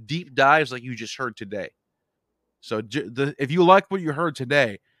deep dives like you just heard today. So if you like what you heard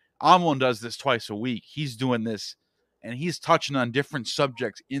today, Amon does this twice a week. He's doing this, and he's touching on different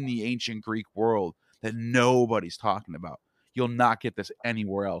subjects in the ancient Greek world that nobody's talking about. You'll not get this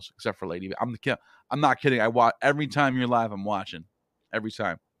anywhere else except for Lady. I'm not kidding. I watch every time you're live. I'm watching every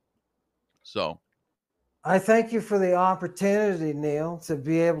time. So I thank you for the opportunity, Neil, to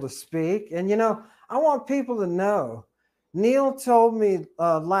be able to speak. And I want people to know. Neil told me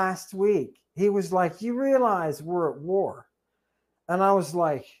last week. He was like, "You realize we're at war," and I was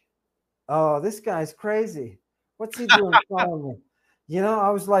like, "Oh, this guy's crazy. What's he doing calling me?" I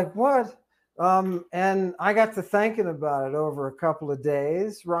was like, "What?" And I got to thinking about it over a couple of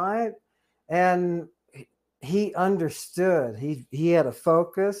days, right? And he understood. He had a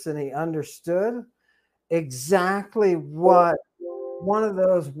focus, and he understood exactly what one of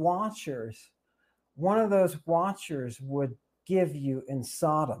those watchers would give you in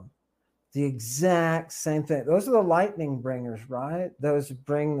Sodom. The exact same thing. Those are the lightning bringers, right? Those who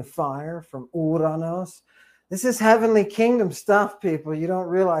bring the fire from Uranos. This is heavenly kingdom stuff, people. You don't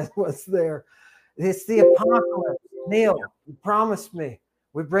realize what's there. It's the apocalypse. Neil, you promised me.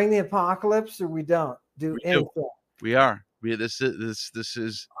 We bring the apocalypse, or we don't do anything. We are. This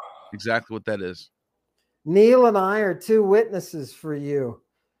is exactly what that is. Neil and I are two witnesses for you.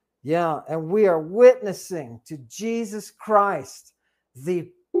 Yeah, and we are witnessing to Jesus Christ, the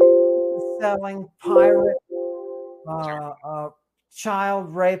selling pirate,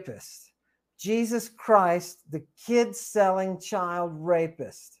 child rapist. Jesus Christ, the kid-selling child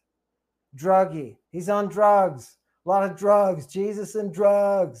rapist. Druggie. He's on drugs. A lot of drugs. Jesus and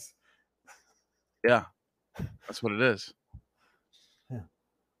drugs. Yeah, that's what it is. Yeah.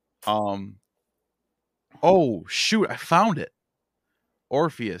 Oh shoot! I found it.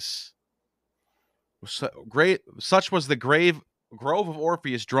 Orpheus. Such was the grove of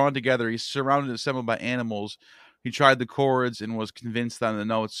Orpheus drawn together. He surrounded and assembled by animals. He tried the chords and was convinced on the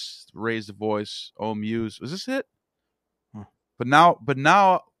notes, raised a voice. Oh, muse. Was this it? But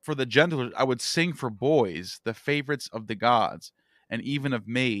now for the gentler, I would sing for boys, the favorites of the gods, and even of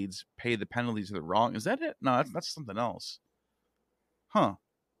maids pay the penalties of the wrong. Is that it? No, that's something else. Huh.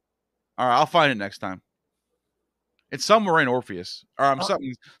 All right, I'll find it next time. It's somewhere in Orpheus, or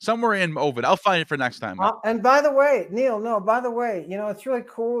somewhere in Ovid. I'll find it for next time. And by the way, Neil, it's really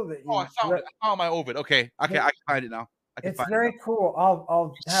cool that you. I found my Ovid. Okay, I can find it now. It's very cool.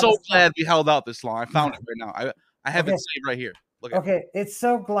 I'll. So glad we held out this long. I found it right now. I have it saved right here. Okay, it's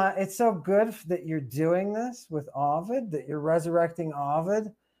so good that you're doing this with Ovid, that you're resurrecting Ovid.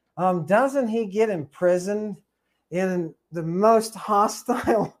 Doesn't he get imprisoned in the most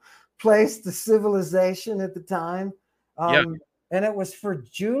hostile place to civilization at the time? And it was for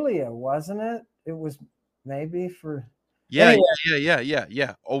Julia, wasn't it? It was maybe for yeah.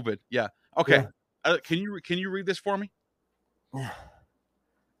 Ovid. Yeah. Okay. Yeah. Can you read this for me?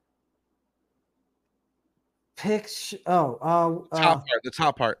 The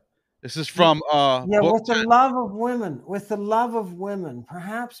top part. This is from with the love of women,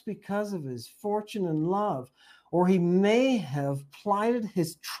 perhaps because of his fortune and love, or he may have plighted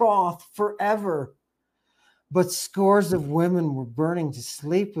his troth forever. But scores of women were burning to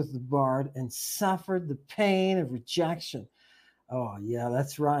sleep with the bard and suffered the pain of rejection. Oh yeah,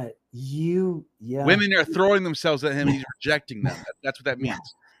 that's right. Women are throwing themselves at him and he's rejecting them. That's what that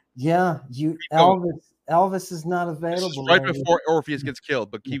means. Yeah, Elvis is not available. Right before Orpheus gets killed,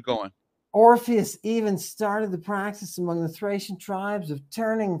 but keep going. Orpheus even started the practice among the Thracian tribes of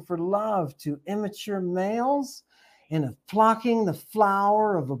turning for love to immature males and of plucking the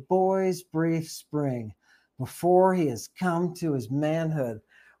flower of a boy's brief spring before he has come to his manhood.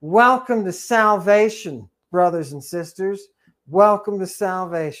 Welcome to salvation, brothers and sisters. Welcome to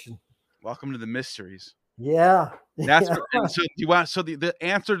salvation. Welcome to the mysteries. Yeah. That's the answer to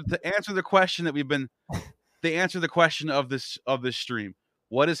the question that the answer to the question of this stream.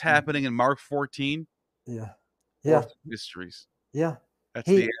 What is happening in Mark 14? Yeah. Mysteries. Yeah. That's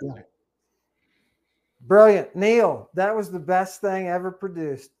the answer. Yeah. Brilliant. Neil, that was the best thing ever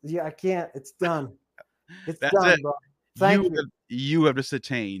produced. Yeah, I can't. It's done. That's done, it. Bro. Thank you. You have just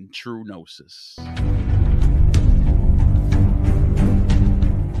attained true gnosis.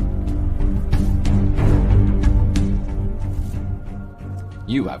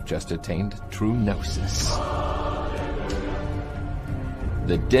 You have just attained true gnosis.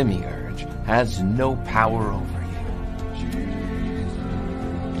 The demiurge has no power over you.